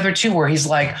comes together too, where he's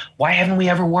like, why haven't we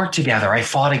ever worked together? I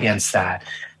fought against that.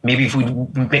 Maybe if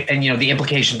the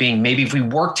implication being maybe if we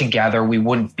worked together, we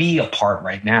wouldn't be apart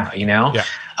right now, Yeah.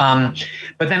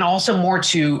 But then also more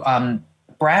to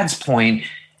Brad's point,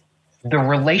 the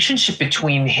relationship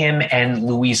between him and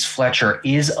Louise Fletcher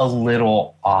is a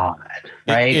little odd,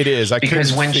 right? It is. I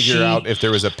couldn't figure out if there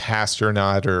was a past or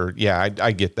not, or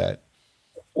I get that.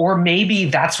 Or maybe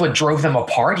that's what drove them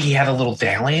apart. He had a little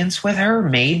dalliance with her,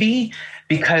 maybe.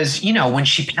 because, when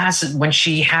she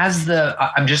has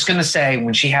I'm just going to say,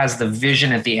 when she has the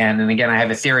vision at the end, and again, I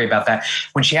have a theory about that.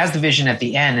 When she has the vision at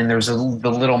the end and there's the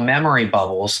little memory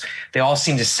bubbles, they all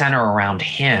seem to center around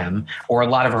him, or a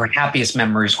lot of her happiest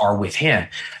memories are with him.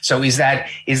 So is that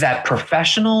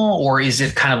professional, or is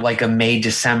it kind of like a May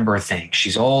December thing?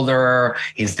 She's older.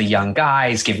 He's the young guy.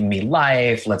 He's giving me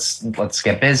life. Let's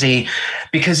get busy,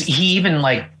 because he even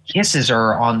like kisses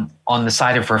her on the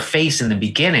side of her face in the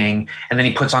beginning, and then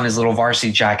he puts on his little varsity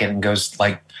jacket and goes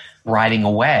like riding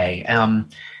away. And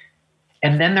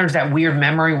then there's that weird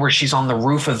memory where she's on the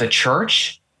roof of the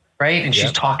church, right? And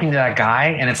she's talking to that guy,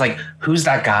 and it's like, who's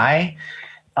that guy?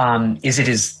 Is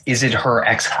it her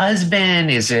ex-husband?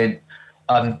 Is it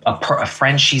a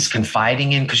friend she's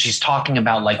confiding in? Because she's talking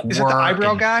about like Is work. it the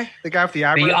eyebrow guy? The guy with the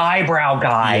eyebrow? The eyebrow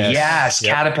guy. Yes.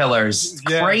 Yep. Caterpillars.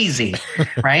 Yeah. Crazy.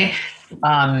 Right.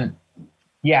 But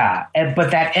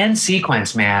that end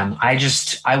sequence, man, I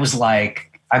was like,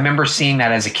 I remember seeing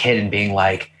that as a kid and being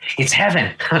like, it's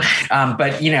heaven.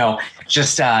 But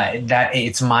that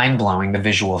it's mind blowing, the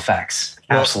visual effects.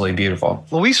 Absolutely beautiful.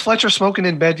 Louise Fletcher smoking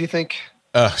in bed, do you think?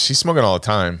 She's smoking all the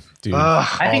time, dude.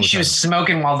 I think she was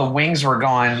smoking while the wings were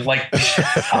going like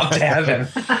up to heaven.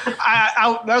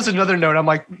 That was another note. I'm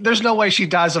like, there's no way she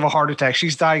dies of a heart attack.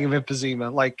 She's dying of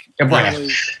emphysema. Like, Right.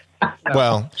 really,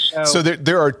 Well, No. so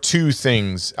there are two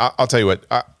things. I'll tell you what.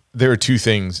 There are two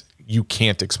things you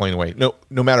can't explain away.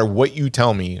 No matter what you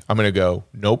tell me, I'm going to go,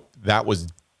 nope, that was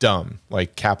dumb.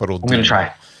 Like capital D. I'm going to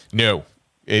try. No,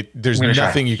 there's I'm gonna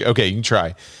nothing you can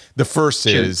try. The first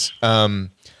is,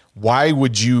 why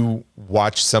would you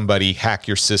watch somebody hack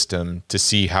your system to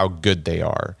see how good they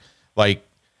are? Like,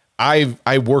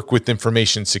 I work with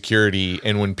information security,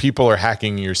 and when people are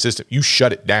hacking your system, you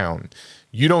shut it down.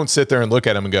 You don't sit there and look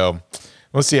at them and go,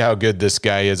 let's see how good this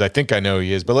guy is. I think I know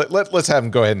he is, but let's have him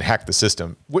go ahead and hack the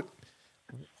system. What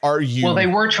are you? Well, they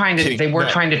were trying to kidding?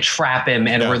 trying to trap him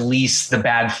and release the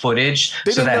bad footage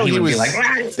so that he would be like,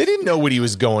 they didn't know what he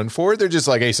was going for. They're just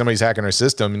like, hey, somebody's hacking our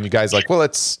system, and you guys like, well,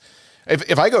 let's.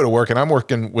 If I go to work and I'm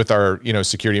working with our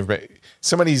security information,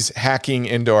 somebody's hacking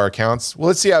into our accounts. Well,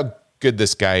 let's see how good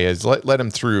this guy is. Let him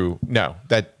through. No,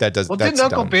 that doesn't. well, that's didn't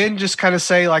Uncle dumb. Ben just kind of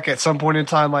say, like, at some point in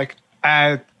time, like,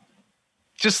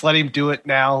 just let him do it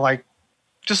now. Like,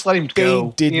 just let him They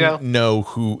go. didn't know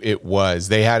who it was.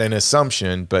 They had an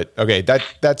assumption, but okay,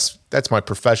 that's my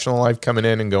professional life coming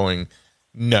in and going,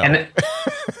 no.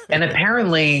 and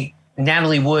apparently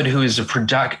Natalie Wood, who is a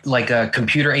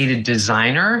computer aided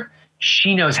designer,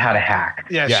 she knows how to hack.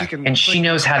 Yeah, Yeah. she can. And she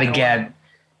knows how to get.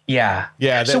 Yeah.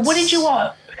 Yeah, So what that's-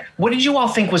 did you all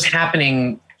think was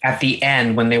happening at the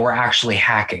end when they were actually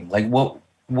hacking? Like what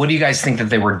do you guys think that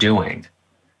they were doing?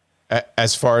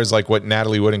 As far as like what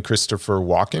Natalie Wood and Christopher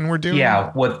Walken were doing?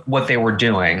 Yeah, what they were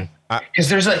doing.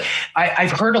 Because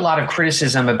I've heard a lot of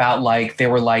criticism about like they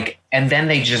were like, and then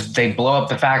they blow up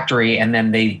the factory and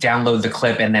then they download the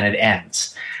clip and then it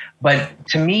ends. But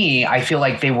to me, I feel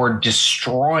like they were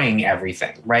destroying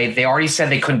everything, right? They already said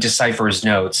they couldn't decipher his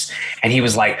notes. And he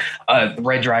was like,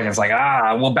 Red Dragon's like,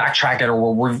 we'll backtrack it or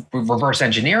we'll reverse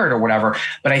engineer it or whatever.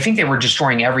 But I think they were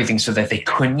destroying everything so that they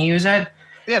couldn't use it.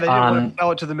 Yeah, they didn't want to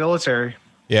sell it to the military.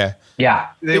 Yeah. Yeah.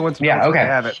 They want to okay.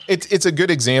 have it. It's a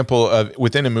good example of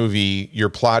within a movie, your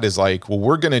plot is like, well,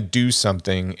 we're going to do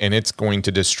something and it's going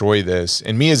to destroy this.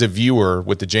 And me as a viewer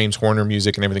with the James Horner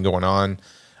music and everything going on,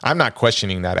 I'm not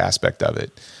questioning that aspect of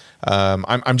it.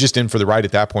 I'm just in for the ride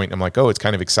at that point. I'm like, oh, it's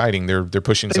kind of exciting. They're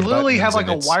pushing. They some literally have buttons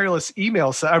like and a wireless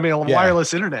email set. I mean, a Yeah.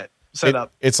 wireless internet set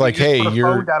up. It's like, You just hey, put a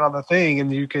you're phone down on the thing,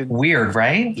 and you can. Weird,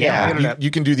 right? Yeah, internet.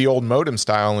 you can do the old modem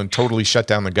style and totally shut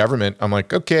down the government. I'm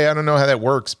like, okay, I don't know how that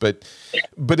works, but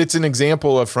it's an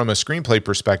example of from a screenplay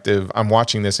perspective. I'm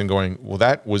watching this and going, well,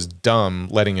 that was dumb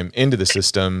letting him into the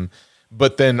system.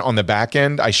 But then on the back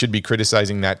end, I should be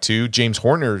criticizing that too. James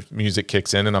Horner music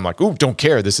kicks in and I'm like, ooh, don't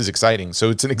care. This is exciting. So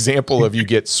it's an example of you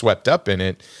get swept up in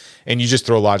it and you just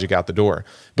throw logic out the door.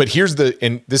 But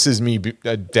and this is me,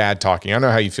 dad talking. I don't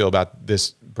know how you feel about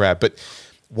this, Brad, but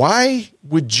why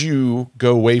would you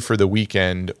go away for the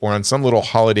weekend or on some little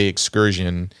holiday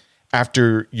excursion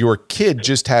after your kid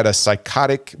just had a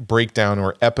psychotic breakdown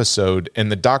or episode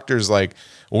and the doctor's like,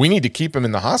 well, we need to keep him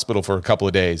in the hospital for a couple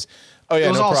of days. Oh yeah, It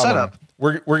was no all problem. set up.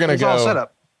 We're gonna It's go. all set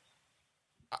up.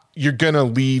 You're gonna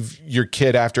leave your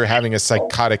kid after having a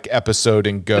psychotic episode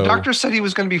and go. The doctor said he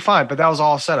was going to be fine, but that was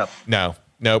all set up. No.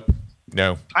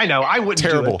 I know. I wouldn't do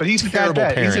Terrible, it, but he's a terrible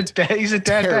dad. parent. He's a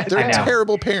dad. They're I know.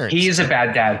 terrible parents. He is a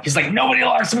bad dad. He's like, nobody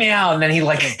locks me out. And then he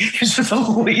just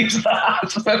leaves the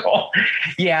hospital.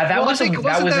 Yeah, that was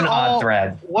an odd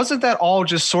thread. Wasn't that all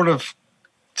just sort of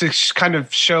to kind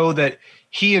of show that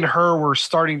he and her were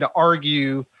starting to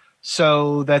argue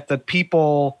so that the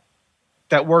people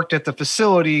that worked at the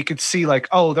facility could see like,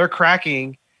 oh, they're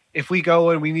cracking. If we go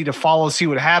and we need to follow, see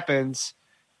what happens.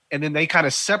 And then they kind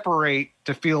of separate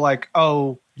to feel like,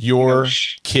 oh, your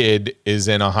kid is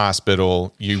in a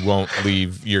hospital. You won't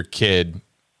leave your kid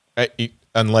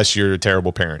unless you're a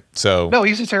terrible parent. So no,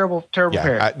 he's a terrible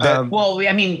parent. Well,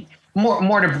 I mean,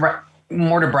 more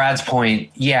to Brad's point.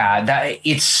 Yeah, that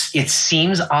it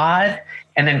seems odd.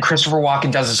 And then Christopher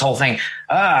Walken does this whole thing.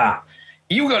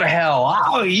 You go to hell.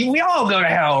 Oh, we all go to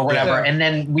hell or whatever. Yeah. And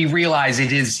then we realize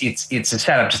it's a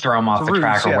setup to throw him off the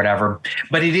track or whatever.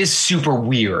 But it is super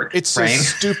weird. It's right? a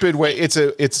stupid way.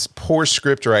 It's poor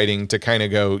script writing to kind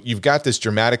of go, you've got this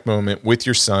dramatic moment with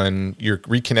your son. You're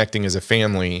reconnecting as a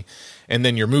family. And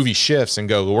then your movie shifts and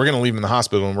go, well, we're going to leave him in the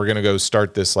hospital and we're going to go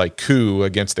start this like coup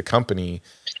against the company.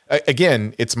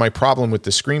 Again, it's my problem with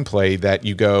the screenplay that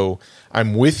you go,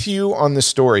 I'm with you on the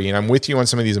story and I'm with you on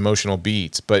some of these emotional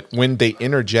beats. But when they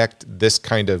interject this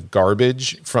kind of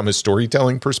garbage from a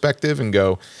storytelling perspective and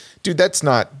go, dude,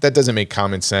 that doesn't make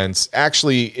common sense.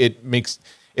 Actually, it makes,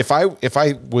 if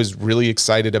I was really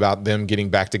excited about them getting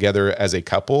back together as a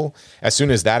couple, as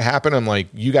soon as that happened, I'm like,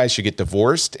 you guys should get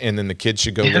divorced and then the kids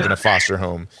should go live in a foster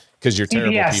home because you're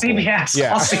terrible people. CBS.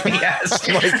 Yeah,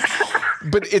 CBS.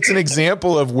 But it's an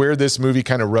example of where this movie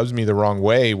kind of rubs me the wrong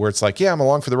way, where it's like, yeah, I'm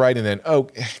along for the ride. And then,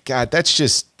 oh God,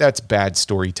 that's bad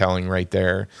storytelling right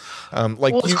there.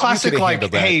 Like, well, it's classic.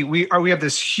 Like, hey, we have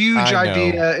this huge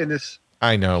idea in this.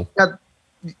 I know.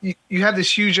 You have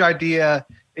this huge idea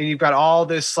and you've got all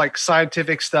this like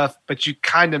scientific stuff, but you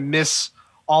kind of miss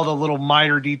all the little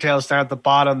minor details down at the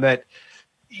bottom that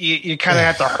you kind of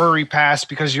have to hurry past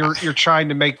because you're trying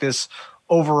to make this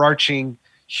overarching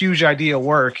huge idea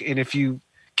work. And if you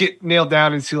get nailed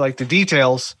down into like the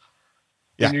details,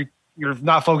 then you're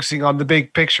not focusing on the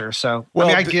big picture. So, well,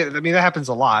 I get it. I mean, that happens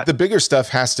a lot. The bigger stuff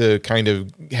has to kind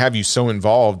of have you so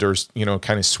involved or,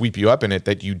 kind of sweep you up in it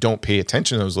that you don't pay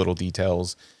attention to those little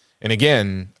details. And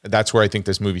again, that's where I think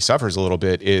this movie suffers a little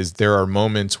bit is there are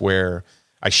moments where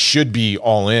I should be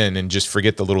all in and just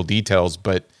forget the little details,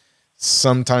 but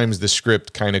sometimes the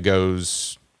script kind of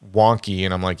goes wonky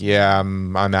and I'm like, yeah,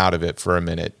 I'm out of it for a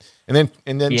minute. And then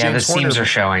James Horner, seams are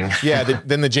showing.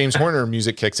 Then the James Horner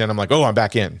music kicks in. I'm like, oh, I'm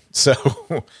back in. So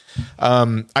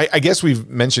I guess we've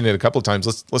mentioned it a couple of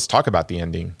times. Let's talk about the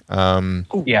ending.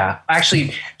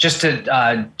 Actually,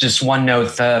 just one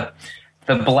note, the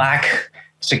black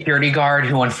security guard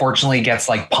who unfortunately gets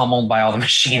like pummeled by all the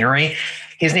machinery.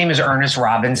 His name is Ernest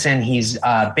Robinson. He's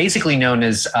basically known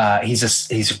as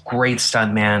he's a great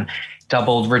stuntman.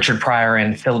 Doubled Richard Pryor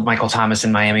and Philip Michael Thomas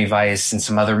in Miami Vice and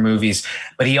some other movies.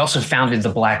 But he also founded the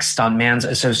Black Stuntmans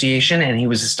Association, and he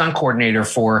was a stunt coordinator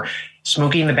for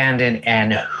Smokey and the Bandit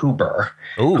and Hooper.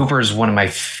 Ooh. Hooper is one of my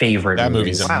favorite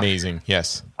movies. That movie's amazing.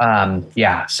 Yes.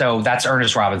 So that's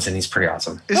Ernest Robinson. He's pretty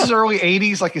awesome. This is early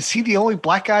 80s. Like, is he the only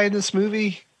black guy in this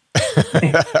movie?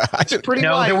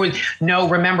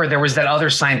 Remember there was that other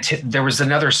there was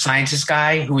another scientist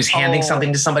guy who was handing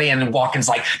something to somebody and then Walken's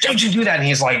like, don't you do that? And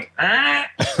he's like,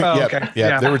 okay.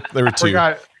 Yeah. There were two.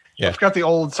 I forgot the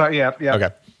old side. Yeah. Okay.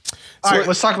 All right,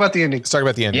 let's talk about the ending. Let's talk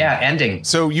about the ending. Yeah, ending.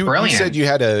 So you said you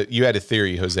had a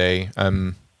theory, Jose.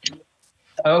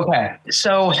 Okay.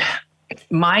 So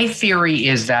my theory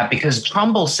is that because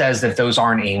Trumbull says that those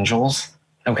aren't angels.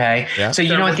 Okay. Yeah. So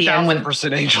at the end when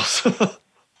angels.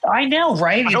 I know,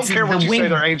 right? I don't care what you say,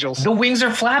 they're angels. The wings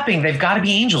are flapping. They've got to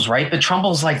be angels, right? But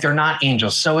Trumbull's like, they're not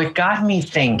angels. So it got me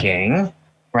thinking,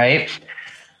 right?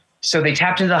 So they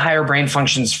tapped into the higher brain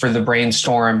functions for the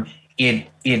brainstorm. It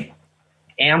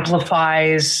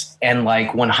amplifies and like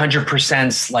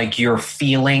 100% like your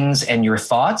feelings and your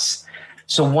thoughts.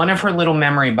 So one of her little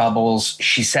memory bubbles,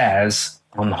 she says,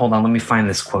 hold on, let me find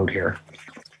this quote here.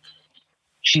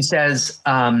 She says,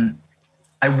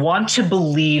 I want to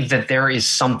believe that there is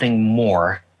something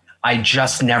more. I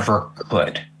just never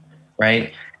could,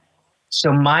 right?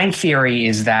 So my theory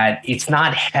is that it's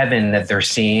not heaven that they're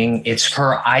seeing. It's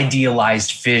her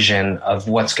idealized vision of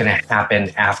what's going to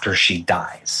happen after she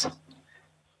dies,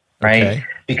 right? Okay.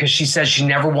 Because she says she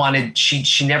never wanted,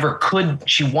 she never could.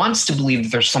 She wants to believe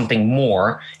that there's something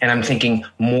more. And I'm thinking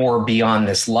more beyond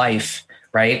this life,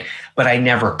 right? But I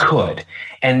never could.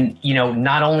 And,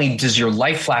 not only does your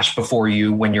life flash before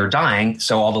you when you're dying,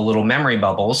 so all the little memory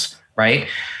bubbles, right?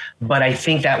 But I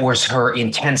think that was her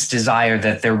intense desire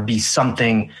that there be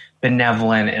something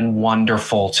benevolent and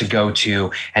wonderful to go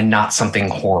to and not something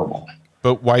horrible.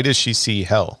 But why does she see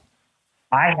hell?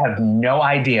 I have no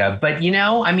idea. But,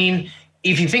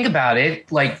 if you think about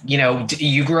it, like, you know,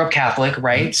 you grew up Catholic,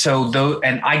 right? So though,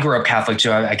 and I grew up Catholic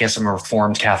too. I guess I'm a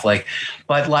Reformed Catholic,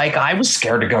 but like, I was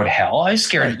scared to go to hell. I was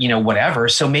scared, you know, whatever.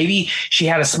 So maybe she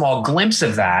had a small glimpse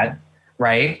of that,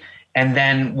 right? And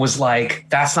then was like,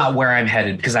 that's not where I'm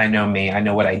headed, because I know me, I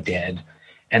know what I did.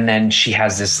 And then she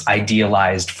has this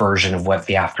idealized version of what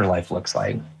the afterlife looks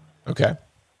like. Okay.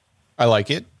 I like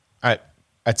it.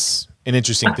 That's an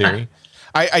interesting theory.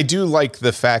 I do like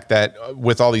the fact that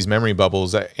with all these memory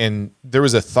bubbles, and there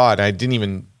was a thought, I didn't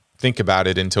even think about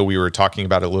it until we were talking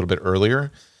about it a little bit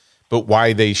earlier, but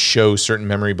why they show certain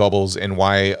memory bubbles and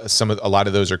why a lot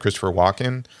of those are Christopher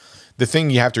Walken. The thing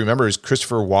you have to remember is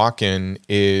Christopher Walken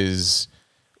is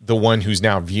the one who's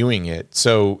now viewing it.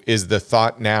 So is the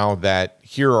thought now that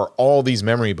here are all these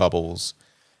memory bubbles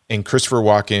and Christopher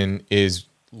Walken is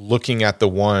looking at the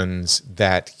ones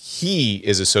that he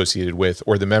is associated with,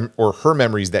 or or her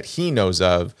memories that he knows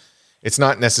of. It's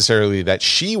not necessarily that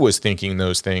she was thinking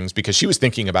those things, because she was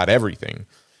thinking about everything,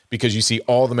 because you see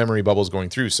all the memory bubbles going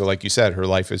through. So like you said, her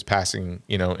life is passing,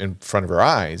 you know, in front of her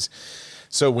eyes.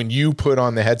 So when you put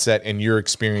on the headset and you're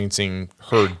experiencing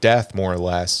her death, more or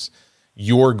less,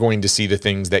 you're going to see the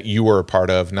things that you were a part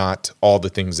of, not all the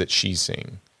things that she's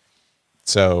seeing.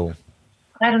 So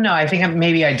I don't know. I think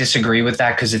maybe I disagree with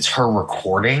that, because it's her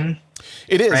recording.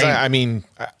 It is. Right? I mean,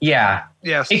 yeah.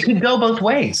 Yes. It could go both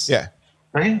ways. yeah.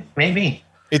 Right? Maybe.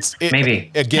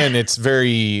 Maybe. Again, it's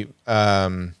very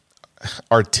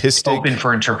artistic. Open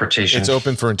for interpretation. It's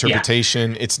open for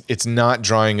interpretation. Yeah. It's not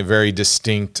drawing a very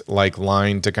distinct like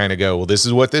line to kind of go, well, this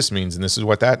is what this means and this is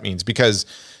what that means. Because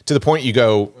to the point you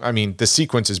go, I mean, the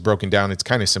sequence is broken down. It's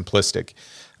kind of simplistic.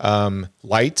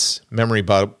 Lights, memory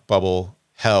bubble,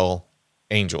 hell,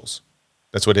 angels.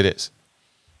 That's what it is.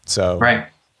 So right.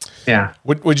 Yeah.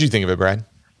 What'd you think of it, Brad?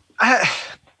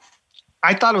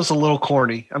 I thought it was a little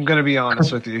corny. I'm going to be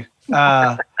honest with you.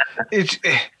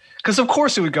 Because of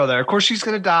course it would go there. Of course she's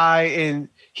going to die and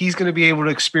he's going to be able to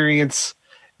experience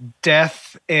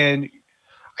death and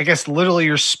I guess literally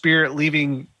your spirit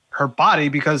leaving her body,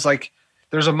 because like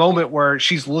there's a moment where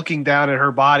she's looking down at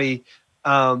her body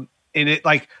and it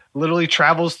like literally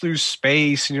travels through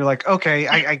space and you're like, okay,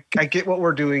 I get what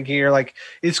we're doing here. Like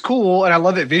it's cool and I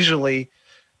love it visually,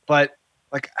 but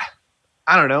like,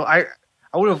 I don't know. I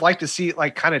would have liked to see it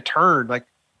like kind of turn. Like,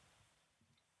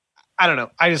 I don't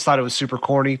know. I just thought it was super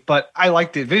corny, but I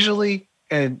liked it visually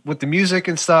and with the music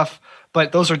and stuff,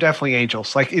 but those are definitely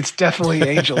angels. Like it's definitely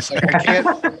angels. Like I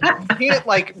can't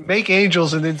like make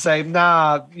angels and then say,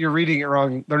 nah, you're reading it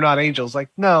wrong. They're not angels. Like,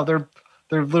 no, they're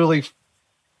literally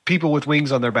people with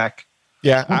wings on their back.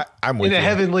 Yeah. I'm with you. In a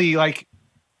heavenly like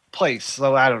place.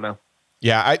 So I don't know.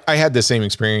 Yeah, I had the same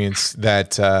experience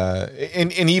that,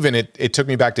 and even it took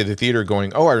me back to the theater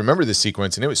going, oh, I remember this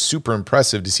sequence, and it was super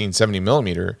impressive to see in 70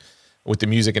 millimeter with the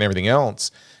music and everything else.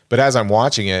 But as I'm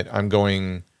watching it, I'm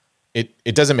going,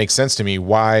 it doesn't make sense to me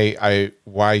why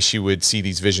she would see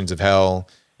these visions of hell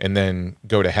and then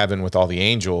go to heaven with all the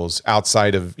angels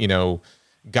outside of, you know,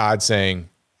 God saying,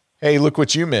 hey, look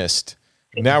what you missed.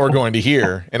 Now we're going to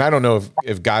here. And I don't know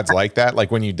if God's like that.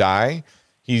 Like when you die,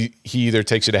 he either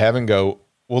takes you to heaven and go,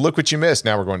 well, look what you missed.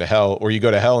 Now we're going to hell. Or you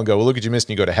go to hell and go, well, look what you missed.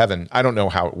 And you go to heaven. I don't know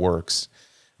how it works,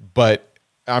 but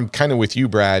I'm kind of with you,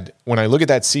 Brad. When I look at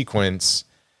that sequence,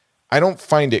 I don't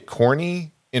find it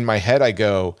corny. In my head, I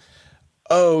go,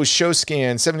 oh, show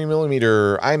scan, 70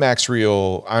 millimeter, IMAX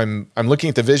reel. I'm looking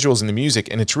at the visuals and the music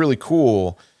and it's really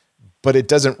cool, but it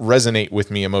doesn't resonate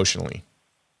with me emotionally.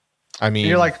 I mean,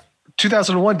 you're like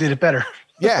 2001 did it better.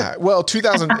 Yeah, well,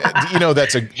 2000, you know,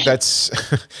 that's an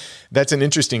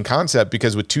interesting concept,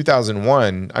 because with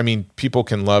 2001, I mean, people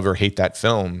can love or hate that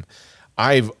film.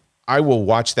 I will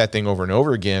watch that thing over and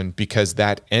over again, because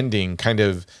that ending, kind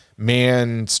of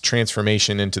man's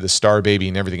transformation into the star baby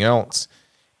and everything else,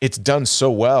 it's done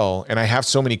so well, and I have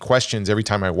so many questions every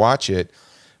time I watch it,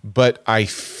 but I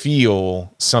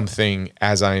feel something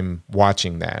as I'm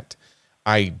watching that.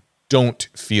 I don't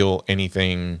feel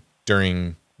anything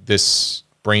during this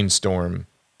brainstorm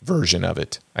version of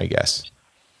it, I guess.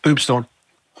 Boob storm.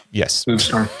 Yes. Boob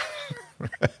storm.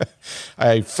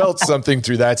 I felt something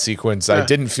through that sequence. I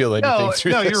didn't feel anything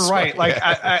through No, this you're right. one. Like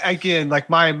I again, like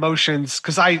my emotions,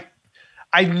 because I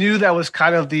knew that was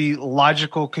kind of the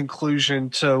logical conclusion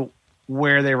to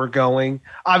where they were going.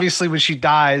 Obviously, when she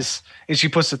dies and she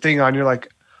puts the thing on, you're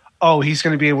like, oh, he's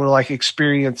going to be able to like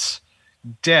experience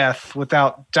death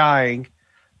without dying.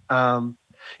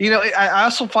 You know, I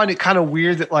also find it kind of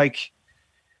weird that like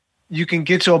you can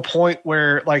get to a point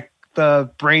where like the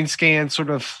brain scan sort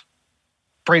of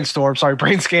brainstorm. Sorry,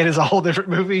 brain scan is a whole different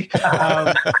movie.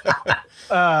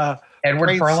 Edward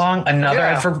brains- Furlong, another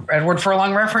Yeah. Edward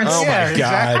Furlong reference. Oh Yeah, my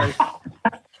God. exactly.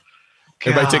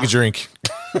 Everybody God. take a drink.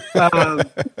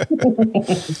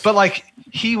 But like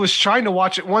he was trying to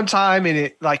watch it one time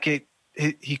and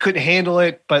he couldn't handle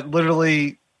it, but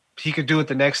literally he could do it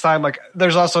the next time. Like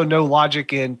there's also no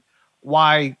logic in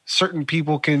why certain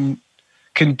people can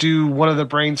do one of the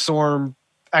brainstorm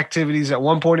activities at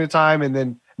one point in time and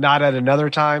then not at another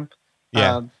time.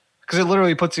 Yeah. Because it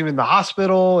literally puts him in the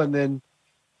hospital and then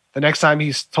the next time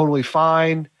he's totally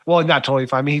fine. Well, not totally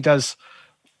fine. I mean, he does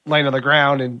land on the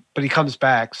ground but he comes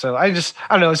back. So I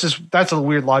don't know. It's just, that's a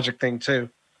weird logic thing too.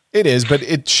 It is, but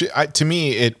to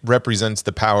me, it represents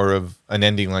the power of an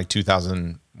ending like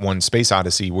 2001 Space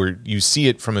Odyssey, where you see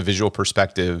it from a visual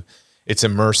perspective. It's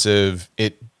immersive.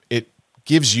 It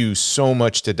gives you so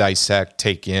much to dissect,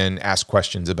 take in, ask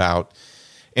questions about.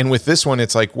 And with this one,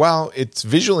 it's like, well, it's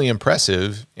visually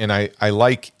impressive, and I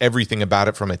like everything about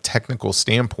it from a technical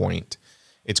standpoint.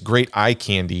 It's great eye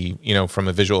candy, from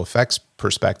a visual effects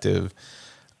perspective.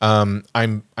 I'm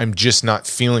just not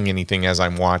feeling anything as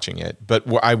I'm watching it, but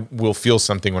I will feel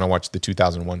something when I watch the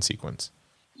 2001 sequence.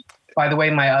 By the way,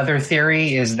 my other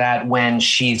theory is that when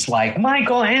she's like,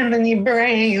 Michael Anthony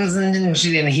Brains, and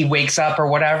he wakes up or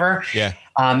whatever, Yeah.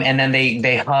 And then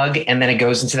they hug, and then it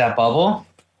goes into that bubble.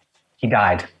 He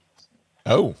died.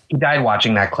 Oh. He died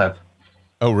watching that clip.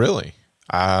 Oh, really?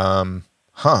 Huh.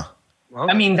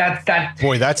 I mean,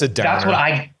 Boy, that's a downer.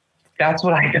 That's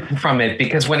what I got from it,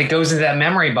 because when it goes into that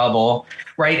memory bubble,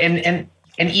 right? And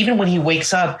even when he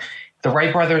wakes up, the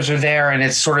Wright brothers are there, and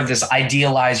it's sort of this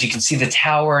idealized, you can see the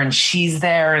tower and she's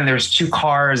there and there's two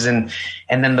cars and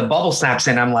then the bubble snaps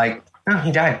in. I'm like, oh,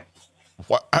 he died.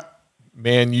 What?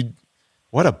 Man,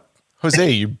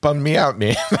 Jose, you bummed me out,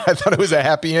 man. I thought it was a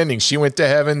happy ending. She went to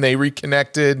heaven. They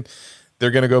reconnected. They're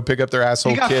going to go pick up their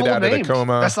asshole kid out of the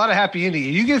coma. That's not a happy ending.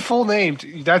 You get full named.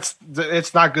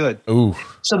 It's not good. Ooh.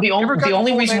 So the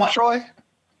only reason why, Troy,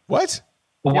 What?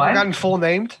 you ever gotten full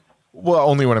named? Well,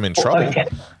 only when I'm in trouble. Okay.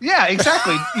 Yeah,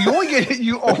 exactly.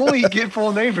 You only get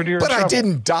full named when you're in But trouble. I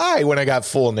didn't die when I got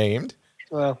full named.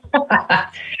 Well,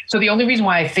 So the only reason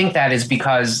why I think that is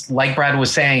because, like Brad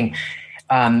was saying,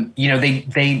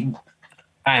 they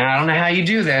I don't know how you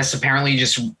do this. Apparently, you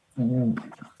just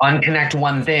unconnect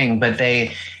one thing, but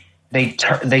they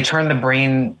turn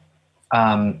the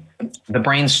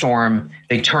brainstorm.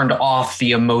 They turned off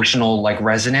the emotional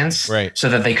resonance, Right. so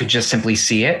that they could just simply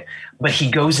see it. But he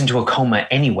goes into a coma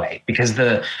anyway because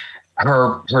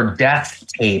her death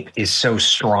tape is so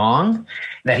strong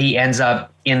that he ends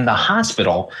up in the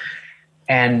hospital.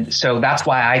 And so that's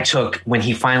why I took, when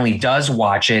he finally does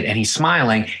watch it and he's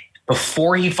smiling,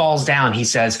 before he falls down, he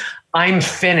says, "I'm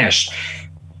finished."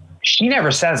 She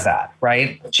never says that,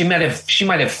 right? She might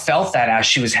have felt that as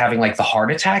she was having the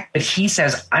heart attack, but he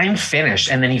says, "I'm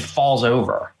finished," and then he falls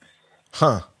over.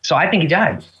 Huh. So I think he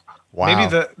died.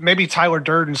 Wow. maybe Tyler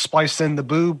Durden spliced in the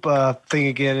boob thing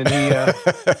again, and he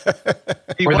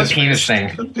Or the was penis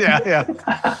finished. thing.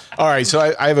 Yeah. All right,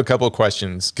 so I have a couple of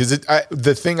questions because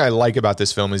the thing I like about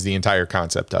this film is the entire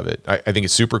concept of it. I think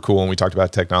it's super cool, and we talked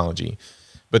about technology.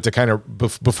 But to kind of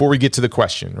before we get to the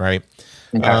question, right?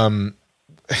 Okay.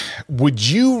 Would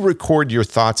you record your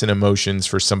thoughts and emotions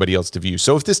for somebody else to view?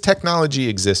 So if this technology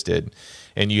existed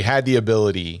and you had the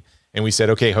ability, and we said,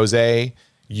 "Okay, Jose,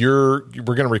 we're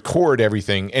going to record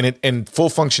everything and full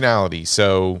functionality,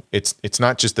 so it's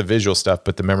not just the visual stuff,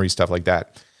 but the memory stuff like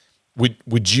that."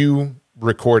 Would you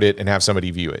record it and have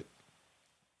somebody view it?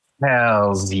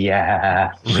 Hells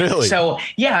yeah. Really? So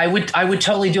yeah, I would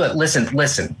totally do it.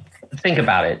 Listen, think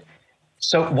about it.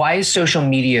 So why is social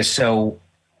media so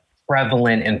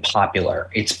prevalent and popular?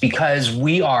 It's because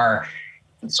we are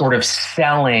sort of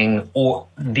selling or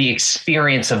the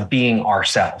experience of being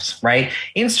ourselves, right?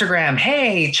 Instagram,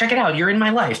 hey, check it out, you're in my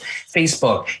life.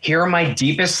 Facebook, here are my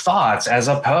deepest thoughts as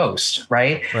a post,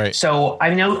 right? Right. So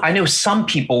I know some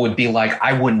people would be like,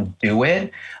 I wouldn't do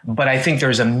it, but I think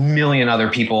there's a million other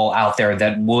people out there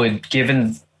that would,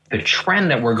 given the trend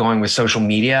that we're going with social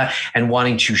media and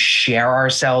wanting to share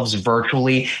ourselves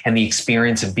virtually and the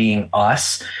experience of being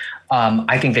us.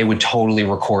 I think they would totally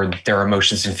record their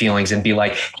emotions and feelings and be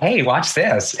like, "Hey, watch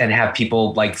this," and have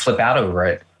people flip out over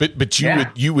it. But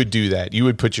you would do that. You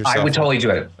would put yourself. I would totally do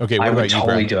it. Okay, what I would about you,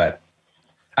 totally Brad? do it.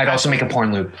 I'd also make a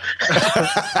porn loop.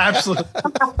 Absolutely.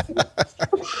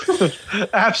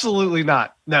 Absolutely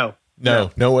not. No.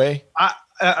 No way.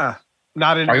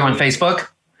 Not in. Are you on Facebook?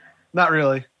 Not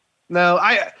really. No.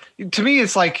 To me,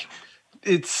 it's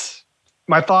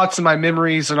my thoughts and my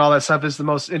memories and all that stuff is the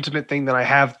most intimate thing that I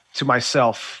have to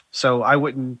myself. So I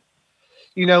wouldn't,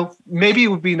 maybe it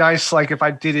would be nice, if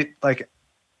I did it,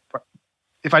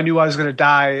 if I knew I was going to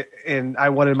die and I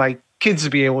wanted my kids to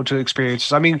be able to experience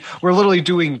this. I mean, we're literally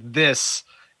doing this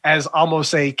as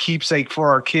almost a keepsake for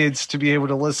our kids to be able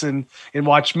to listen and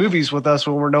watch movies with us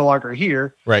when we're no longer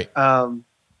here. Right.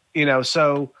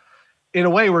 So in a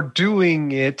way we're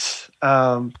doing it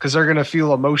because they're going to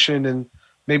feel emotion and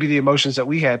maybe the emotions that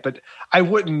we had, but I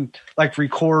wouldn't like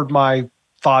record my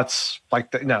thoughts like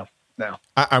that. No.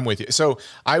 I'm with you. So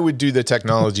I would do the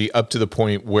technology up to the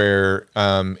point where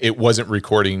it wasn't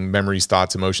recording memories,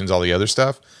 thoughts, emotions, all the other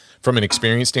stuff. From an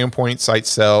experience standpoint, sight,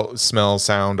 smell,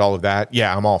 sound, all of that.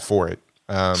 Yeah, I'm all for it.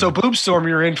 So Boob Storm,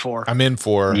 you're in for. I'm in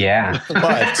for. Yeah.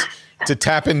 But to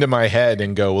tap into my head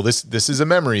and go, well, this is a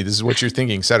memory. This is what you're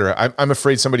thinking, et cetera. I'm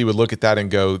afraid somebody would look at that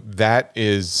and go, that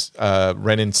is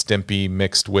Ren and Stimpy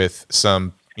mixed with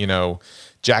some,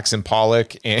 Jackson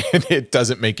Pollock, and it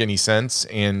doesn't make any sense.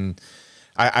 And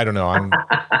I don't know.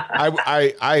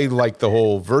 I like the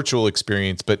whole virtual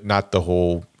experience, but not the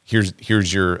whole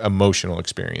here's your emotional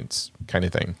experience kind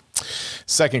of thing.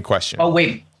 Second question. Oh,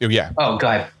 wait. Oh, yeah. Oh, go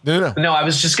ahead. No, I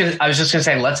was just gonna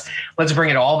say let's bring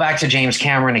it all back to James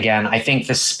Cameron again. I think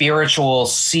the spiritual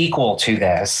sequel to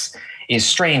this is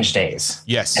Strange Days.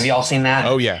 Yes. Have you all seen that?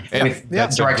 Oh yeah.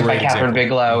 Directed by Catherine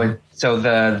Bigelow. And so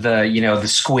the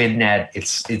squid net,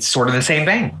 it's sort of the same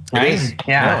thing. Right? It is.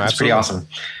 Yeah, No, it's pretty awesome.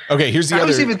 Okay, here's the other. I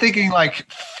was even thinking like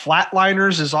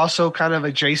Flatliners is also kind of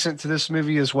adjacent to this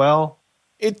movie as well.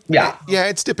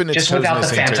 It's dipping its just toes without in the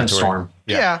same Phantom territory. Storm.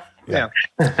 Yeah.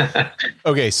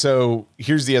 Okay, so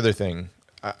here's the other thing.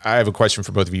 I have a question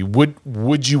for both of you.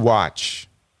 Would you watch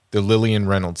the Lillian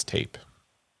Reynolds tape?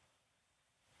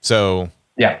 So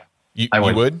yeah, I would.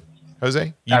 You would,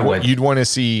 Jose? I would. You'd want to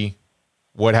see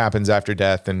what happens after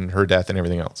death and her death and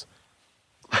everything else.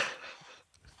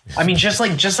 I mean, just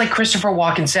like Christopher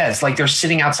Walken says, like they're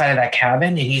sitting outside of that cabin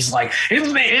and he's like,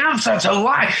 "It's the answer to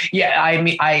life." Yeah, I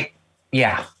mean, I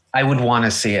would want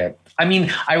to see it. I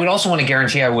mean, I would also want to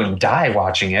guarantee I wouldn't die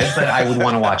watching it, but I would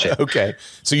want to watch it. Okay,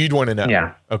 so you'd want to know.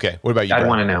 Yeah. Okay. What about you? I'd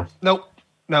want to know.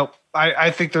 Nope.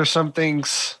 I think there's some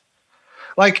things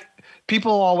like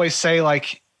people always say,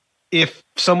 like, if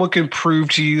someone can prove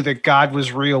to you that God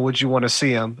was real, would you want to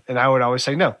see him? And I would always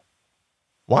say no.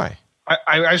 Why?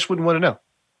 I just wouldn't want to know.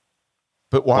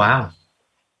 But why? Wow.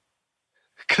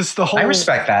 Because I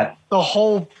respect that. The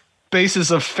whole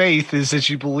basis of faith is that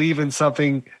you believe in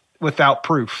something without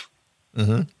proof.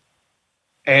 Mm-hmm.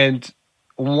 And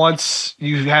once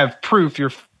you have proof,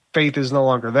 your faith is no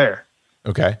longer there.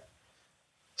 Okay.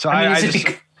 So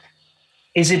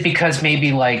is it because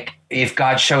maybe like if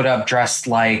God showed up dressed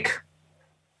like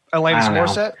Alanis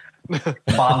Morissette?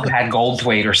 Bobcat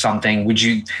Goldthwait or something, would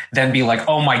you then be like,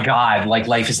 oh my God, like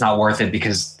life is not worth it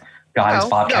because God is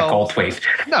Bobcat Goldthwait?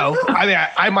 No, I mean,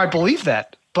 I might believe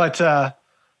that, but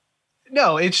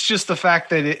no, it's just the fact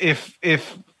that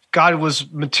if God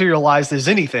was materialized as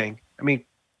anything, I mean,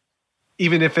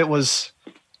 even if it was,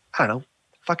 I don't know,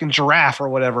 fucking giraffe or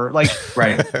whatever, like,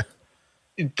 right.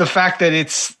 The fact that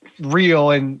it's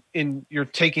real and you're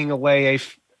taking away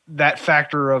that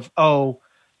factor of, oh,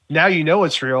 now you know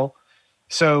it's real.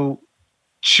 So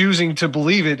choosing to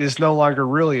believe it is no longer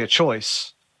really a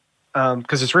choice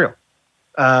because it's real.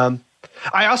 I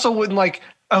also wouldn't like,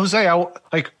 Jose,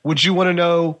 would you want to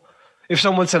know if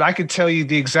someone said, I could tell you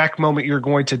the exact moment you're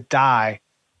going to die,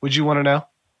 would you want to know?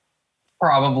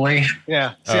 Probably.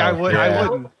 Yeah. See, I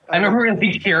wouldn't. I'm a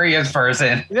really curious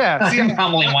person. Yeah. See, I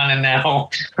probably want to know.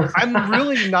 I'm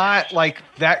really not like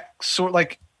that sort,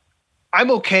 like,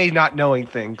 I'm okay not knowing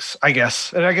things, I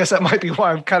guess. And I guess that might be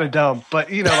why I'm kind of dumb.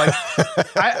 But, you know, like,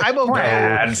 I'm okay.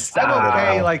 I'm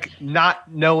okay, like,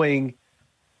 not knowing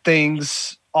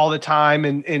things all the time.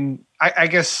 And I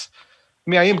guess, I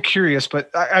mean, I am curious,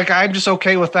 but I'm just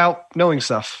okay without knowing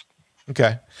stuff.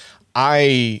 Okay.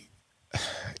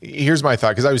 Here's my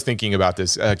thought, because I was thinking about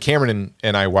this. Cameron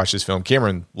and I watched this film.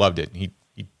 Cameron loved it. He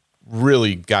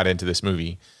really got into this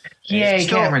movie. Yay,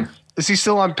 Cameron. Is he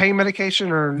still on pain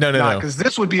medication or no? Because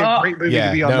this would be a great movie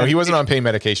to be on. No, he wasn't on pain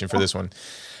medication for this one.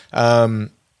 No,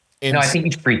 I think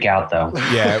he'd freak out though.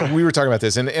 Yeah, we were talking about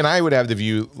this, and I would have the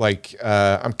view, like,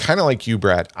 I'm kind of like you,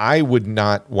 Brad. I would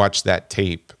not watch that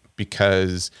tape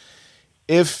because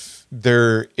if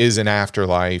there is an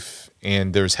afterlife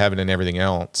and there's heaven and everything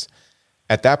else,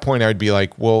 at that point I would be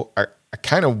like, well, I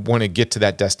kind of want to get to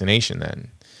that destination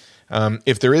then.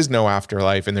 If there is no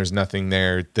afterlife and there's nothing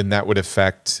there, then that would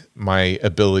affect my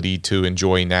ability to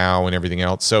enjoy now and everything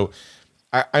else. So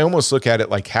I almost look at it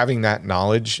like having that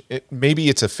knowledge. Maybe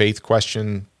it's a faith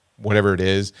question, whatever it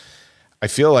is. I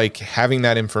feel like having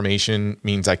that information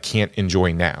means I can't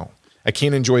enjoy now. I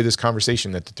can't enjoy this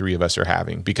conversation that the three of us are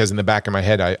having because in the back of my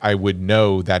head, I would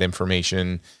know that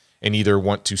information and either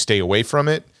want to stay away from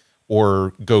it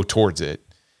or go towards it.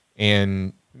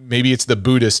 And maybe it's the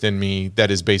Buddhist in me that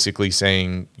is basically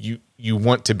saying you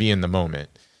want to be in the moment,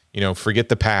 forget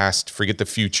the past, forget the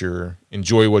future,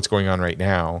 enjoy what's going on right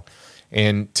now.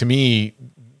 And to me,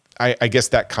 I guess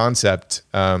that concept,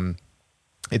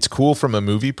 it's cool from a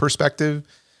movie perspective,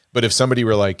 but if somebody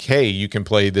were like, hey, you can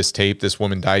play this tape, this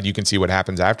woman died, you can see what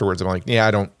happens afterwards. I'm like, yeah,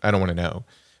 I don't want to know,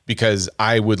 because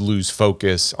I would lose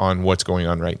focus on what's going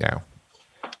on right now.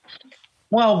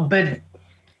 Well, but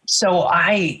so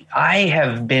I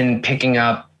have been picking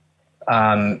up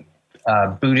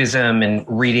Buddhism and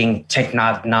reading Thich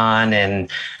Nhat Hanh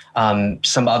and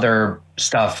some other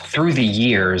stuff through the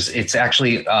years. It's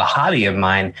actually a hobby of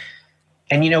mine.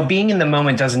 And, being in the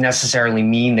moment doesn't necessarily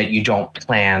mean that you don't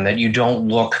plan, that you don't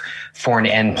look for an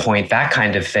endpoint, that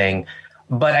kind of thing.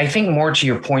 But I think more to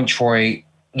your point, Troy,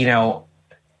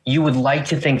 you would like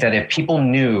to think that if people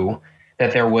knew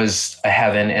that there was a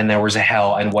heaven and there was a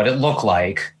hell and what it looked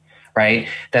like, right,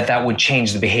 that would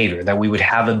change the behavior, that we would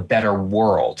have a better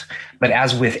world. But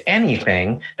as with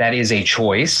anything, that is a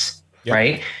choice. Yep.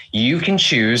 Right. You can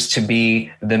choose to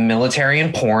be the military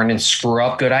and porn and screw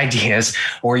up good ideas,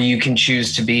 or you can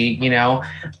choose to be, good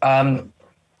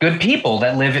people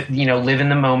that live in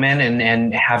the moment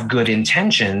and have good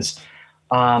intentions.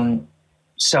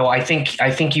 So I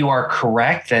think you are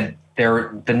correct that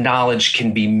the knowledge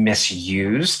can be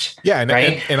misused. Yeah. And,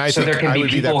 right. And I so think there can be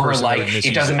people who are like,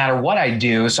 it doesn't matter what I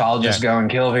do, so I'll just go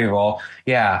and kill people.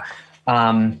 Yeah.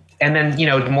 And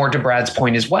then, more to Brad's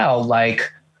point as well,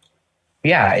 like,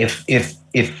 yeah,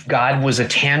 if God was a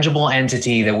tangible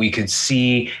entity that we could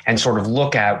see and sort of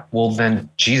look at, well, then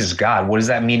Jesus, God, what does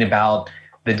that mean about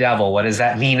the devil? What does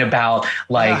that mean about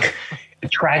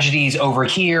tragedies over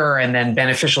here and then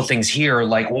beneficial things here?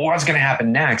 Like, well, what's going to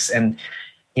happen next? And,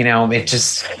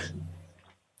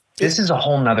 this is a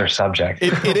whole nother subject.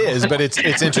 It is, but it's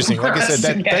interesting. Like I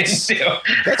said,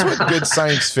 that's what good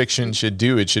science fiction should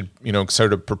do. It should,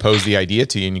 sort of propose the idea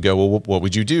to you and you go, well, what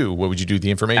would you do? What would you do with the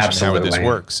information? Absolutely. How would this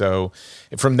work? So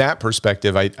from that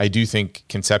perspective, I do think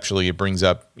conceptually it brings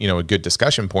up, a good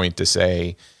discussion point to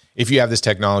say, if you have this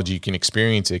technology, you can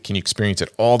experience it. Can you experience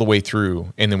it all the way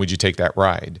through? And then would you take that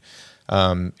ride?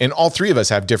 And all three of us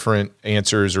have different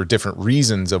answers or different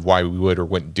reasons of why we would or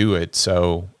wouldn't do it.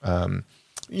 So, I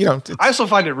also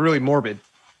find it really morbid.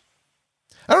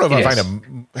 I don't know if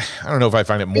I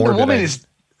find it morbid. The woman is,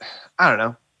 I don't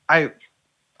know. I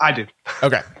do.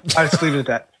 Okay. I just leave it at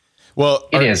that. Well,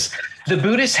 it is. The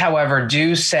Buddhists, however,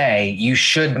 do say you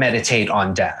should meditate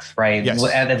on death, right? Yes.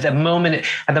 At the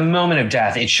moment of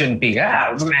death, it shouldn't be,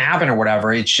 what's going to happen or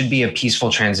whatever. It should be a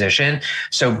peaceful transition.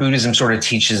 So Buddhism sort of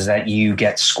teaches that you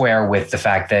get square with the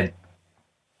fact that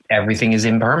everything is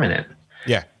impermanent.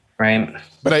 Yeah. Right.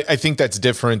 But I think that's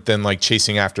different than like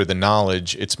chasing after the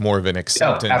knowledge. It's more of an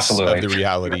acceptance of the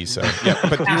reality. So yeah,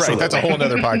 but you're right. That's a whole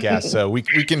nother podcast. So we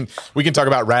can talk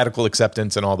about radical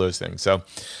acceptance and all those things. So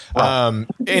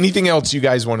anything else you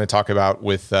guys want to talk about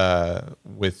with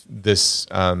this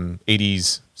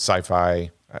 80s sci-fi?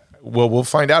 Well, we'll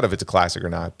find out if it's a classic or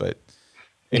not, but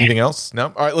anything else?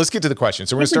 No? All right, let's get to the question.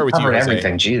 So we're going to start with you. Covered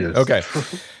everything, Jesus. Okay.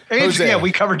 Yeah,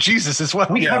 we covered Jesus as well.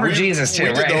 We covered Jesus too, we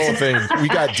right? did the whole thing. We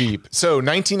got deep. So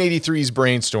 1983's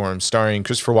Brainstorm, starring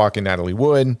Christopher Walken, Natalie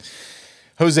Wood.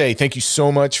 Jose, thank you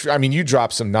so much. I mean, you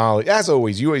dropped some knowledge. As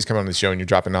always, you always come on the show and you're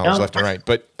dropping knowledge left and right.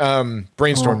 But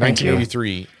Brainstorm,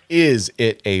 1983, is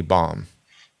it a bomb?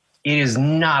 It is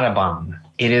not a bomb.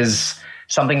 It is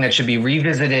something that should be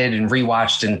revisited and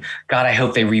rewatched. And God, I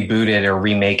hope they reboot it or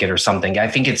remake it or something. I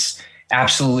think it's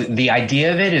absolutely, the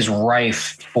idea of it is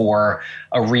rife for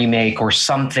a remake or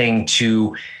something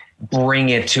to bring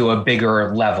it to a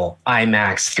bigger level.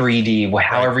 IMAX, 3D,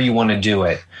 however you want to do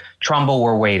it. Trumbull,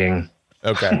 we're waiting.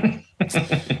 Okay.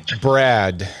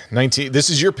 Brad, this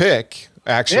is your pick.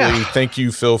 Actually, yeah. Thank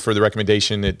you, Phil, for the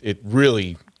recommendation. It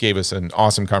really gave us an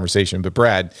awesome conversation. But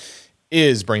Brad,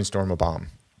 is Brainstorm a bomb?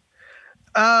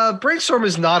 Brainstorm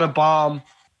is not a bomb.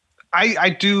 I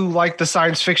do like the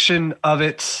science fiction of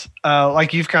it.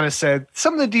 Like you've kind of said,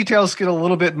 some of the details get a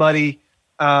little bit muddy.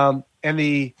 And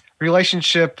the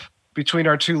relationship between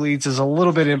our two leads is a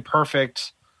little bit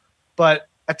imperfect. But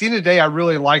at the end of the day, I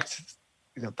really liked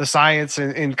the science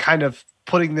and kind of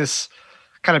putting this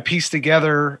kind of piece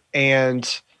together.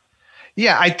 And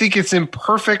yeah, I think it's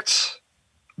imperfect,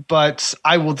 but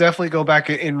I will definitely go back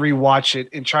and rewatch it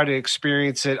and try to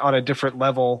experience it on a different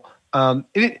level.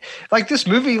 Like this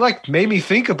movie, made me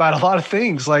think about a lot of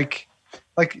things, like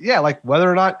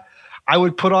whether or not I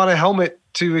would put on a helmet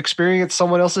to experience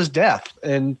someone else's death,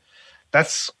 and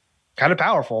that's kind of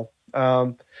powerful.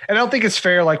 And I don't think it's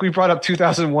fair. Like we brought up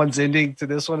 2001's ending to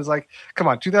this one. It's like, come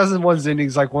on, 2001's ending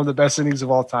is like one of the best endings of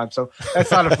all time. So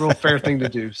that's not a real fair thing to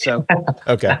do. So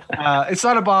Okay. it's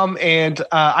not a bomb, and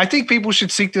I think people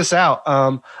should seek this out.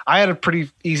 I had a pretty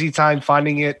easy time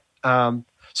finding it.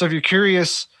 So if you're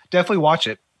curious, definitely watch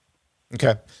it.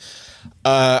 Okay.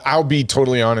 I'll be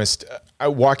totally honest.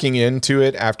 Walking into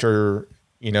it after,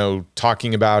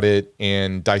 talking about it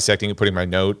and dissecting and putting my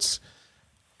notes,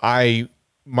 my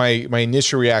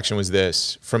initial reaction was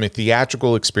this: from a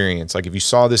theatrical experience, like if you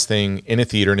saw this thing in a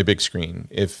theater in a big screen,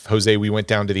 if Jose, we went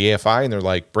down to the AFI and they're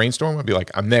like brainstorm, I'd be like,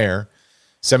 I'm there,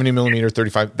 70 millimeter,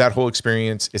 35, that whole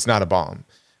experience, it's not a bomb,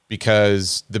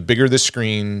 because the bigger the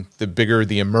screen, the bigger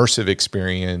the immersive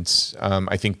experience,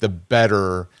 I think the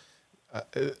better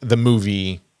the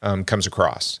movie comes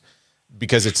across,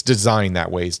 because it's designed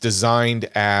that way. It's designed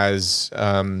as,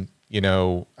 I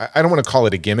don't want to call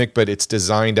it a gimmick, but it's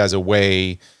designed as a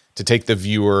way to take the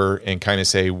viewer and kind of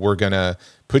say, we're going to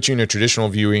put you in a traditional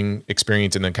viewing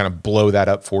experience and then kind of blow that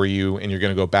up for you. And you're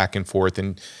going to go back and forth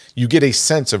and you get a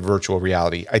sense of virtual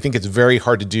reality. I think it's very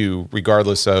hard to do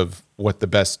regardless of what the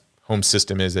best home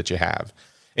system is that you have.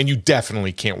 And you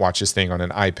definitely can't watch this thing on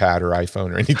an iPad or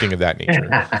iPhone or anything of that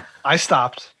nature. I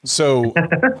stopped. So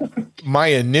my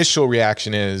initial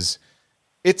reaction is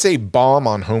it's a bomb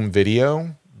on home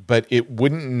video, but it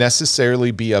wouldn't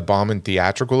necessarily be a bomb in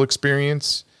theatrical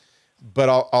experience. But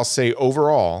I'll say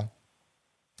overall,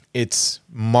 it's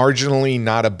marginally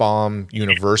not a bomb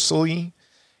universally.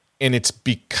 And it's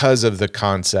because of the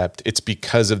concept. It's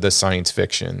because of the science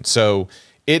fiction. So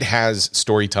it has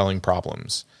storytelling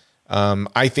problems.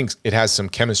 I think it has some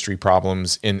chemistry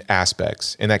problems in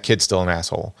aspects, and that kid's still an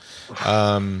asshole.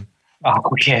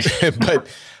 Awkward kid. But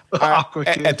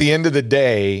at the end of the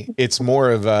day, it's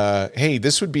more of a, hey,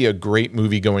 this would be a great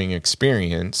movie going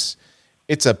experience.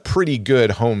 It's a pretty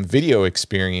good home video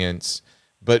experience,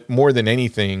 but more than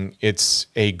anything, it's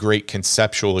a great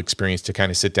conceptual experience to kind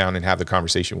of sit down and have the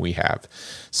conversation we have.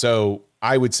 So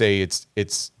I would say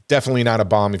it's definitely not a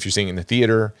bomb if you're seeing it in the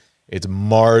theater. It's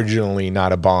marginally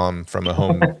not a bomb from a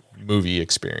home movie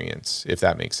experience, if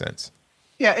that makes sense.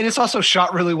 Yeah, and it's also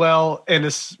shot really well, and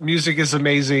this music is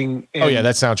amazing. And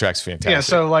that soundtrack's fantastic. Yeah,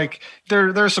 so like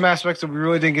there are some aspects that we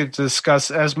really didn't get to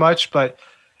discuss as much, but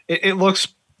it looks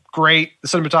great. The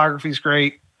cinematography is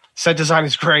great. Set design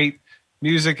is great.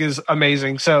 Music is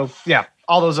amazing. So yeah,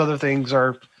 all those other things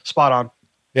are spot on.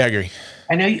 Yeah, I agree.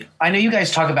 I know you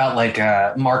guys talk about like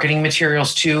marketing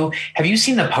materials too. Have you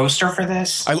seen the poster for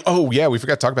this? We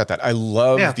forgot to talk about that. I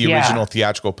love the original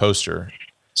theatrical poster.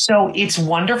 So it's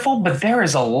wonderful, but there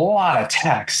is a lot of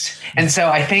text. And so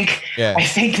I think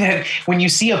that when you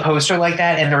see a poster like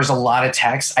that and there's a lot of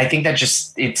text, I think that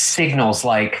it signals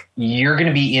like you're going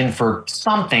to be in for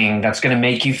something that's going to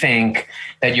make you think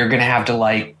that you're going to have to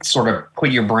like sort of put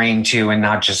your brain to and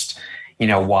not just,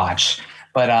 watch.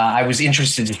 But I was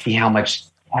interested to see how much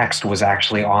text was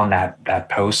actually on that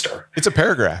poster. It's a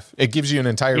paragraph. It gives you an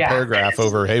entire paragraph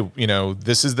over, hey,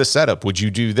 this is the setup. Would you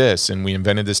do this? And we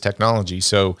invented this technology.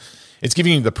 So it's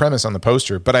giving you the premise on the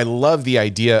poster. But I love the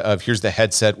idea of here's the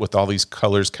headset with all these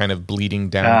colors kind of bleeding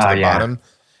down to the bottom.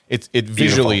 It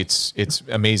visually, it's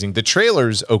amazing. The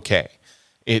trailer's okay.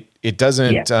 It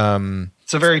doesn't. It's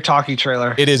a very talky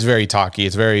trailer. It is very talky.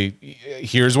 It's very,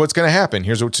 here's what's going to happen.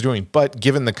 Here's what it's doing. But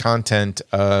given the content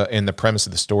and the premise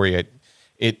of the story,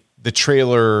 the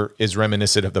trailer is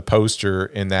reminiscent of the poster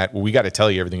in that we got to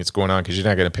tell you everything that's going on because you're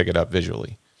not going to pick it up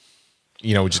visually,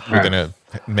 just within a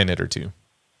minute or two.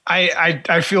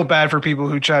 I feel bad for people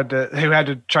who had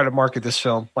to try to market this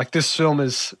film. Like this film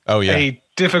is a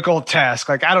difficult task.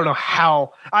 Like I don't know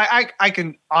how I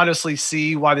can honestly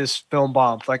see why this film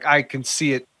bombed. Like I can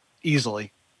see it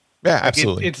easily. Yeah,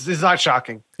 absolutely. It's not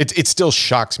shocking. It still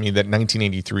shocks me that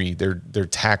 1983 they're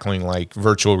tackling like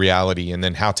virtual reality, and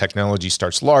then how technology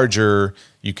starts larger.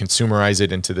 You consumerize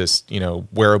it into this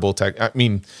wearable tech. I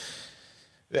mean,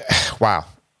 wow,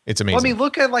 it's amazing. Well, I mean,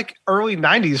 look at like early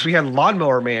 90s. We had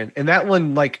Lawnmower Man, and that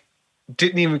one like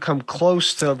didn't even come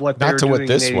close to what they were doing what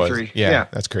this in 83. was. Yeah,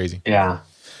 that's crazy. Yeah.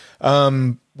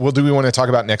 Well, do we want to talk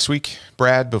about next week,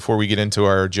 Brad, before we get into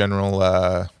our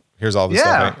general? Here's all the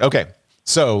stuff. Right? Okay.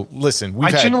 So listen,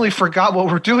 I generally forgot what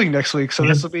we're doing next week, so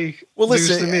this will be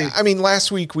news to me. I mean,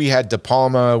 last week we had De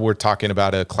Palma. We're talking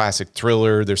about a classic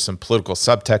thriller. There's some political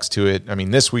subtext to it. I mean,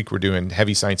 this week we're doing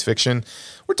heavy science fiction.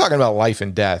 We're talking about life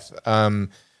and death.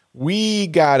 We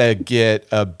gotta get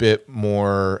a bit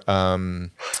more.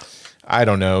 I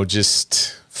don't know,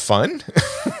 just fun.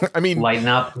 I mean, lighten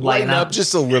up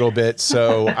just a little bit.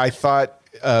 So I thought.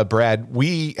 Brad,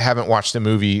 we haven't watched a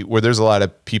movie where there's a lot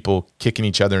of people kicking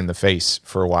each other in the face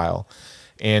for a while.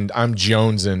 and I'm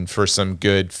jonesing for some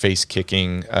good face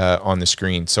kicking on the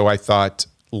screen. So I thought,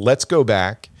 let's go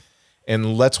back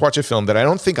and let's watch a film that I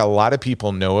don't think a lot of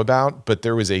people know about, but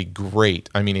there was a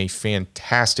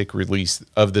fantastic release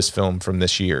of this film from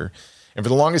this year. And for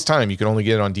the longest time, you could only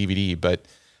get it on DVD, but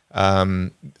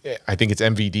I think it's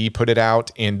MVD put it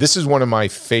out. And this is one of my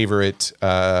favorite,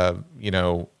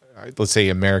 let's say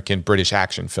American British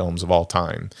action films of all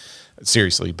time.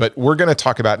 Seriously. But we're going to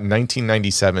talk about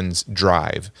 1997's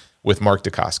Drive with Mark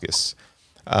Dacascos.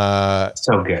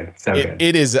 So good.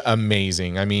 It is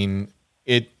amazing. I mean,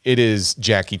 it is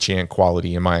Jackie Chan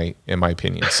quality in my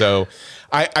opinion. So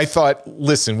I thought,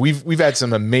 listen, we've had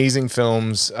some amazing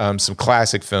films, some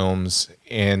classic films,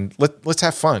 and let's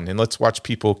have fun and let's watch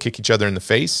people kick each other in the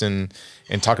face and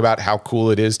talk about how cool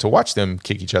it is to watch them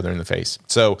kick each other in the face.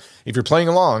 So if you're playing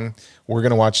along, we're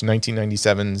going to watch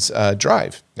 1997's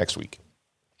Drive next week.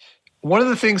 One of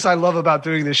the things I love about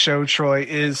doing this show, Troy,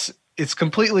 is it's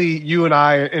completely you and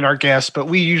I and our guests, but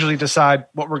we usually decide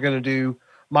what we're going to do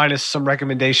minus some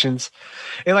recommendations.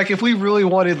 And like, if we really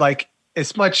wanted like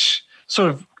as much sort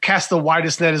of cast the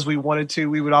widest net as we wanted to,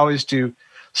 we would always do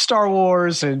Star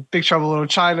Wars and Big Trouble in Little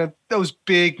China, those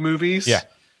big movies. Yeah.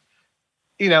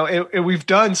 And we've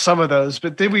done some of those,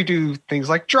 but then we do things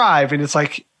like Drive, and it's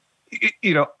like,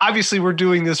 obviously we're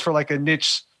doing this for like a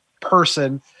niche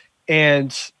person.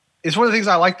 And it's one of the things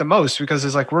I like the most because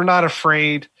it's like, we're not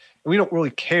afraid and we don't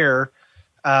really care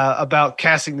about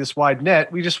casting this wide net.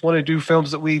 We just want to do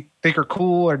films that we think are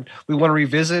cool and we want to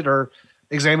revisit or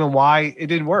examine why it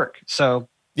didn't work. So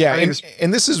yeah,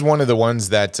 and this is one of the ones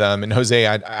that, and Jose,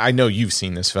 I know you've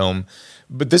seen this film,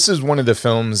 but this is one of the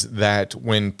films that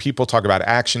when people talk about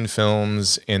action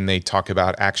films and they talk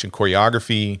about action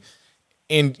choreography,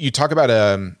 and you talk about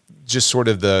just sort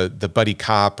of the buddy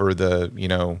cop or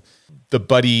the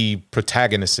buddy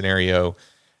protagonist scenario,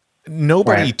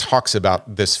 nobody talks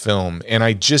about this film, and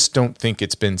I just don't think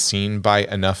it's been seen by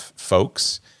enough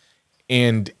folks.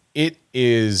 And it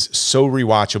is so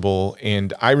rewatchable.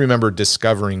 And I remember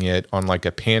discovering it on like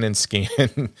a pan and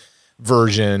scan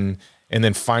version. And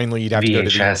then finally you'd have to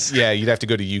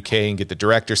go to UK and get the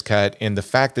director's cut. And the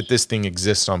fact that this thing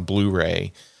exists on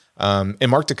Blu-ray, and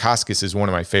Mark Dacascos is one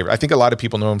of my favorite. I think a lot of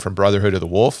people know him from Brotherhood of the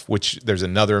Wolf, which there's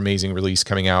another amazing release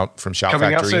coming out from Shout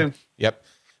Factory. Out soon. Yep.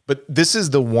 But this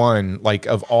is the one, like,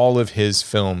 of all of his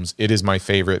films, it is my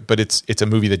favorite, but it's a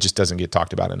movie that just doesn't get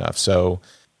talked about enough. So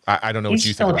I don't know what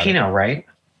you think about it. He's Filipino, right?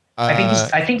 I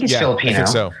think he's Filipino. I think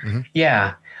so. Mm-hmm.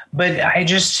 Yeah. But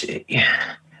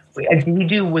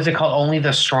was it called Only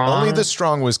the Strong? Only the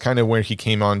Strong was kind of where he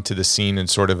came onto the scene in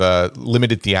sort of a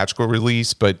limited theatrical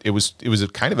release, but it was a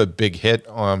kind of a big hit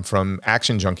from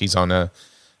Action Junkies on the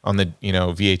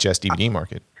VHS DVD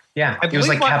market. Yeah, it was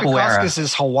like Capoeira. This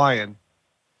is Hawaiian.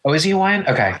 Oh, is he Hawaiian?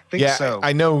 Okay. I think so.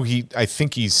 I know I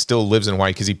think he still lives in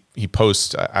Hawaii because he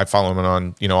posts, I follow him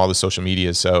on, all the social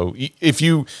media. So if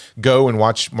you go and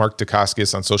watch Mark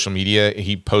Dacascos on social media,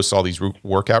 he posts all these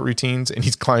workout routines and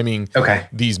he's climbing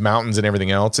these mountains and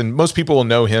everything else. And most people will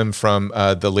know him from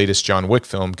the latest John Wick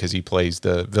film because he plays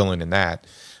the villain in that.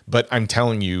 But I'm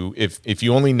telling you, if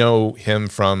you only know him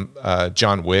from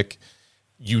John Wick,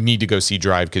 you need to go see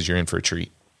Drive because you're in for a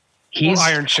treat. He's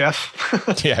Iron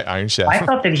Chef. Yeah, Iron Chef. I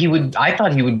thought he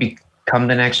would become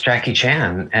the next Jackie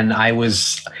Chan, and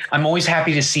I'm always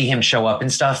happy to see him show up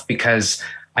and stuff because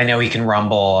I know he can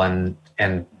rumble and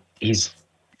he's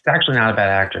actually not a bad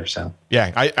actor. So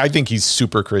yeah, I think he's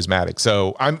super charismatic.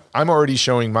 So I'm already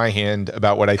showing my hand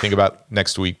about what I think about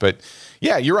next week. But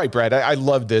yeah, you're right, Brad. I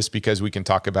love this because we can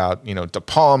talk about De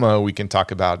Palma, we can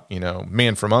talk about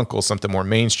Man from U.N.C.L.E., something more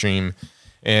mainstream.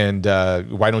 And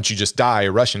Why Don't You Just Die,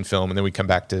 a Russian film, and then we come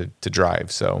back to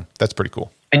Drive. So that's pretty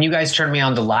cool. And you guys turned me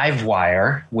on to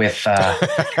Livewire with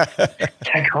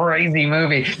that crazy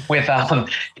movie with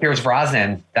Pierce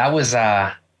Brosnan. That was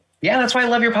that's why I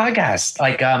love your podcast.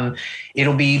 Like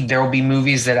there will be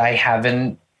movies that I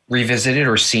haven't revisited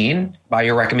or seen by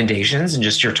your recommendations and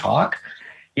just your talk.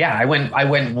 Yeah, I went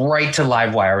right to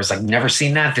Livewire. I was like, never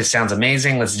seen that. This sounds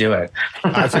amazing. Let's do it.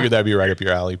 I figured that'd be right up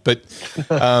your alley. But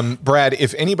Brad,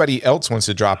 if anybody else wants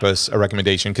to drop us a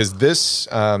recommendation, because this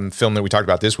film that we talked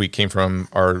about this week came from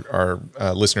our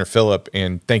listener, Philip,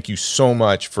 and thank you so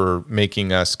much for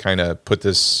making us kind of put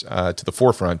this to the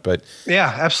forefront. But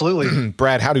yeah, absolutely.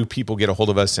 Brad, how do people get a hold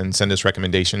of us and send us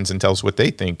recommendations and tell us what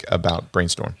they think about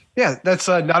Brainstorm? Yeah, that's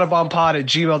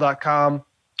notabombpod@gmail.com.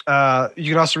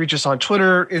 You can also reach us on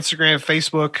Twitter, Instagram,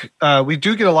 Facebook. We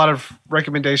do get a lot of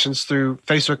recommendations through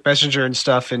Facebook Messenger and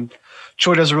stuff, and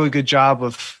Troy does a really good job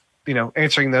of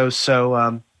answering those.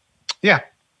 So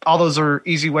all those are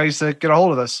easy ways to get a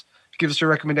hold of us. give us your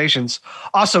recommendations.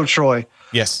 Also, Troy,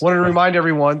 Yes. wanted to remind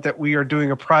everyone that we are doing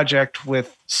a project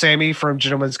with Sammy from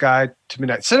Gentleman's Guide to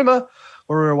Midnight Cinema,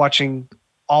 where we're watching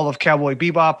all of Cowboy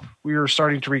Bebop. We are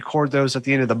starting to record those at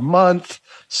the end of the month,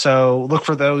 so look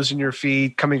for those in your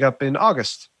feed coming up in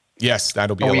August. Yes,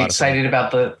 that'll be Are a we lot of fun. excited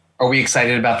about the? Are we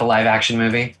excited about the live action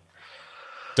movie?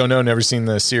 Don't know, never seen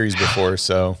the series before,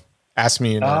 so ask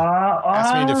me in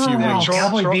a few weeks.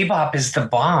 Cowboy Troy- Bebop is the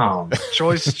bomb.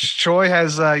 Troy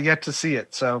has yet to see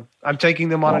it, so I'm taking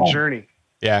them on a journey.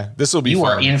 Yeah, this will be You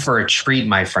fun. are in for a treat,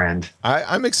 my friend.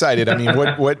 I'm excited. I mean,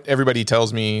 what everybody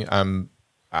tells me,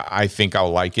 I think I'll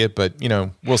like it, but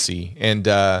we'll see. And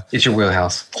It's your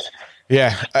wheelhouse.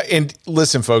 yeah, and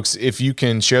listen, folks, if you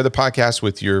can share the podcast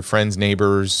with your friends,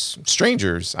 neighbors,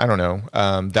 strangers, I don't know,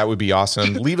 that would be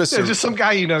awesome. Leave us Just some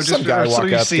guy just some guy so walk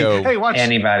you up, see. go, Hey, watch.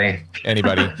 Anybody.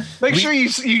 anybody. Make sure you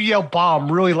yell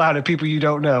bomb really loud at people you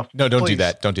don't know. No, don't do Please.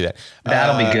 that. Don't do that.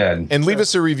 That'll be good. And leave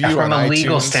us a review From on a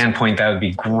legal iTunes. standpoint, that would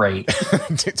be great.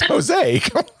 Jose,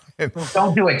 come on.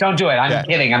 Don't do it. Don't do it. I'm Yeah.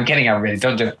 kidding. I'm kidding, everybody.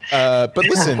 Don't do it. But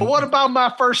listen, But what about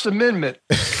my First Amendment?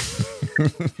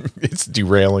 it's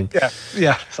derailing.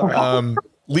 Yeah. Sorry.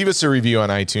 Leave us a review on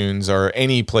iTunes or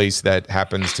any place that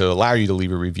happens to allow you to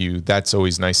leave a review. That's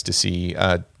always nice to see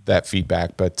that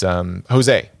feedback. But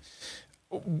Jose,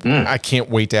 I can't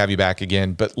wait to have you back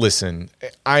again. But listen,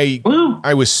 I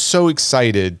was so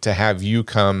excited to have you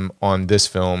come on this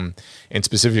film and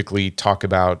specifically talk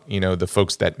about the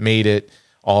folks that made it,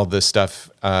 all the stuff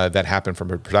that happened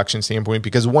from a production standpoint.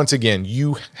 Because once again,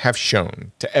 you have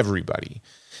shown to everybody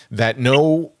that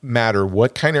no matter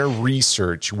what kind of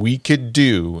research we could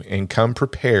do and come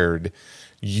prepared,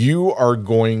 you are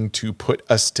going to put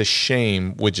us to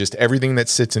shame with just everything that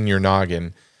sits in your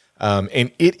noggin.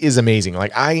 And it is amazing.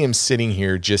 Like, I am sitting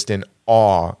here just in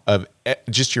awe of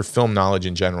just your film knowledge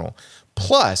in general.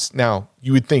 Plus, now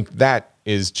you would think that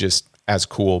is just as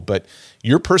cool, but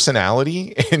your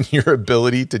personality and your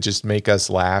ability to just make us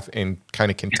laugh and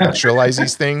kind of contextualize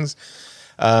these things.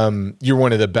 You're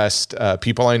one of the best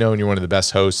people I know, and you're one of the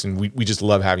best hosts, and we just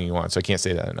love having you on. So I can't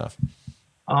say that enough.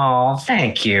 Oh,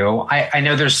 thank you. I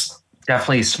know there's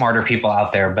definitely smarter people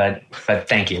out there, but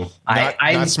thank you.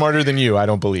 Not smarter than you. I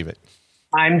don't believe it.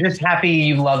 I'm just happy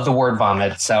you love the word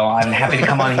vomit. So I'm happy to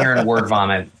come on here and word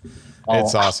vomit.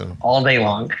 It's awesome. All day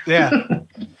long. Yeah.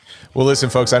 Well, listen,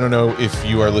 folks, I don't know if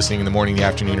you are listening in the morning, the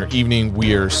afternoon, or evening.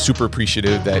 We are super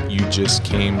appreciative that you just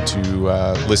came to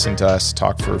listen to us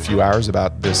talk for a few hours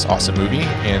about this awesome movie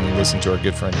and listen to our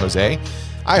good friend Jose.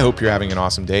 I hope you're having an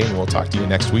awesome day, and we'll talk to you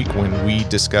next week when we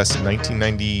discuss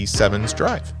 1997's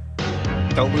Drive.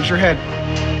 Don't lose your head.